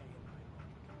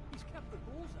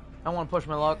 I want to push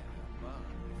my luck.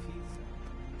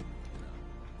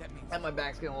 And my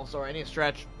back's getting a little sore. I need to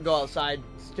stretch, go outside,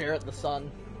 stare at the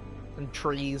sun and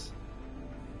trees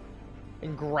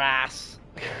and grass.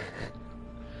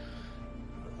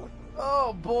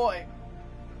 Oh boy.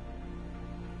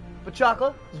 But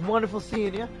Chocolate, it was wonderful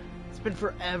seeing you. It's been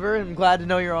forever, and I'm glad to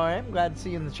know you're alright. I'm glad to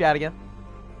see you in the chat again.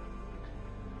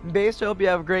 Base, I hope you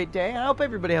have a great day. I hope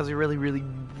everybody has a really, really,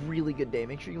 really good day.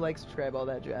 Make sure you like, subscribe, all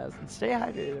that jazz. And stay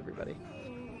hydrated, everybody.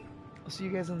 I'll see you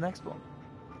guys in the next one.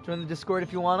 Join the Discord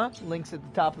if you wanna. Links at the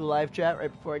top of the live chat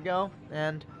right before I go.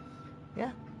 And,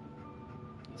 yeah.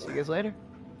 See you guys later.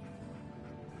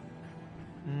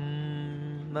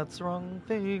 That's the wrong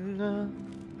thing.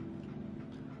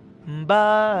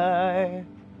 Bye.